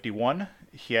 1951.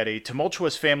 He had a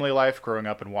tumultuous family life growing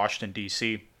up in Washington,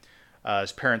 D.C.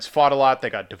 His parents fought a lot. They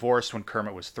got divorced when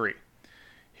Kermit was 3.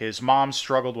 His mom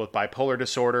struggled with bipolar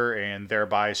disorder and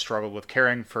thereby struggled with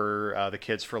caring for the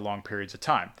kids for long periods of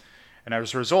time. And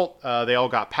as a result, they all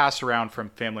got passed around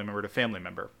from family member to family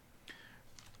member.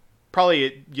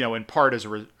 Probably, in part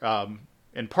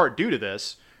due to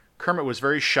this, Kermit was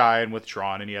very shy and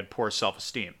withdrawn, and he had poor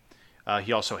self-esteem.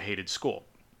 He also hated school.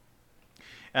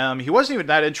 He wasn't even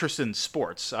that interested in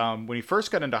sports. When he first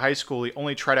got into high school, he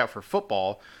only tried out for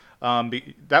football.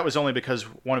 That was only because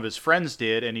one of his friends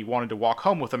did, and he wanted to walk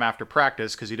home with him after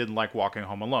practice because he didn't like walking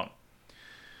home alone.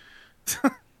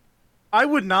 I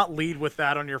would not lead with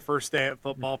that on your first day at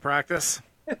football practice.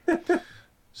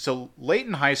 So late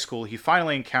in high school, he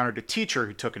finally encountered a teacher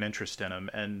who took an interest in him,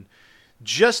 and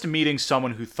just meeting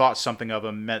someone who thought something of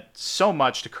him meant so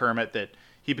much to Kermit that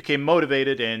he became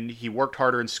motivated and he worked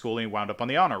harder in school and he wound up on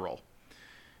the honor roll.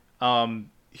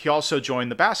 He also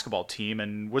joined the basketball team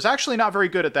and was actually not very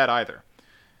good at that either.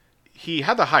 He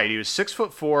had the height. He was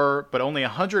 6'4", but only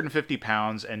 150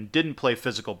 pounds and didn't play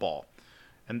physical ball.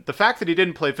 And the fact that he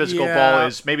didn't play physical ball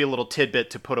is maybe a little tidbit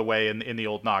to put away in the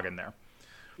old noggin there.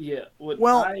 Yeah.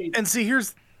 And see,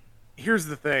 here's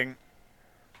the thing.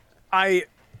 I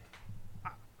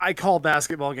call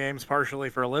basketball games partially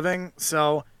for a living,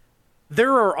 so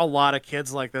there are a lot of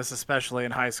kids like this, especially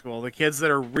in high school. The kids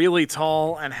that are really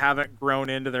tall and haven't grown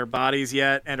into their bodies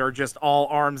yet and are just all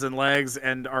arms and legs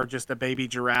and are just a baby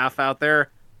giraffe out there.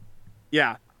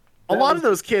 Yeah. A lot of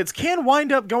those kids can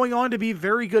wind up going on to be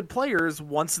very good players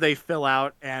once they fill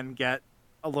out and get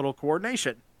a little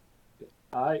coordination.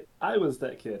 I was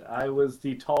that kid. I was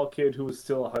the tall kid who was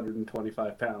still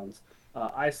 125 pounds.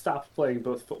 I stopped playing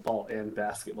both football and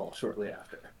basketball shortly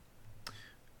after.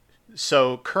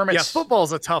 So Kermit's... Yeah,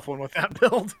 football's a tough one with that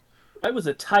build. I was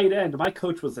a tight end. My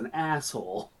coach was an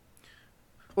asshole.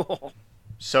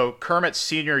 So Kermit's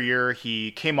senior year,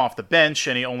 he came off the bench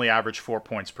and he only averaged 4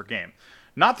 points per game.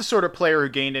 Not the sort of player who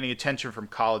gained any attention from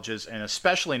colleges, and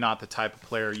especially not the type of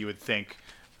player you would think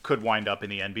could wind up in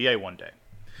the NBA one day.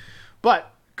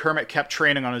 But Kermit kept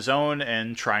training on his own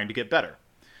and trying to get better.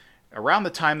 Around the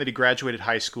time that he graduated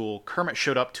high school, Kermit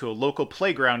showed up to a local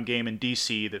playground game in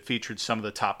D.C. that featured some of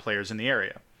the top players in the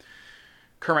area.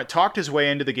 Kermit talked his way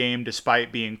into the game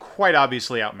despite being quite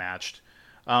obviously outmatched.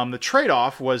 The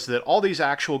trade-off was that all these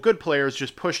actual good players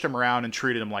just pushed him around and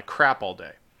treated him like crap all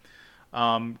day.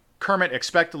 Kermit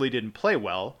expectedly didn't play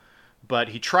well, but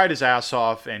he tried his ass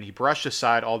off and he brushed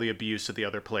aside all the abuse that the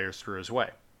other players threw his way.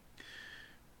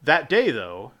 That day,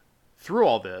 though, through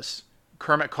all this,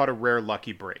 Kermit caught a rare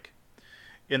lucky break.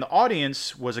 In the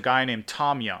audience was a guy named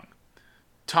Tom Young.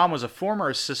 Tom was a former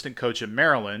assistant coach at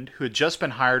Maryland who had just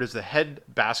been hired as the head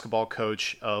basketball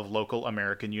coach of local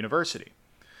American University.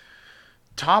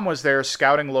 Tom was there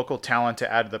scouting local talent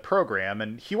to add to the program,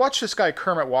 and he watched this guy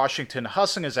Kermit Washington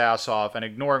hustling his ass off and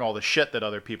ignoring all the shit that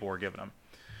other people were giving him.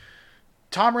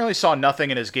 Tom really saw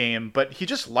nothing in his game, but he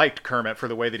just liked Kermit for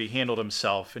the way that he handled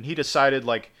himself, and he decided,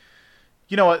 like,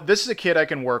 you know what, this is a kid I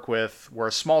can work with, we're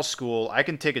a small school, I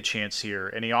can take a chance here,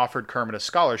 and he offered Kermit a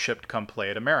scholarship to come play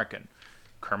at American.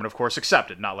 Kermit, of course,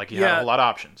 accepted, not like he had a whole lot of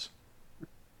options.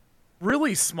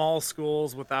 Really small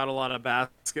schools without a lot of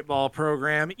basketball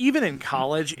program, even in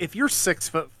college, if you're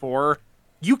 6'4",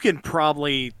 you can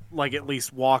probably like at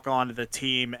least walk onto the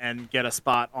team and get a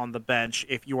spot on the bench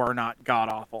if you are not god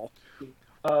awful.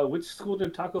 Which school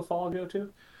did Taco Fall go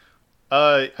to?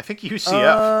 I think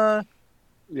UCF.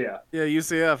 Yeah,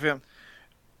 UCF. Yeah.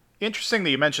 Interesting that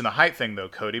you mentioned the height thing, though,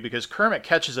 Cody, because Kermit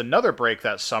catches another break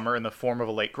that summer in the form of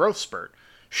a late growth spurt,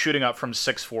 shooting up from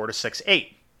 6'4" to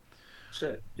 6'8".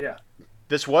 Shit, yeah.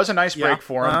 This was a nice break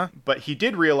for him, but he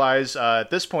did realize at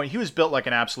this point he was built like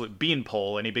an absolute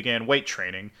beanpole, and he began weight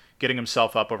training, getting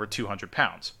himself up over 200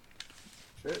 pounds.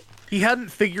 Shit. He hadn't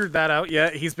figured that out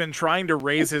yet. He's been trying to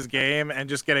raise his game and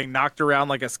just getting knocked around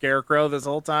like a scarecrow this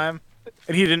whole time,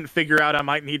 and he didn't figure out I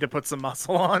might need to put some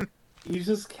muscle on. He's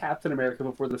just Captain America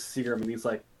before the serum, and he's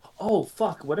like, oh,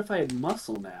 fuck, what if I had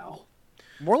muscle now?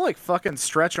 More like fucking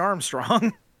Stretch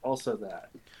Armstrong. Also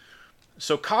that.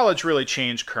 So college really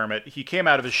changed Kermit. He came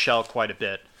out of his shell quite a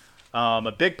bit.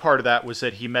 A big part of that was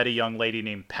that he met a young lady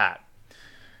named Pat.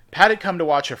 Pat had come to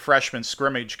watch a freshman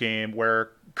scrimmage game where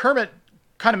Kermit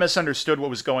kind of misunderstood what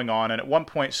was going on and at one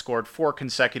point scored 4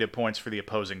 consecutive points for the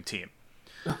opposing team.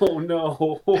 Oh,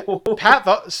 no. Pat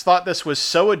thought this was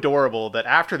so adorable that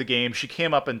after the game, she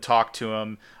came up and talked to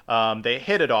him. They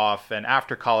hit it off, and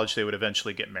after college, they would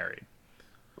eventually get married.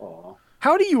 Aw.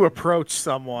 How do you approach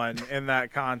someone in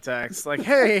that context? Like,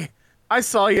 hey, I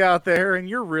saw you out there, and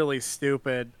you're really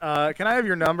stupid. Can I have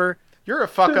your number? You're a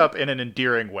fuck-up in an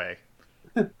endearing way.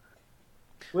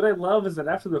 What I love is that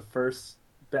after the first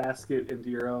basket into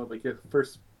your own, like your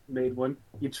first made one,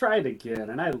 you try it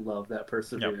again, and I love that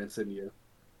perseverance in you.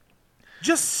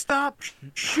 Just stop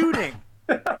shooting.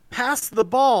 Pass the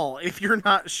ball if you're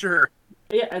not sure.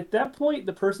 Yeah, at that point,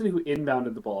 the person who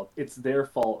inbounded the ball, it's their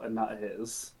fault and not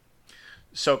his.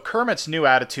 So Kermit's new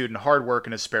attitude and hard work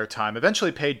in his spare time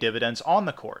eventually paid dividends on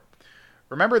the court.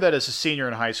 Remember that as a senior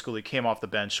in high school, he came off the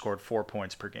bench, scored 4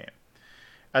 points per game.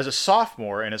 As a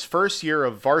sophomore, in his first year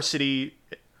of varsity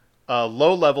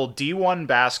low-level D1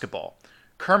 basketball,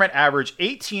 Kermit averaged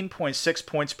 18.6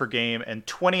 points per game and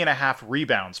 20.5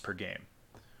 rebounds per game.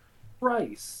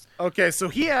 Christ. Okay, so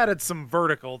he added some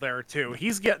vertical there, too.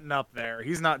 He's getting up there.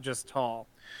 He's not just tall.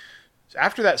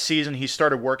 After that season, he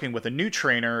started working with a new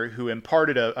trainer who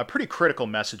imparted a pretty critical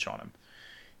message on him.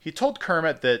 He told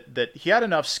Kermit that he had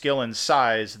enough skill and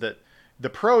size that the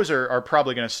pros are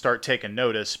probably going to start taking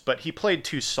notice, but he played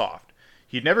too soft.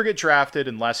 He'd never get drafted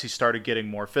unless he started getting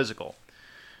more physical.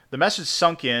 The message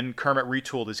sunk in, Kermit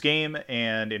retooled his game,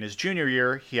 and in his junior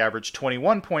year, he averaged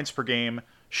 21 points per game,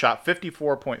 shot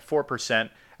 54.4%,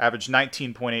 averaged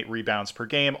 19.8 rebounds per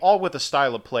game, all with a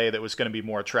style of play that was going to be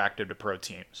more attractive to pro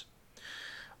teams.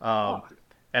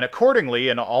 And accordingly,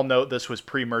 and I'll note this was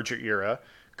pre-merger era,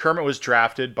 Kermit was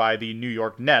drafted by the New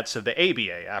York Nets of the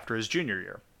ABA after his junior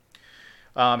year.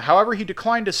 However, he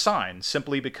declined to sign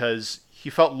simply because he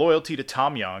felt loyalty to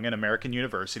Tom Young and American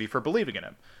University for believing in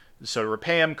him. So to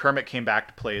repay him, Kermit came back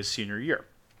to play his senior year.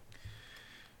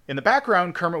 In the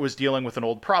background, Kermit was dealing with an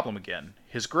old problem again,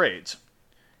 his grades.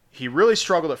 He really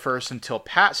struggled at first until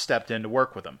Pat stepped in to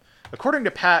work with him. According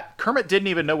to Pat, Kermit didn't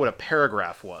even know what a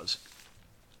paragraph was.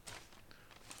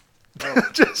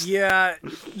 Yeah,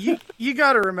 you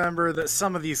got to remember that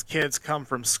some of these kids come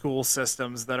from school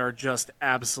systems that are just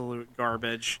absolute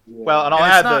garbage. Well, and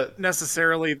it's not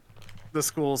necessarily the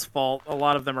school's fault. A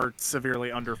lot of them are severely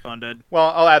underfunded.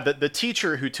 Well, I'll add that the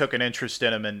teacher who took an interest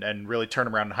in him and really turned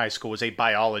him around in high school was a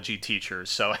biology teacher.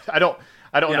 So I don't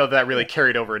know if that really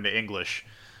carried over into English.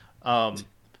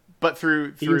 But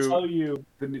through he can tell you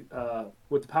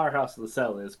what the powerhouse of the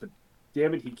cell is, but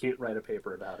damn it, he can't write a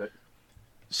paper about it.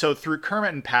 So through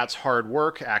Kermit and Pat's hard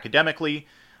work academically,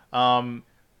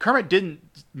 Kermit didn't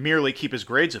merely keep his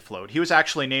grades afloat. He was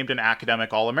actually named an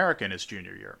academic All-American his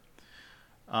junior year.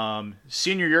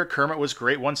 Senior year, Kermit was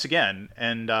great once again,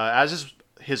 and as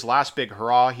his last big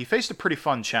hurrah, he faced a pretty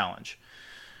fun challenge.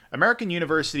 American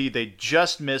University, they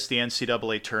just missed the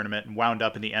NCAA tournament and wound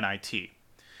up in the NIT.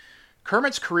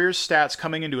 Kermit's career stats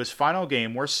coming into his final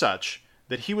game were such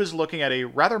that he was looking at a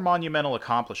rather monumental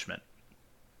accomplishment.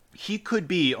 He could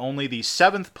be only the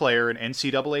 7th player in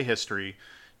NCAA history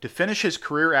to finish his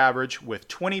career average with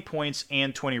 20 points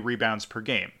and 20 rebounds per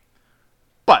game.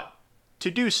 But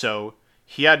to do so,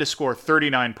 he had to score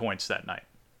 39 points that night.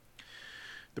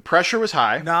 The pressure was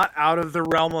high. Not out of the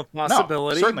realm of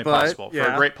possibility. No, certainly possible for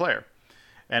a great player.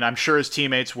 And I'm sure his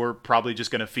teammates were probably just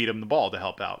going to feed him the ball to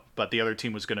help out, but the other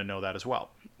team was going to know that as well.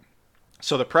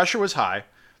 So the pressure was high,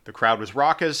 the crowd was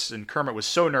raucous, and Kermit was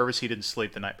so nervous he didn't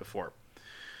sleep the night before.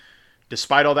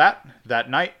 Despite all that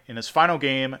night, in his final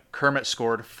game, Kermit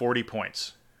scored 40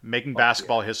 points, making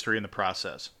basketball history in the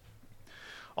process.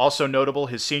 Also notable,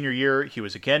 his senior year, he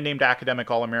was again named Academic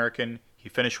All-American. He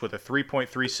finished with a 3.37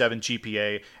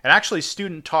 GPA, and actually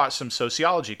student taught some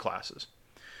sociology classes.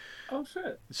 Oh,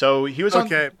 shit. So he was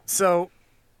so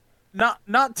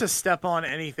not to step on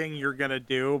anything you're going to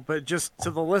do, but just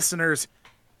to the listeners,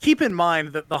 keep in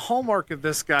mind that the hallmark of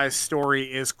this guy's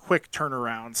story is quick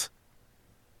turnarounds.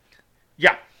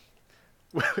 Yeah.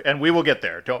 And we will get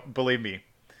there. Don't believe me.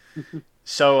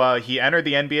 So he entered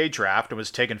the NBA draft and was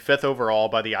taken 5th overall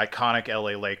by the iconic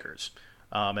LA Lakers.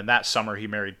 And that summer he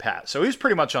married Pat. So he was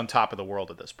pretty much on top of the world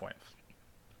at this point.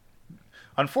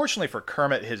 Unfortunately for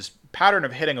Kermit, his pattern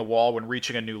of hitting a wall when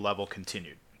reaching a new level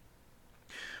continued.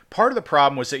 Part of the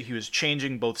problem was that he was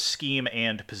changing both scheme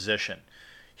and position.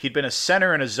 He'd been a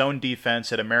center in a zone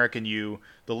defense at American U.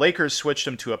 The Lakers switched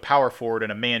him to a power forward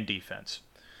and a man defense.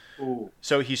 Ooh.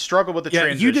 So he struggled with the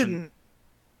transition.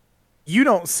 You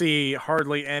don't see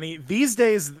hardly any. These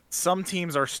days, some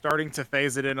teams are starting to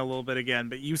phase it in a little bit again,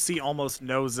 but you see almost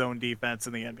no zone defense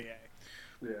in the NBA.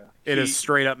 Yeah. It is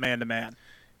straight up man-to-man.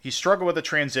 He struggled with the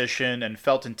transition and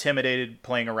felt intimidated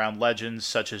playing around legends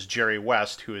such as Jerry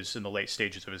West, who is in the late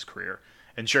stages of his career.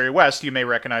 And Jerry West, you may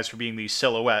recognize for being the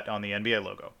silhouette on the NBA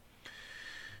logo.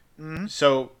 Mm-hmm.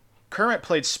 So Kermit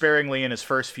played sparingly in his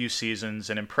first few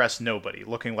seasons and impressed nobody,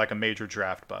 looking like a major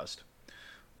draft bust.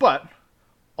 But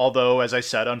although, as I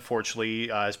said, unfortunately,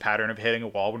 his pattern of hitting a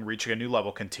wall when reaching a new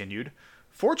level continued,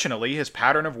 fortunately, his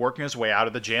pattern of working his way out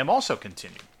of the jam also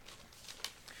continued.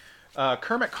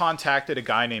 Kermit contacted a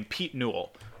guy named Pete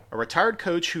Newell, a retired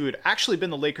coach who had actually been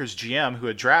the Lakers GM who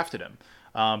had drafted him,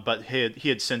 but he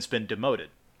had since been demoted.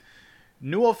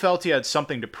 Newell felt he had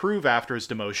something to prove after his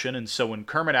demotion, and so when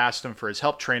Kermit asked him for his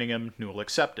help training him, Newell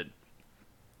accepted.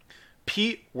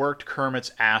 Pete worked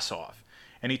Kermit's ass off,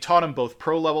 and he taught him both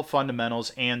pro-level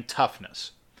fundamentals and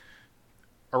toughness.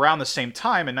 Around the same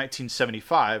time, in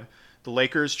 1975, the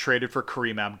Lakers traded for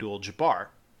Kareem Abdul-Jabbar.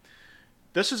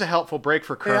 This was a helpful break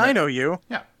for Kermit. Hey, I know you.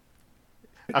 Yeah.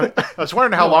 I was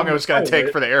wondering how long it was going to take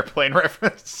for the airplane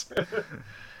reference.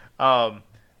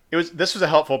 This was a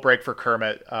helpful break for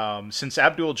Kermit, since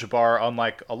Abdul-Jabbar,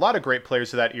 unlike a lot of great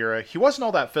players of that era, he wasn't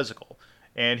all that physical.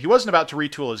 And he wasn't about to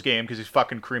retool his game because he's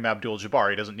fucking Kareem Abdul-Jabbar.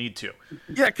 He doesn't need to.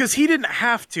 Yeah, because he didn't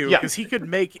have to. Because he could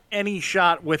make any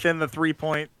shot within the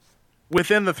three-point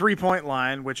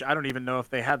line, which I don't even know if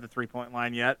they had the three-point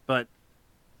line yet, but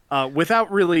without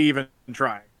really even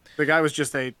trying. The guy was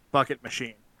just a bucket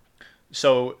machine.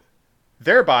 So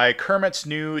thereby, Kermit's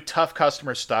new tough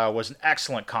customer style was an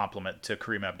excellent compliment to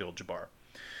Kareem Abdul-Jabbar.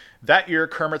 That year,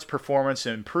 Kermit's performance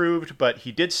improved, but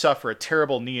he did suffer a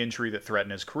terrible knee injury that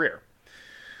threatened his career.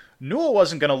 Newell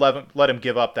wasn't going to let him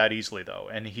give up that easily, though,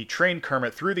 and he trained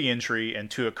Kermit through the injury and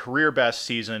to a career-best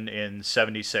season in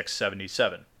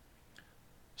 76-77.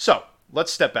 So,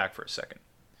 let's step back for a second.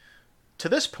 To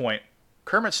this point,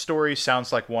 Kermit's story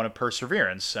sounds like one of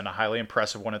perseverance, and a highly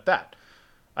impressive one at that.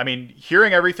 I mean,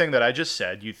 hearing everything that I just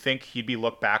said, you'd think he'd be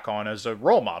looked back on as a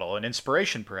role model, an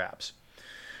inspiration perhaps.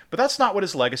 But that's not what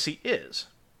his legacy is.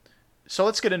 So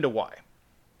let's get into why.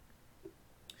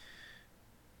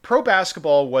 Pro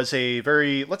basketball was a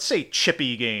very, let's say,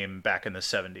 chippy game back in the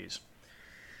 70s.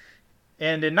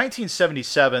 And in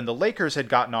 1977, the Lakers had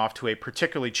gotten off to a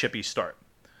particularly chippy start.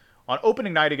 On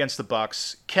opening night against the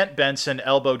Bucks, Kent Benson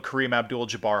elbowed Kareem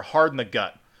Abdul-Jabbar hard in the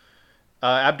gut.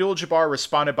 Abdul-Jabbar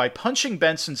responded by punching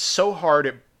Benson so hard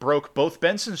it broke both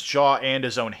Benson's jaw and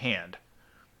his own hand.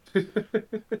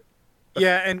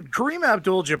 Yeah, and Kareem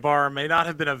Abdul-Jabbar may not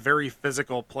have been a very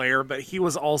physical player, but he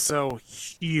was also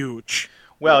huge.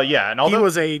 Well, yeah, and although he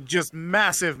was a just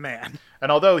massive man.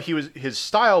 And although his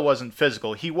style wasn't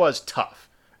physical, he was tough.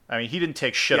 I mean, he didn't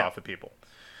take shit off of people.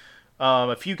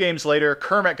 A few games later,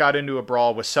 Kermit got into a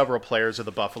brawl with several players of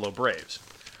the Buffalo Braves.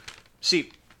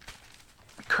 See,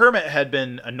 Kermit had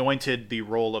been anointed the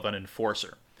role of an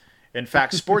enforcer. In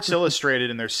fact, Sports Illustrated,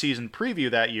 in their season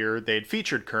preview that year, they'd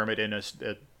featured Kermit in a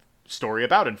story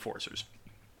about enforcers.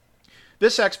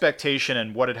 This expectation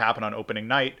and what had happened on opening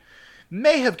night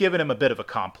may have given him a bit of a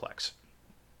complex.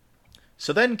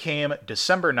 So then came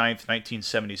December 9th,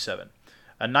 1977,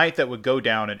 a night that would go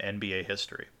down in NBA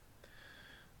history.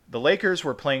 The Lakers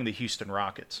were playing the Houston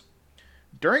Rockets.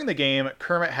 During the game,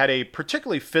 Kermit had a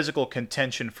particularly physical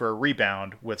contention for a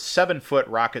rebound with 7-foot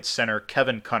Rockets center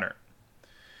Kevin Cunnert.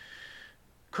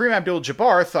 Kareem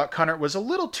Abdul-Jabbar thought Cunnert was a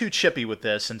little too chippy with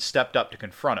this and stepped up to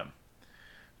confront him.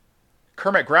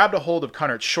 Kermit grabbed a hold of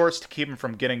Cunnert's shorts to keep him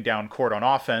from getting down court on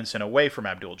offense and away from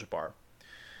Abdul-Jabbar.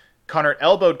 Cunnert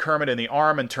elbowed Kermit in the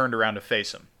arm and turned around to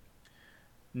face him.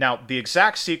 Now, the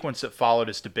exact sequence that followed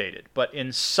is debated, but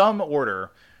in some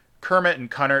order, Kermit and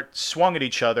Cunnert swung at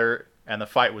each other and the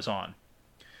fight was on.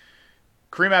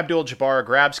 Kareem Abdul-Jabbar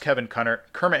grabs Kevin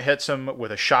Cunnert. Kermit hits him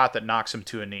with a shot that knocks him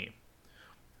to a knee.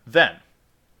 Then,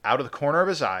 out of the corner of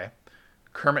his eye,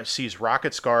 Kermit sees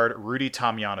Rockets guard Rudy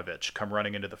Tomjanovich come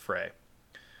running into the fray.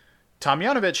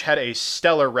 Tomjanovich had a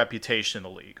stellar reputation in the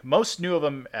league. Most knew of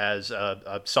him as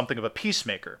something of a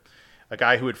peacemaker, a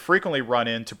guy who would frequently run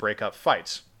in to break up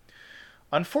fights.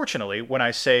 Unfortunately, when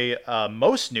I say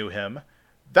most knew him,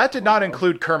 that did not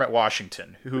include Kermit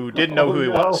Washington, who didn't know who he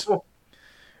was.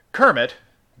 Kermit,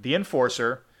 the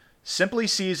enforcer, simply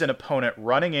sees an opponent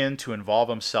running in to involve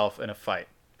himself in a fight.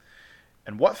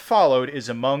 And what followed is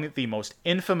among the most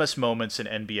infamous moments in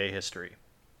NBA history.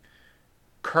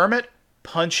 Kermit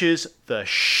punches the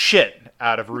shit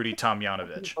out of Rudy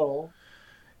Tomjanovich.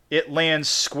 It lands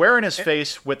square in his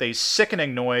face with a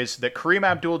sickening noise that Kareem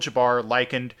Abdul-Jabbar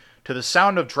likened to the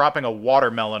sound of dropping a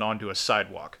watermelon onto a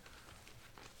sidewalk.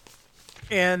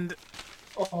 And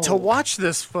to watch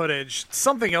this footage,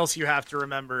 something else you have to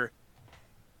remember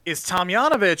is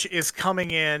Tomjanovich is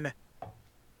coming in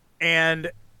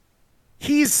and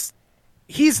he's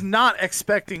not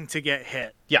expecting to get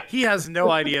hit. Yeah. He has no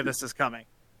idea this is coming.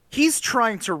 He's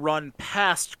trying to run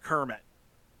past Kermit.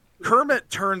 Kermit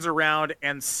turns around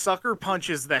and sucker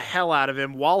punches the hell out of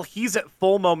him while he's at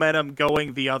full momentum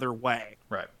going the other way.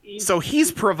 Right. So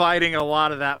he's providing a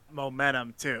lot of that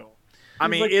momentum too. I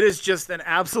mean, it is just an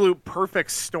absolute perfect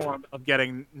storm of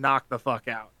getting knocked the fuck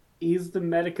out. He's the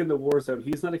medic in the war zone.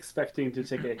 He's not expecting to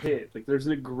take a hit. Like, there's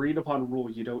an agreed upon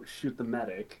rule. You don't shoot the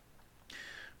medic.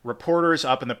 Reporters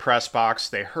up in the press box,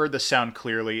 they heard the sound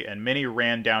clearly, and many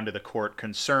ran down to the court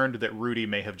concerned that Rudy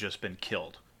may have just been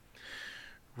killed.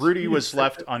 Rudy was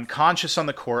left unconscious on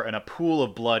the court, and a pool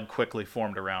of blood quickly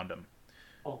formed around him.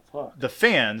 Oh, fuck. The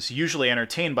fans, usually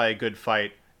entertained by a good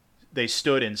fight, they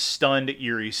stood in stunned,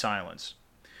 eerie silence.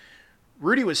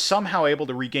 Rudy was somehow able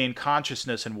to regain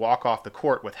consciousness and walk off the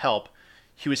court with help.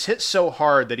 He was hit so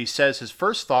hard that he says his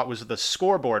first thought was that the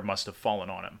scoreboard must have fallen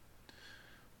on him.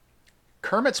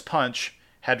 Kermit's punch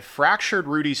had fractured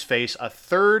Rudy's face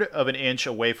 1/3 of an inch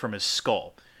away from his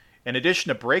skull, in addition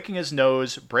to breaking his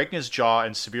nose, breaking his jaw,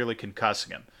 and severely concussing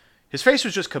him. His face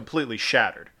was just completely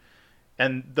shattered.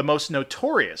 And the most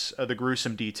notorious of the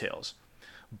gruesome details,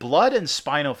 blood and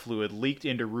spinal fluid leaked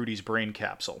into Rudy's brain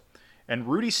capsule, and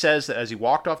Rudy says that as he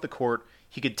walked off the court,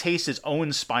 he could taste his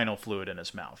own spinal fluid in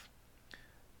his mouth.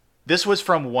 This was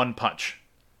from one punch.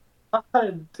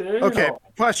 Okay,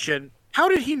 question. How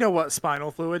did he know what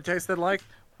spinal fluid tasted like?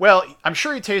 Well, I'm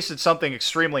sure he tasted something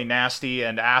extremely nasty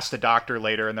and asked a doctor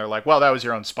later, and they're like, well, that was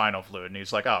your own spinal fluid. And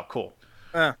he's like, oh, cool.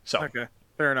 Okay,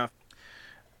 fair enough.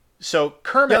 So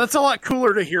Kermit... Yeah, that's a lot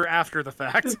cooler to hear after the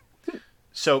fact.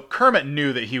 So Kermit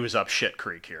knew that he was up shit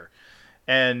creek here.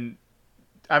 And,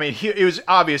 I mean, it was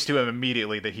obvious to him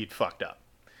immediately that he'd fucked up.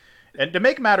 And to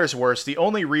make matters worse, the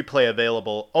only replay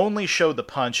available only showed the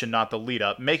punch and not the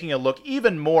lead-up, making it look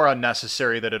even more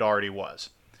unnecessary than it already was.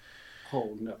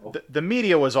 Oh, no. The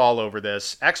media was all over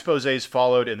this. Exposés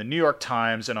followed in the New York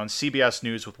Times and on CBS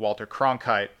News with Walter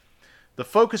Cronkite. The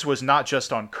focus was not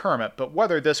just on Kermit, but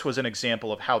whether this was an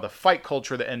example of how the fight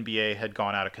culture of the NBA had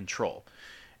gone out of control.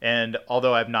 And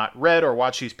although I've not read or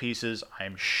watched these pieces,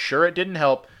 I'm sure it didn't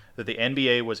help that the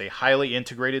NBA was a highly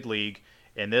integrated league,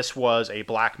 and this was a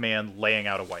black man laying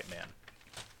out a white man.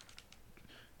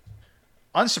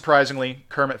 Unsurprisingly,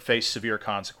 Kermit faced severe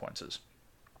consequences.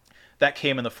 That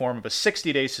came in the form of a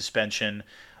 60-day suspension,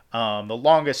 the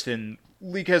longest in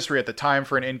league history at the time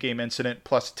for an in-game incident,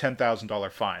 plus a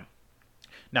 $10,000 fine.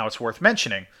 Now, it's worth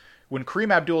mentioning, when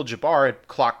Kareem Abdul-Jabbar had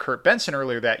clocked Kurt Benson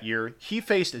earlier that year, he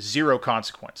faced 0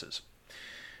 consequences.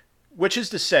 Which is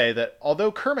to say that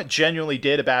although Kermit genuinely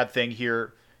did a bad thing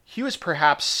here, he was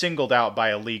perhaps singled out by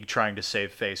a league trying to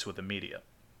save face with the media.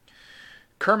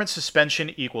 Kermit's suspension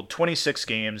equaled 26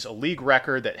 games, a league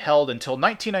record that held until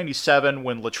 1997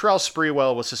 when Latrell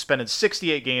Sprewell was suspended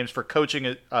 68 games for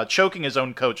choking his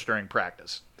own coach during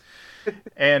practice.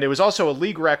 And it was also a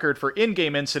league record for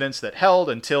in-game incidents that held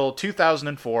until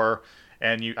 2004,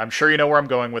 and I'm sure you know where I'm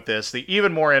going with this, the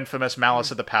even more infamous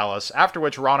Malice at the Palace, after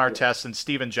which Ron Artest and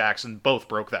Steven Jackson both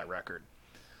broke that record.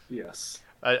 Yes.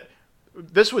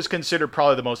 This was considered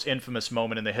probably the most infamous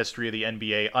moment in the history of the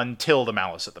NBA until the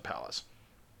Malice at the Palace.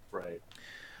 Right.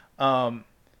 I'm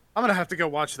going to have to go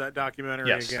watch that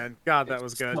documentary again. God, that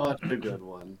was good. Such a good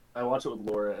one. I watched it with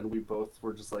Laura, and we both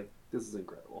were just like, this is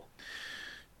incredible.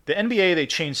 The NBA, they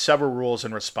changed several rules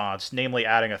in response, namely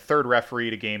adding a third referee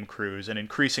to game crews and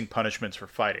increasing punishments for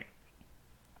fighting.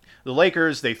 The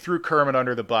Lakers, they threw Kermit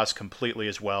under the bus completely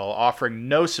as well, offering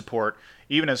no support,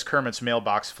 even as Kermit's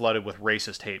mailbox flooded with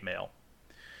racist hate mail.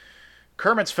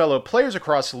 Kermit's fellow players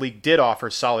across the league did offer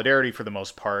solidarity for the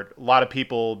most part. A lot of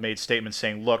people made statements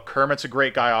saying, look, Kermit's a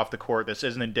great guy off the court. This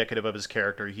isn't indicative of his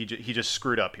character. He just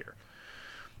screwed up here.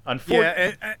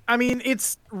 I mean,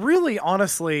 it's really,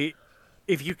 honestly,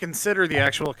 if you consider the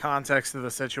actual context of the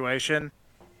situation,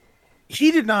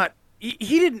 he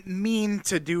didn't mean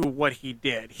to do what he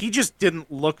did. He just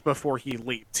didn't look before he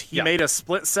leaped. He made a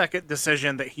split-second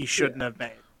decision that he shouldn't have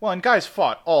made. Well, and guys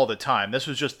fought all the time. This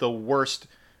was just the worst.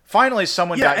 Finally,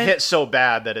 someone got hit so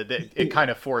bad that it kind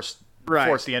of forced the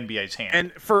NBA's hand.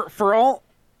 And for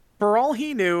all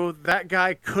he knew, that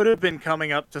guy could have been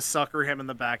coming up to sucker him in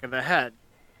the back of the head.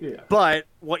 Yeah. But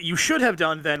what you should have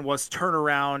done then was turn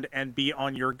around and be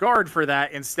on your guard for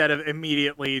that instead of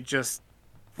immediately just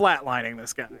flatlining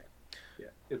this guy. Yeah.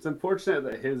 It's unfortunate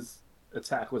that his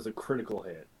attack was a critical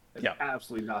hit. And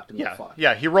absolutely knocked him the fuck.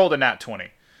 Yeah, he rolled a nat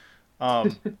 20.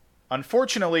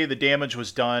 Unfortunately, the damage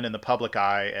was done in the public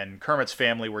eye, and Kermit's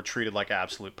family were treated like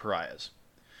absolute pariahs.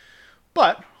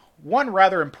 But one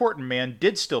rather important man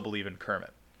did still believe in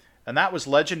Kermit, and that was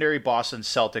legendary Boston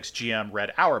Celtics GM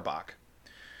Red Auerbach.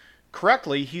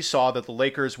 Correctly, he saw that the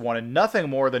Lakers wanted nothing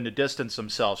more than to distance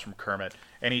themselves from Kermit,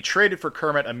 and he traded for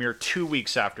Kermit a mere 2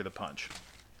 weeks after the punch.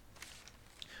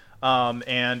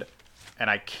 And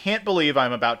I can't believe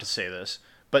I'm about to say this,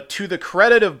 but to the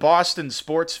credit of Boston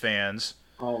sports fans,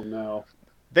 oh no,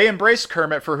 they embraced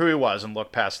Kermit for who he was and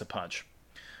looked past the punch.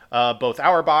 Both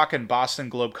Auerbach and Boston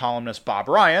Globe columnist Bob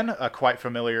Ryan, a quite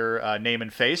familiar name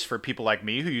and face for people like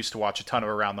me who used to watch a ton of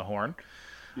Around the Horn,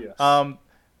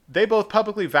 they both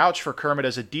publicly vouched for Kermit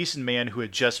as a decent man who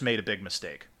had just made a big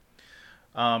mistake.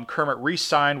 Kermit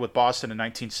re-signed with Boston in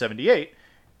 1978.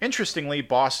 Interestingly,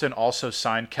 Boston also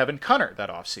signed Kevin Cunnert that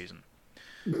offseason.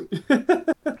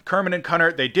 Kermit and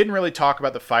Cunnert, they didn't really talk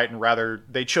about the fight, and rather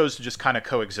they chose to just kind of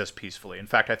coexist peacefully. In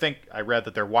fact, I think I read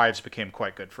that their wives became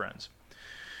quite good friends.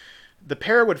 The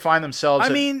pair would find themselves...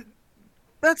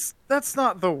 that's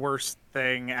not the worst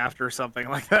thing after something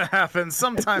like that happens.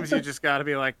 Sometimes you just got to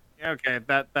be like, okay,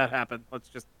 that happened. Let's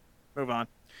just move on.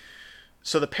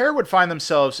 So the pair would find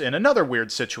themselves in another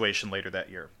weird situation later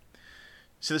that year.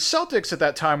 So the Celtics at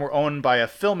that time were owned by a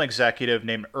film executive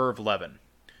named Irv Levin.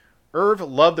 Irv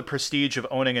loved the prestige of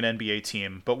owning an NBA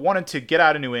team, but wanted to get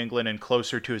out of New England and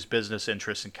closer to his business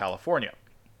interests in California.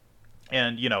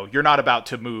 And, you're not about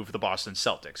to move the Boston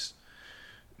Celtics.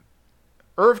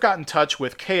 Irv got in touch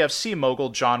with KFC mogul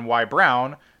John Y.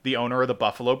 Brown, the owner of the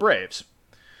Buffalo Braves.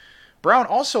 Brown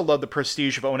also loved the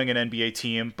prestige of owning an NBA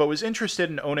team, but was interested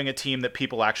in owning a team that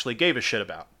people actually gave a shit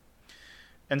about.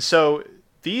 And so,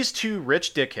 these two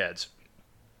rich dickheads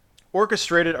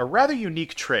orchestrated a rather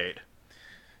unique trade.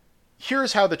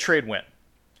 Here's how the trade went.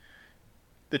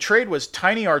 The trade was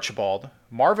Tiny Archibald,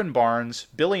 Marvin Barnes,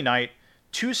 Billy Knight,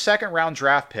 2 second-round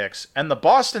draft picks, and the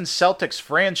Boston Celtics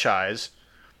franchise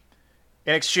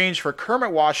in exchange for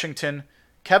Kermit Washington,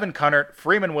 Kevin Cunnert,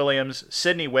 Freeman Williams,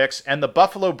 Sidney Wicks, and the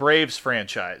Buffalo Braves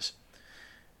franchise.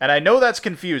 And I know that's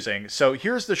confusing, so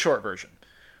here's the short version.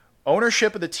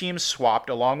 Ownership of the team swapped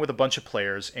along with a bunch of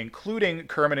players, including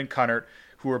Kermit and Cunnert,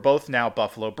 who are both now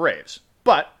Buffalo Braves.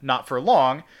 But not for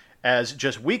long, as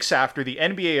just weeks after, the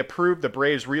NBA approved the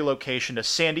Braves' relocation to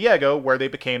San Diego, where they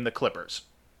became the Clippers.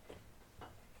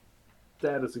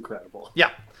 That is incredible.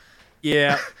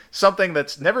 Yeah. Something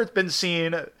that's never been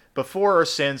seen before or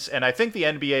since, and I think the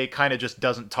NBA kind of just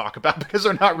doesn't talk about because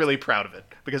they're not really proud of it,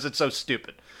 because it's so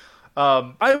stupid.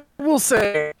 I will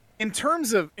say, In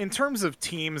terms of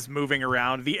teams moving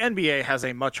around, the NBA has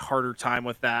a much harder time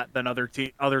with that than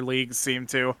other leagues seem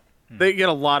to. They get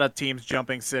a lot of teams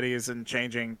jumping cities and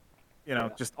changing,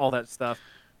 just all that stuff.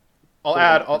 I'll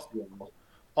add,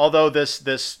 although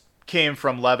this came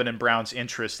from Levin and Brown's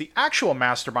interest, the actual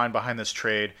mastermind behind this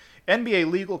trade,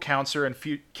 NBA legal counsel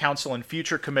and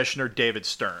future commissioner David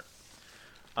Stern.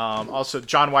 Also,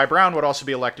 John Y. Brown would also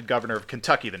be elected governor of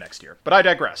Kentucky the next year. But I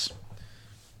digress.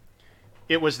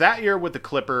 It was that year with the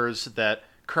Clippers that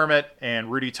Kermit and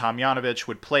Rudy Tomjanovich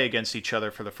would play against each other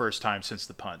for the first time since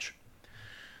the punch.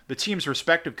 The team's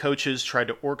respective coaches tried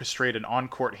to orchestrate an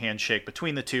on-court handshake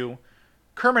between the two.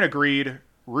 Kermit agreed,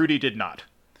 Rudy did not.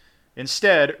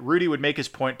 Instead, Rudy would make his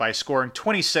point by scoring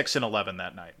 26 and 11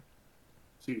 that night.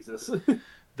 Jesus.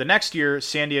 The next year,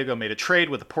 San Diego made a trade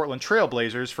with the Portland Trail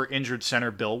Blazers for injured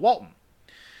center Bill Walton.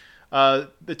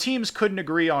 The teams couldn't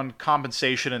agree on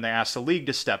compensation and they asked the league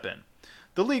to step in.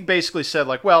 The league basically said,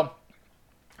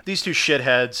 these two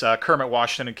shitheads, Kermit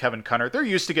Washington and Kevin Cunner, they're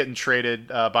used to getting traded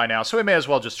by now, so we may as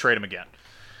well just trade them again.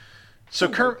 So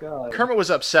Kermit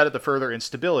was upset at the further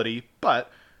instability,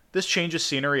 but this change of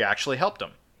scenery actually helped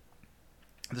him.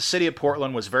 The city of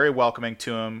Portland was very welcoming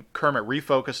to him. Kermit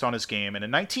refocused on his game, and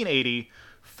in 1980,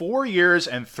 4 years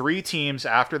and 3 teams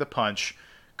after the punch,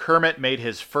 Kermit made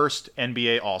his first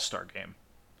NBA All-Star game.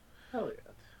 Hell yeah.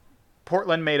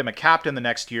 Portland made him a captain the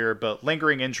next year, but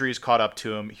lingering injuries caught up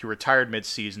to him. He retired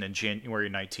mid-season in January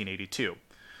 1982.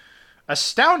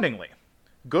 Astoundingly,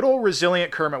 good old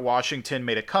resilient Kermit Washington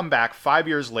made a comeback 5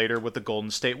 years later with the Golden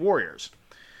State Warriors.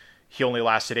 He only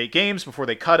lasted 8 games before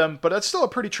they cut him, but that's still a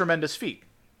pretty tremendous feat.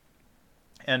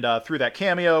 And through that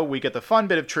cameo, we get the fun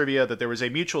bit of trivia that there was a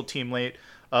mutual teammate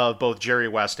of both Jerry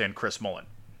West and Chris Mullin.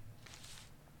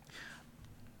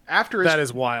 That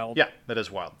is wild. Yeah, that is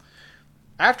wild.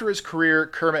 After his career,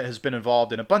 Kermit has been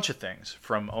involved in a bunch of things,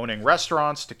 from owning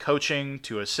restaurants to coaching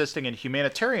to assisting in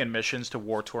humanitarian missions to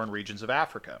war-torn regions of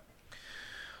Africa.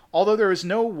 Although there is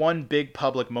no one big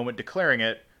public moment declaring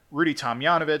it, Rudy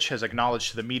Tomjanovich has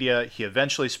acknowledged to the media he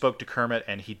eventually spoke to Kermit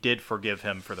and he did forgive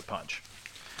him for the punch.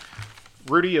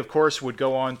 Rudy, of course, would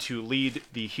go on to lead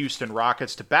the Houston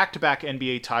Rockets to back-to-back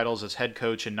NBA titles as head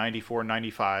coach in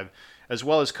 94-95, as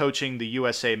well as coaching the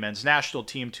USA men's national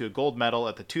team to a gold medal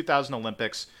at the 2000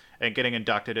 Olympics and getting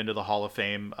inducted into the Hall of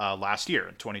Fame last year,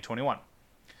 in 2021.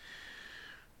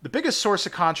 The biggest source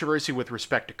of controversy with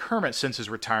respect to Kermit since his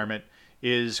retirement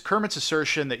is Kermit's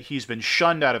assertion that he's been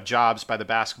shunned out of jobs by the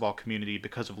basketball community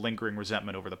because of lingering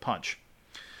resentment over the punch.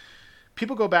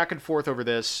 People go back and forth over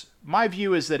this. My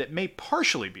view is that it may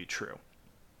partially be true.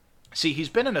 See, he's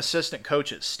been an assistant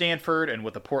coach at Stanford and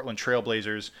with the Portland Trail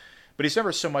Blazers, but he's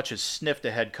never so much as sniffed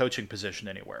a head coaching position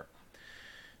anywhere.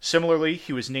 Similarly,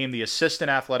 he was named the assistant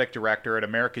athletic director at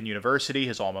American University,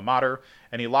 his alma mater,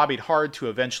 and he lobbied hard to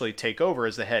eventually take over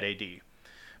as the head AD.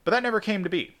 But that never came to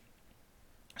be.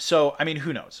 So,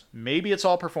 who knows? Maybe it's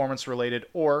all performance related,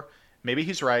 or maybe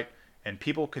he's right, and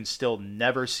people can still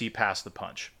never see past the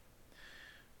punch.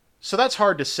 So that's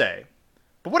hard to say.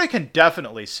 But what I can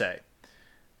definitely say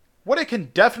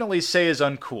is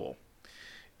uncool,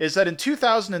 is that in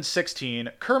 2016,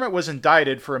 Kermit was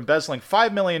indicted for embezzling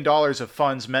 $5 million of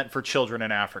funds meant for children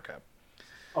in Africa.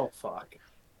 Oh, fuck.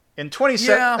 In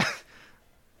 2017... Yeah.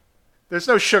 There's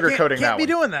no sugarcoating that one. Can't be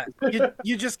doing that.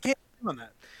 You just can't be doing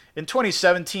that. In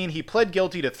 2017, he pled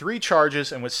guilty to 3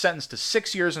 charges and was sentenced to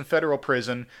 6 years in federal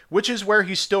prison, which is where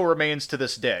he still remains to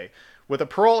this day, with a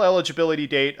parole eligibility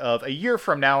date of a year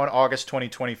from now in August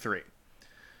 2023.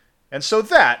 And so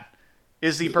that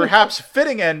is the perhaps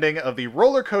fitting ending of the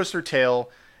roller coaster tale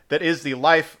that is the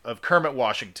life of Kermit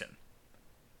Washington.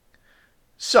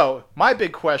 So, my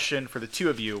big question for the two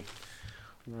of you,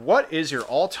 what is your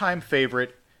all-time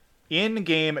favorite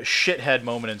in-game shithead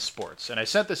moment in sports? And I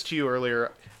sent this to you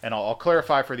earlier, and I'll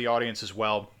clarify for the audience as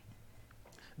well.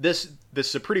 This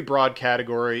is a pretty broad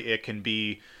category. It can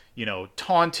be,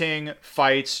 taunting,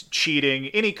 fights, cheating,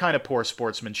 any kind of poor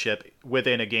sportsmanship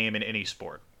within a game in any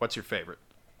sport. What's your favorite?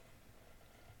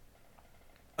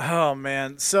 Oh,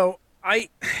 man. So,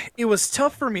 it was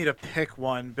tough for me to pick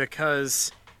one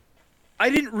because I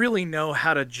didn't really know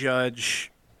how to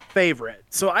judge favorite.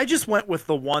 So I just went with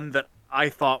the one that I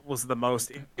thought was the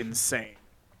most insane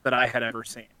that I had ever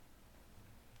seen.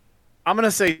 I'm going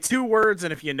to say 2 words,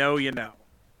 and if you know, you know.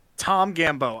 Tom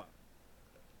Gamboa.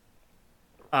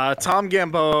 Tom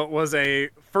Gamboa was a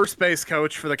first base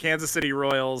coach for the Kansas City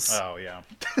Royals. Oh, yeah.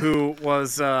 Who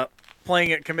was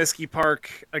playing at Comiskey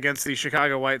Park against the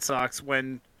Chicago White Sox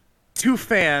when 2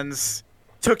 fans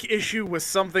took issue with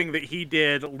something that he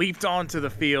did, leaped onto the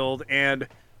field, and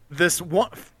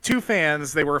two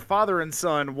fans, they were father and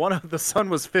son. One of the son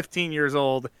was 15 years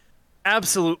old,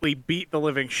 absolutely beat the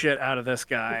living shit out of this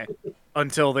guy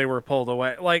until they were pulled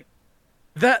away. Like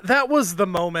that was the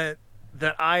moment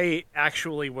that I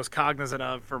actually was cognizant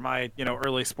of for my,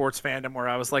 early sports fandom, where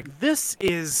I was like, this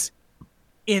is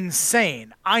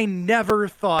insane. I never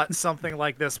thought something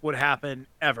like this would happen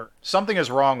ever. Something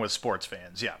is wrong with sports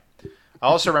fans. Yeah. I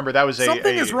also remember that was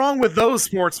something is wrong with those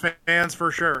sports fans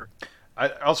for sure. I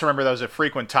also remember that was a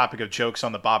frequent topic of jokes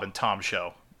on the Bob and Tom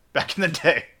show back in the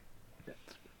day.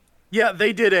 Yeah,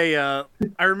 they did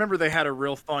I remember they had a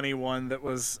real funny one that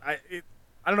was, I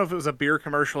don't know if it was a beer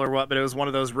commercial or what, but it was one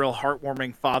of those real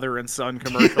heartwarming father and son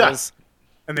commercials. Yeah.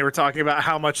 And they were talking about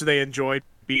how much they enjoyed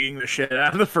beating the shit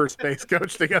out of the first base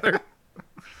coach together.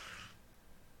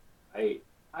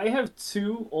 I have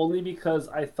two, only because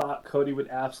I thought Cody would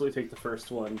absolutely take the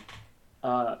first one,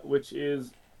 which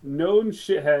is known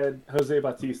shithead Jose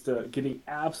Bautista getting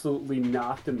absolutely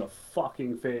knocked in the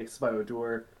fucking face by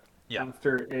Odor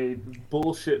after a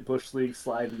bullshit Bush League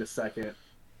slide into second.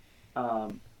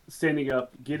 Standing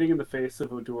up, getting in the face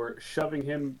of Odor, shoving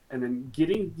him, and then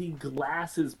getting the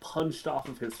glasses punched off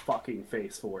of his fucking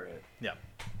face for it. Yeah.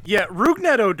 Yeah,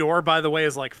 Rougned Odor, by the way,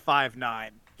 is like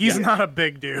 5'9". He's not a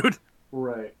big dude.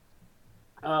 Right.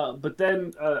 But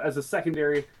then, as a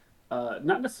secondary,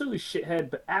 not necessarily shithead,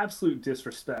 but absolute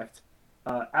disrespect,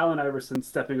 Allen Iverson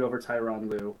stepping over Tyronn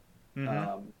Lue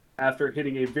after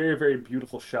hitting a very, very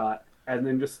beautiful shot, and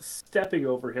then just stepping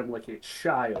over him like a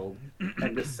child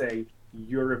and just saying,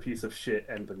 "You're a piece of shit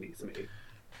and beneath me."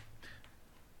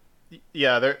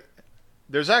 Yeah,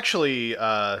 there's actually,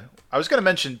 I was going to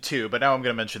mention two, but now I'm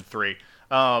going to mention three.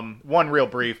 One real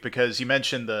brief, because you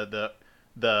mentioned the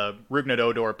Rougned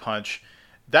Odor punch.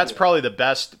 That's probably the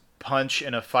best punch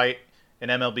in a fight in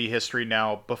MLB history.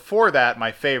 Now, before that,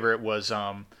 my favorite was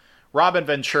Robin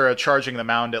Ventura charging the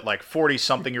mound at like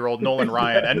 40-something-year-old Nolan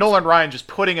Ryan, and Nolan Ryan just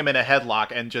putting him in a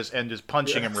headlock and just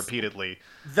punching him repeatedly.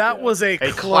 That was a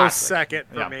close classic. Second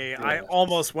for me. Yeah. I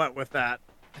almost went with that.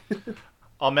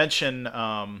 I'll mention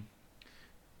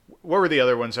what were the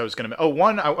other ones I was going to? Oh,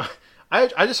 one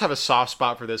I just have a soft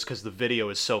spot for this because the video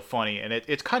is so funny, and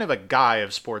it's kind of a guy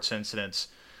of sports incidents.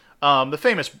 The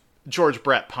famous George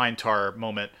Brett pine tar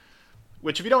moment,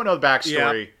 which if you don't know the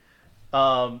backstory,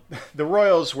 the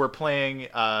Royals were playing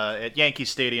at Yankee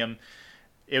Stadium.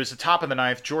 It was the top of the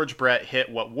ninth. George Brett hit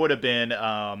what would have been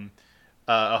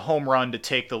a home run to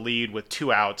take the lead with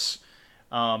 2 outs.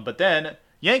 But then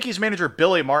Yankees manager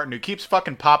Billy Martin, who keeps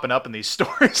fucking popping up in these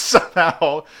stories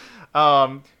somehow,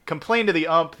 complained to the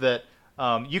ump that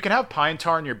you can have pine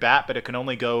tar in your bat, but it can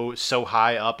only go so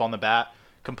high up on the bat.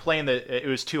 Complained that it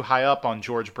was too high up on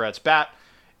George Brett's bat,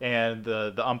 and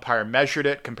the umpire measured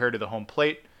it compared to the home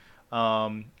plate,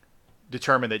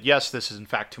 determined that, yes, this is in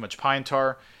fact too much pine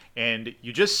tar. And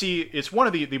you just see, it's one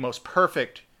of the most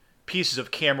perfect pieces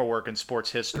of camera work in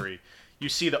sports history. You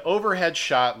see the overhead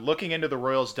shot looking into the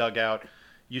Royals dugout.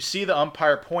 You see the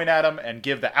umpire point at him and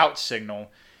give the out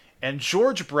signal. And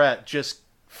George Brett just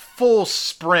full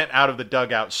sprint out of the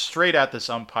dugout straight at this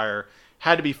umpire.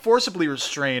 Had to be forcibly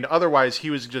restrained. Otherwise, he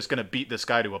was just going to beat this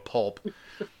guy to a pulp.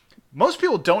 Most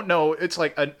people don't know. It's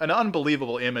like an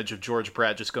unbelievable image of George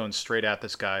Brett just going straight at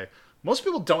this guy. Most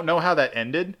people don't know how that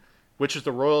ended, which is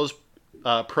the Royals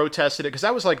protested it, because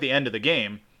that was like the end of the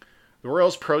game. The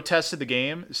Royals protested the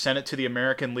game, sent it to the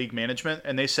American League management,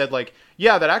 and they said, like,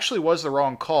 yeah, that actually was the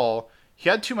wrong call. He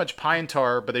had too much pine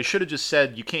tar, but they should have just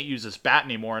said, you can't use this bat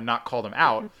anymore and not call them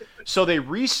out. So they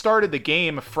restarted the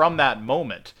game from that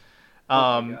moment.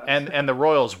 And the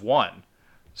Royals won.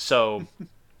 So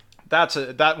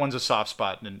that one's a soft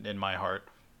spot in my heart.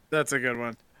 That's a good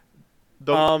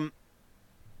one.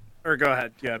 Or go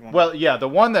ahead. You had one. Well, yeah, the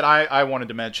one that I wanted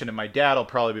to mention, and my dad will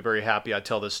probably be very happy I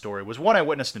tell this story, was one I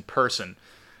witnessed in person.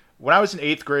 When I was in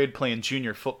 8th grade playing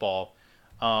junior football,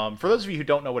 for those of you who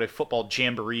don't know what a football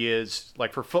jamboree is,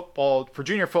 like for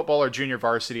junior football or junior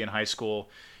varsity in high school,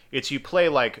 it's you play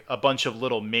like a bunch of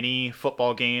little mini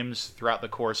football games throughout the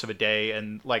course of a day,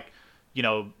 and like, you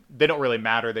know, they don't really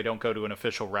matter. They don't go to an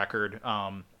official record.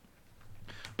 But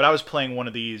I was playing one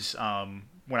of these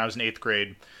when I was in 8th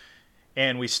grade,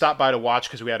 and we stopped by to watch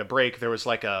because we had a break. There was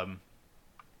like a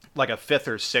 5th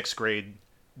or 6th grade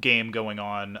game going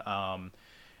on,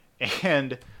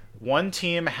 and one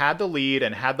team had the lead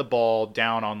and had the ball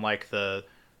down on like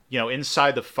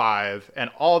inside the 5, and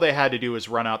all they had to do was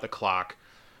run out the clock.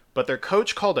 But their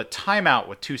coach called a timeout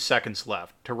with 2 seconds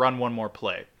left to run one more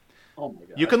play. Oh my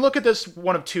God. You can look at this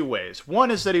one of two ways. One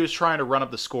is that he was trying to run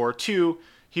up the score. 2,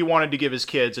 he wanted to give his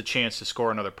kids a chance to score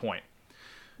another point.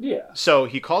 Yeah. So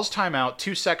he calls timeout,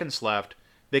 2 seconds left.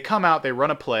 They come out, they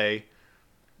run a play,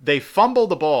 they fumble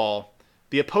the ball,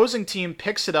 the opposing team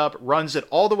picks it up, runs it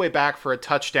all the way back for a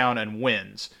touchdown, and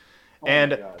wins.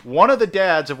 And one of the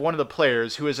dads of one of the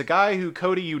players, who is a guy who,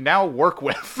 Cody, you now work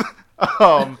with,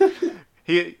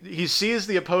 he sees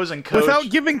the opposing coach. Without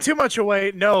giving too much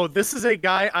away, no, this is a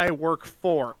guy I work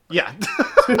for. Yeah.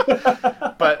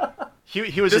 But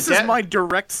he was This is my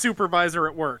direct supervisor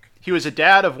at work. He was a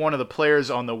dad of one of the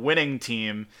players on the winning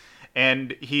team,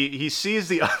 and he sees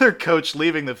the other coach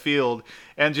leaving the field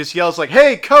and just yells like,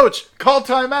 "Hey, coach, call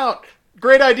timeout.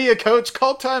 Great idea, coach,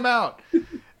 call timeout."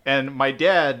 And my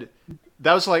dad,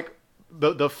 that was like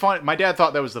the fun. My dad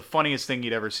thought that was the funniest thing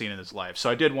he'd ever seen in his life. So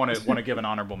I did want to give an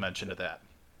honorable mention to that.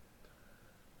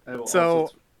 So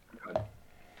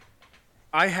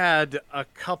I had a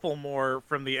couple more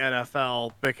from the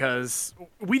NFL because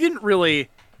we didn't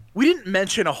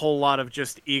mention a whole lot of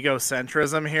just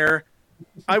egocentrism here.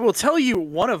 I will tell you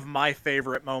one of my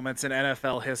favorite moments in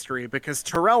NFL history because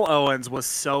Terrell Owens was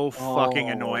so fucking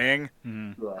annoying.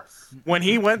 Yes. When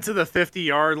he went to the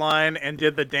 50-yard line and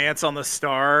did the dance on the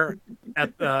star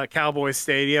at the Cowboys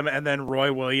Stadium, and then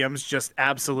Roy Williams just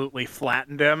absolutely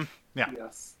flattened him. Yeah.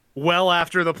 Yes. Well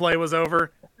after the play was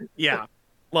over. Yeah.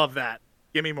 Love that.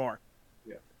 Give me more.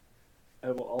 Yeah.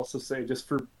 I will also say, just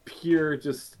for pure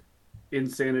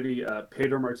insanity,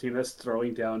 Pedro Martinez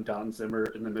throwing down Don Zimmer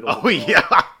in the middle of the ball.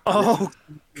 Yeah. Oh,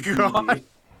 God.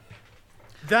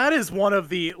 That is one of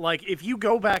the, like, if you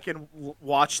go back and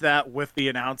watch that with the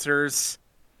announcers,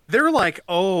 they're like,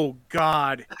 oh,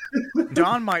 God,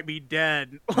 Don might be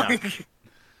dead. Like,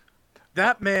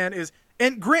 that man is...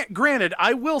 And granted,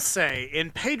 I will say, in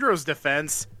Pedro's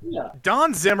defense,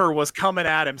 Don Zimmer was coming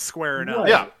at him squaring up.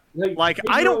 Yeah. Like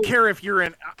Pedro... I don't care if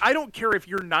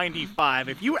you're 95.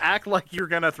 If you act like you're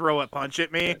gonna throw a punch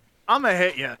at me, I'm gonna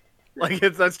hit you. Like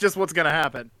that's just what's gonna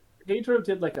happen. Pedro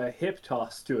did like a hip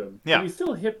toss to him. Yeah. But he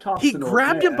still hip tossed. He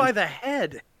grabbed him by the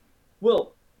head.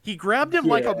 Well, he grabbed him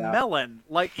like a melon.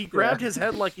 Like he grabbed his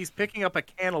head like he's picking up a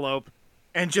cantaloupe,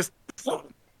 and just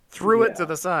threw it to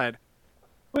the side.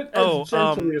 But as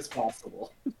gently as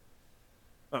possible.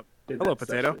 Oh, hello,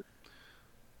 potato.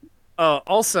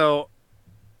 Also,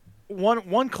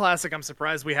 one classic I'm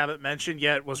surprised we haven't mentioned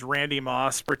yet was Randy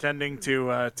Moss pretending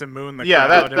to moon the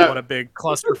crowd, and what a big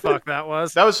clusterfuck that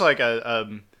was. That was like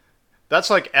that's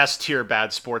like S tier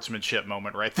bad sportsmanship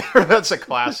moment right there. That's a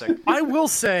classic. I will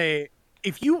say,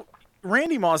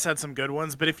 Randy Moss had some good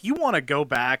ones, but if you want to go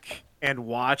back and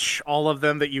watch all of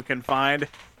them that you can find,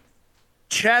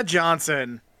 Chad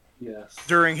Johnson,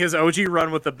 during his OG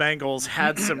run with the Bengals,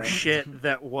 had some shit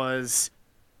that was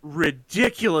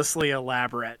ridiculously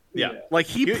elaborate. Yeah. Like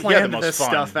he planned this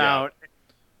stuff out.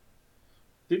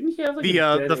 Didn't he have like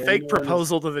the fake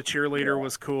proposal to the cheerleader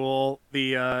was cool.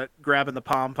 The grabbing the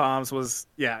pom poms was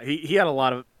he had a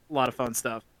lot of fun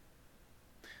stuff.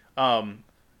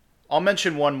 I'll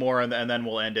mention one more and then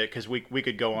we'll end it because we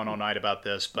could go on all night about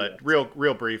this, but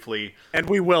real briefly. And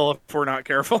we will if we're not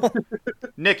careful.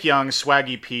 Nick Young,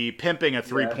 Swaggy P, pimping a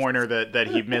three-pointer that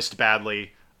he missed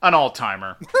badly. An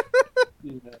all-timer.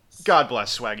 God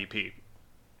bless Swaggy P.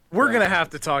 We're going to have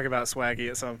to talk about Swaggy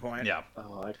at some point. Yeah.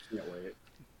 Oh, I can't wait.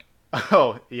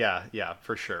 Oh, yeah,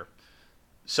 for sure.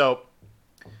 So,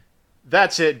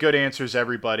 that's it. Good answers,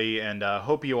 everybody, and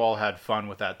hope you all had fun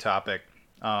with that topic.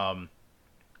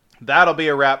 That'll be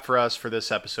a wrap for us for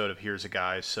this episode of Here's a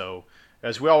Guy. So,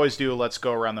 as we always do, let's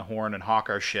go around the horn and hawk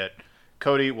our shit.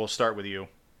 Cody, we'll start with you.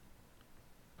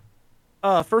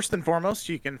 First and foremost,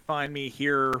 you can find me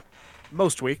here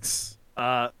most weeks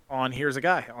on Here's a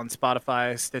Guy on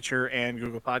Spotify, Stitcher, and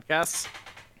Google Podcasts.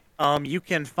 You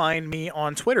can find me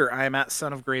on Twitter. I am at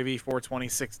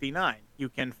sonofgravy42069. You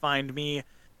can find me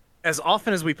as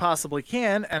often as we possibly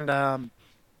can, and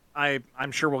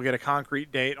I'm sure we'll get a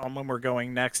concrete date on when we're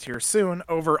going next here soon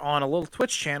over on a little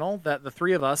Twitch channel that the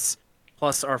three of us,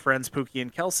 plus our friends Pookie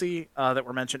and Kelsey that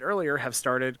were mentioned earlier, have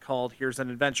started called Here's an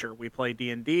Adventure. We play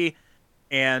D&D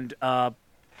and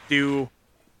do,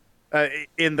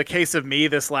 in the case of me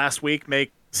this last week,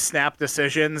 make snap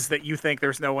decisions that you think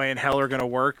there's no way in hell are going to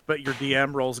work, but your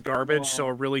DM rolls garbage, so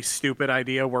a really stupid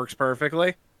idea works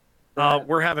perfectly.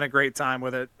 We're having a great time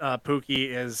with it.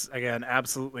 Pookie is, again,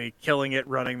 absolutely killing it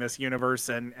running this universe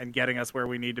and getting us where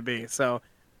we need to be. So,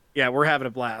 yeah, we're having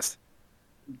a blast.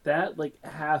 That,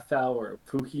 half hour of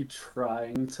Pookie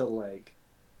trying to,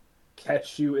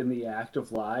 catch you in the act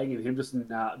of lying and him just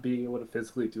not being able to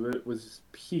physically do it was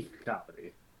just peak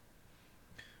comedy.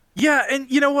 Yeah, and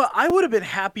you know what? I would have been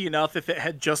happy enough if it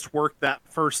had just worked that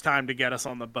first time to get us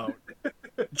on the boat.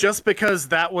 Just because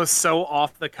that was so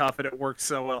off the cuff and it worked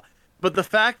so well. But the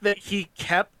fact that he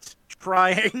kept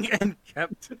trying and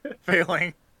kept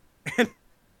failing. And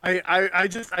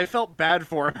I felt bad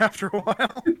for him after a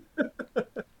while.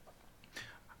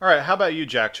 All right, how about you,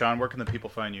 JackJohn? Where can the people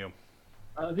find you?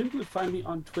 People can find me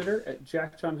on Twitter at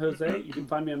JackJohnJose. You can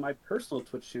find me on my personal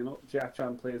Twitch channel,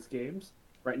 JackJohn Plays Games.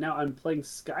 Right now, I'm playing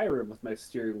Skyrim with my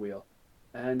steering wheel,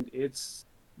 and it's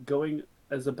going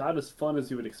about as fun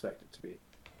as you would expect it to be.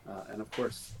 And of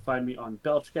course, find me on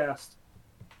Belchcast,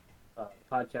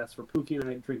 podcast where Pookie and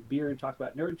I drink beer and talk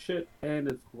about nerd shit,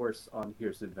 and of course on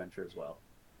Here's an Adventure as well.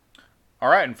 All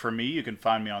right, and for me, you can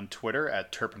find me on Twitter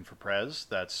at Turpin4Prez.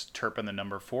 That's Turpin the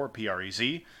number 4, Prez.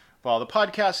 Follow the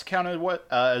podcast account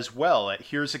as well at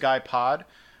Here's a Guy Pod.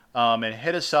 And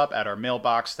hit us up at our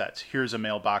mailbox. That's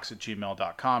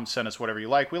here'samailbox@gmail.com. Send us whatever you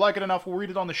like. We like it enough, we'll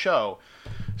read it on the show.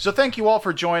 So thank you all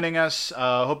for joining us.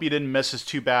 Hope you didn't miss us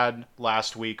too bad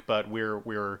last week, but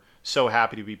we're so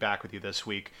happy to be back with you this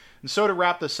week. And so to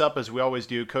wrap this up, as we always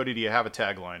do, Cody, do you have a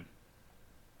tagline?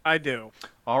 I do.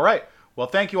 All right. Well,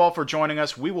 thank you all for joining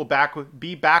us. We will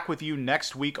be back with you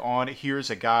next week on Here's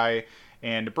a Guy.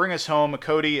 And to bring us home,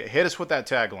 Cody, hit us with that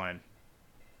tagline.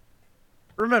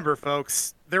 Remember,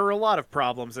 folks, there are a lot of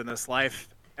problems in this life,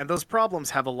 and those problems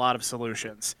have a lot of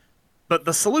solutions. But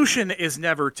the solution is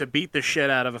never to beat the shit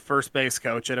out of a first base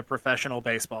coach at a professional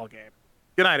baseball game.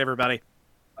 Good night, everybody.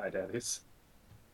 Bye, daddies.